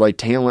tier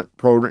talent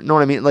program. You know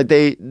what I mean? Like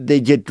they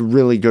get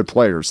really good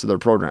players to their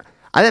program.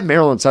 I think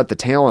Maryland's at the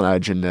talent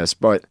edge in this,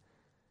 but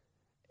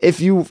if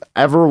you've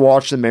ever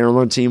watched the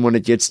Maryland team when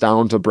it gets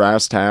down to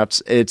brass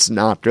tacks, it's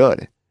not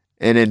good.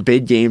 And in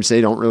big games,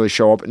 they don't really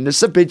show up. And this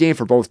is a big game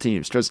for both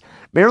teams because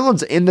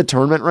Maryland's in the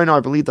tournament right now.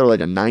 I believe they're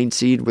like a 9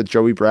 seed with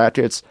Joey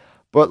Brackets,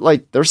 but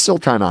they're still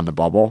kind of on the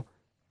bubble.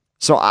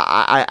 So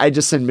I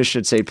just think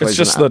Michigan State plays.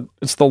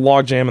 It's the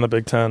log jam in the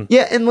Big Ten.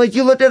 Yeah, and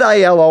you look at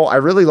Aiello, I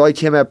really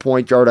like him at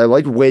point guard. I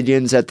like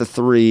Wiggins at the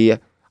 3.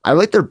 I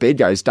like their big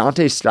guys.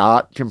 Dante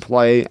Scott can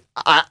play.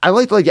 I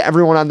like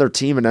everyone on their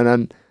team, and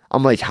then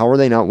I'm like, how are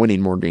they not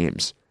winning more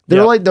games?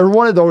 They're they're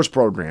one of those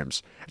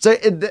programs.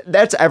 It's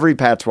that's every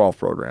Pac-12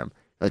 program.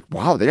 Like,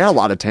 wow, they got a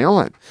lot of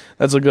talent.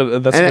 That's a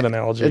good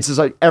analogy. It's just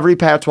like every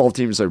Pac-12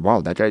 team is like,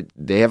 wow, that guy,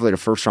 they have a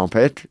first round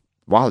pick.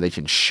 Wow, they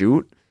can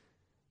shoot.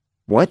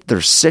 What?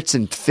 They're 6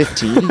 and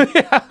 15?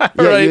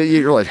 Right.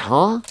 You're like,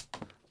 huh?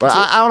 But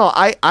I don't know.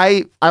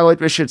 I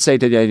like Michigan State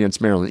today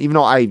against Maryland, even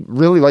though I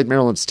really like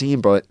Maryland's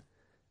team, but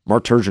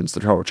Mark Turgeon's the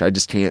coach. I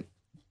just can't.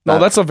 No,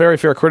 that's a very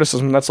fair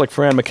criticism. That's like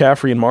Fran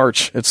McCaffrey in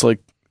March. It's like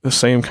the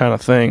same kind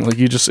of thing. Like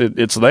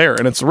it's there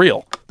and it's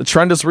real. The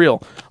trend is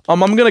real. I'm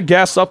gonna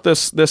gas up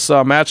this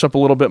matchup a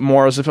little bit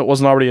more as if it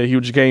wasn't already a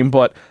huge game.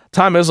 But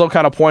Tom Izzo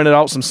kind of pointed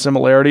out some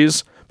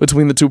similarities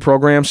between the two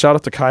programs. Shout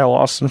out to Kyle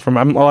Austin from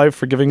MLive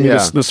for giving me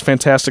this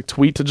fantastic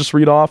tweet to just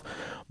read off.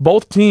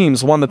 Both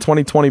teams won the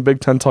 2020 Big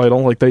Ten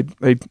title. Like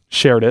they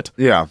shared it.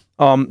 Yeah.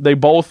 They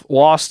both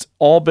lost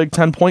all Big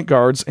Ten point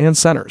guards and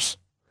centers.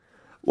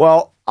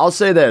 Well, I'll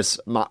say this.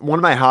 One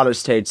of my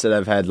hottest takes that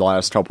I've had the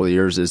last couple of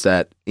years is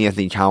that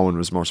Anthony Cowan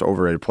was the most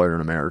overrated player in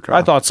America.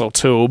 I thought so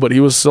too, but he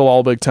was still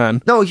all Big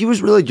Ten. No, he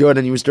was really good,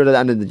 and he was good at the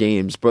end of the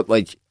games. But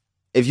like,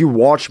 if you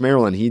watch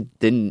Maryland, he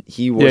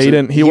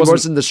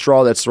wasn't the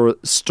straw that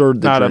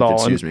stirred the not drink. At all.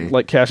 Excuse me.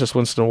 Like Cassius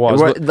Winston was.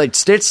 Like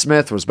State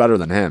Smith was better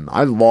than him.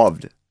 I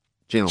loved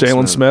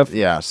Jalen Smith.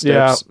 Yeah,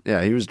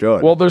 he was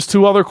good. Well, there's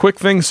two other quick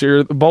things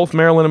here. Both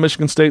Maryland and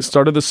Michigan State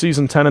started the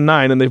season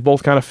 10-9, and they've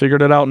both kind of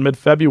figured it out in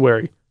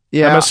mid-February.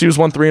 Yeah, MSU's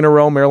won 3 in a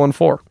row. Maryland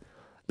 4.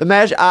 The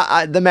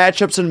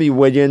matchup's going to be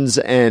Wiggins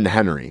and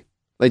Henry.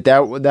 Like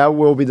that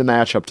will be the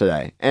matchup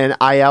today, and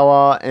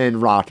Ayala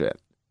and Rocket,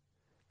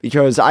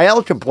 because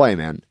Ayala can play,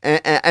 man.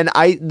 And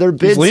their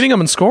bids, he's leading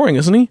them in scoring,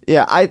 isn't he?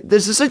 Yeah,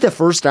 this is like the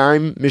first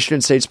time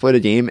Michigan State's played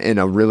a game in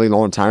a really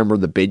long time where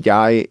the bid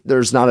guy,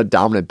 there's not a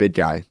dominant bid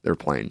guy they're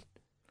playing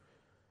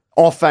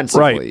offensively.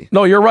 Right.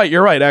 No, you're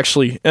right,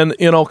 actually. And,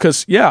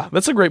 because,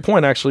 that's a great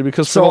point, actually,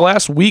 because for the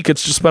last week,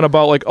 it's just been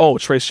about, like,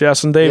 Trace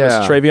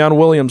Jackson-Davis, Travion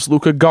Williams,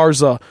 Luka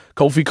Garza,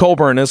 Kofi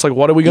Coburn. It's like,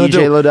 what are we going to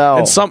do? EJ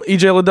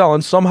Liddell.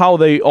 And somehow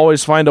they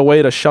always find a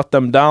way to shut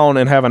them down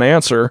and have an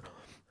answer.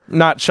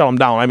 Not shut them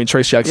down. I mean,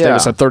 Trace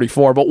Jackson-Davis at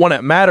 34, but when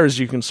it matters,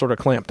 you can sort of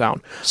clamp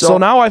down. So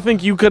now I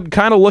think you could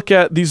kind of look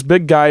at these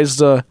big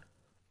guys,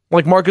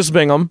 like Marcus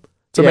Bingham,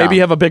 to maybe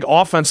have a big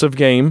offensive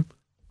game.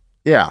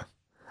 Yeah.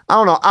 I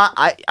don't know.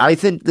 I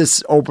think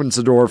this opens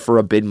the door for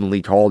a big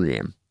Malik Hall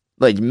game,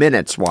 like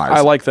minutes-wise.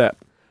 I like that.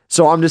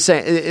 So I'm just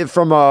saying, if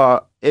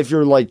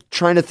you're like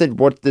trying to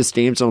think what this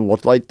game's going to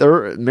look like,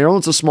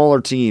 Maryland's a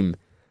smaller team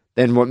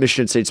than what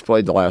Michigan State's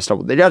played the last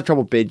couple. They got a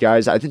couple big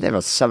guys. I think they have a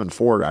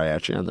 7'4" guy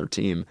actually on their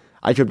team.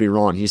 I could be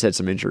wrong. He's had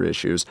some injury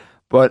issues.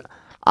 But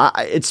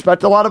I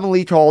expect a lot of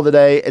Malik Hall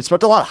today.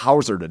 Expect a lot of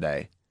Hauser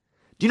today.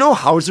 Do you know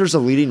Hauser's a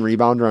leading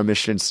rebounder on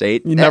Michigan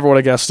State? You never would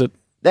have guessed it.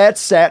 That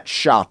stat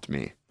shocked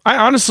me. I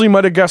honestly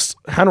might have guessed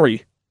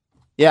Henry.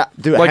 Yeah,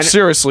 dude. Like,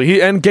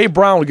 seriously. And Gabe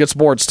Brown gets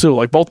boards, too.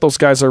 Like, both those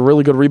guys are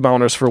really good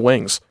rebounders for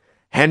wings.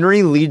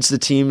 Henry leads the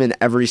team in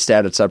every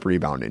stat except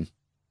rebounding.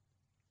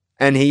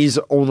 And he's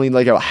only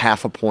like a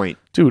half a point.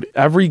 Dude,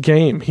 every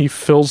game he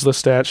fills the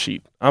stat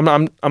sheet.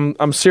 I'm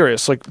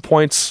serious. Like,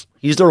 points,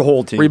 he's their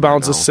whole team.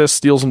 Rebounds, assists,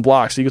 steals, and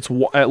blocks. He gets at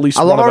least one of everything.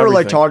 I love how we're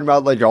like talking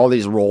about like all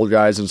these role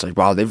guys, and it's like,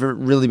 wow, they've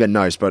really been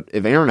nice. But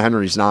if Aaron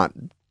Henry's not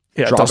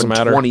it doesn't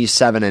matter.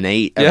 27 and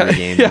 8 every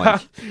game.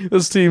 Like,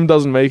 this team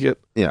doesn't make it.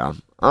 Yeah.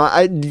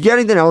 Do you got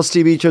anything else,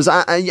 TB? Because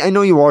I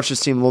know you watch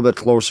this team a little bit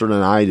closer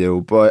than I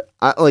do, but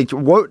I'm not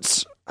going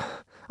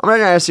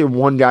to ask you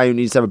one guy who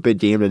needs to have a big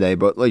game today,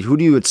 but like, who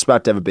do you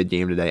expect to have a big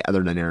game today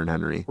other than Aaron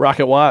Henry?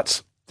 Rocket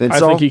Watts. I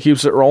think he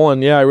keeps it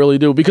rolling. Yeah, I really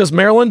do. Because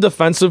Maryland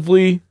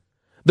defensively,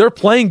 they're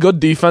playing good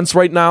defense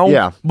right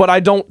now, but I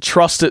don't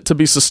trust it to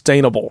be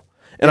sustainable.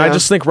 And I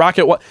just think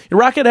Rocket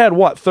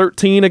had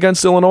 13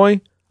 against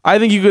Illinois? I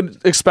think you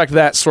could expect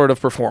that sort of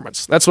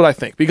performance. That's what I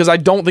think. Because I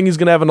don't think he's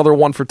going to have another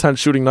 1 for 10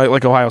 shooting night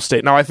like Ohio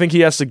State. Now, I think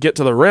he has to get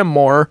to the rim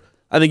more.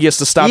 I think he has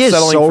to stop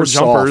settling for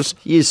jumpers.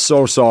 He is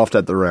so soft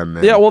at the rim,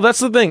 man. Yeah, well, that's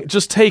the thing.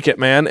 Just take it,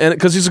 man, and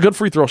because he's a good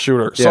free throw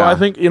shooter. So I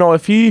think,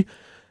 if he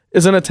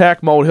is in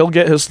attack mode, he'll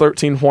get his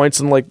 13 points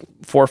and like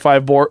 4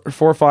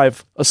 or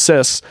 5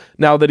 assists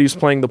now that he's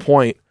playing the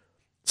point.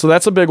 So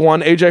that's a big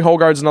one. AJ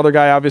Hoggard's another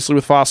guy, obviously,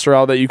 with Foster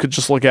out that you could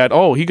just look at.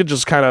 He could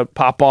just kind of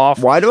pop off.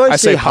 Why do I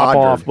say pop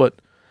off? But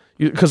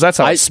because that's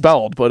how it's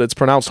spelled, but it's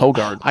pronounced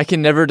Hoggard. I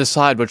can never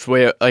decide which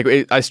way. Like,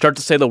 I start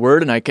to say the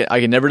word, and I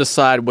can never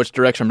decide which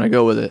direction I'm going to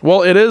go with it.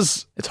 Well,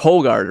 it's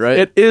Hoggard, right?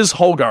 It is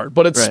Hoggard,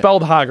 but it's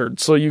spelled Hoggard,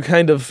 so you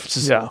kind of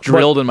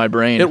drilled in my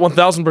brain. It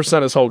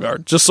 1,000% is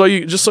Hoggard. Just so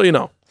you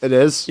know, it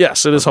is.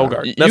 Yes, it is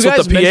Hoggard. That's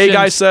what the PA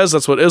guy says.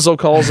 That's what Izzo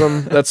calls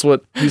him. That's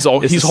what he's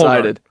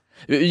Hoggard.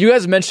 You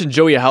guys mentioned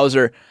Joey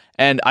Hauser,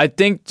 and I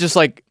think just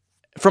like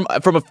from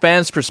a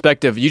fan's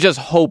perspective, you just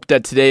hope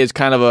that today is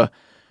kind of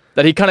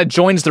that he kind of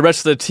joins the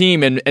rest of the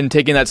team and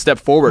taking that step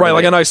forward. Right,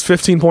 like a nice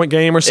 15-point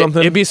game or something.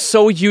 It'd be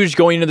so huge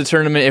going into the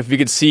tournament if we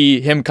could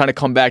see him kind of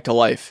come back to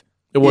life.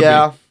 It would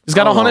be. He's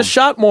got to hunt his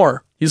shot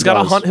more. He's got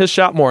to hunt his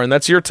shot more, and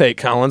that's your take,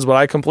 Collins, but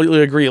I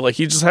completely agree. Like,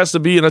 he just has to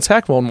be in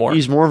attack mode more.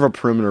 He's more of a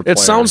perimeter player. It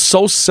sounds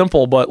so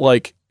simple, but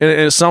like, and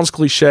it sounds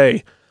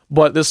cliche,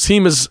 but this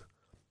team is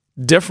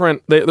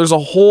different. There's a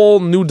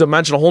whole new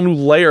dimension, a whole new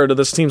layer to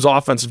this team's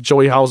offense if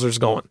Joey Hauser's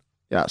going.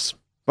 Yes.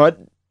 But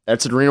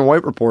that's the Green and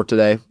White report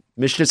today.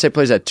 Michigan State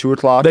plays at 2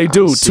 o'clock. They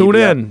do. Tune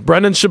in.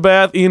 Brendan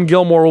Shabath, Ian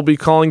Gilmore will be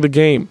calling the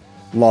game.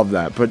 Love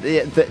that. But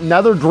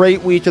another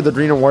great week of the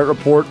Green and White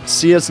report.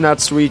 See us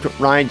next week.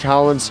 Ryan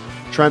Collins,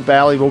 Trent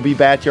Bally will be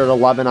back here at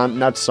 11 on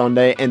next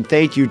Sunday. And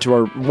thank you to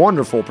our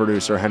wonderful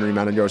producer, Henry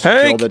Menendez, who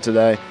killed it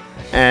today.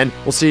 And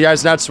we'll see you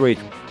guys next week.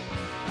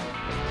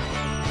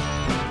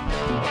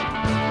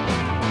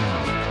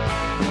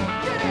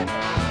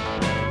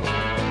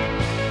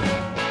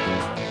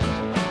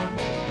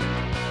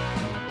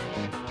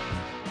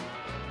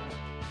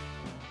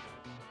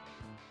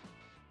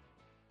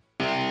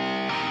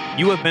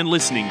 You have been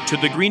listening to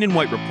the Green and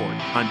White Report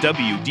on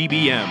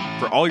WDBM.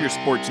 For all your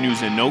sports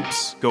news and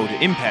notes, go to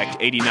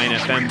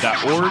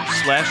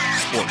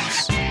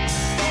impact89fm.org/sports.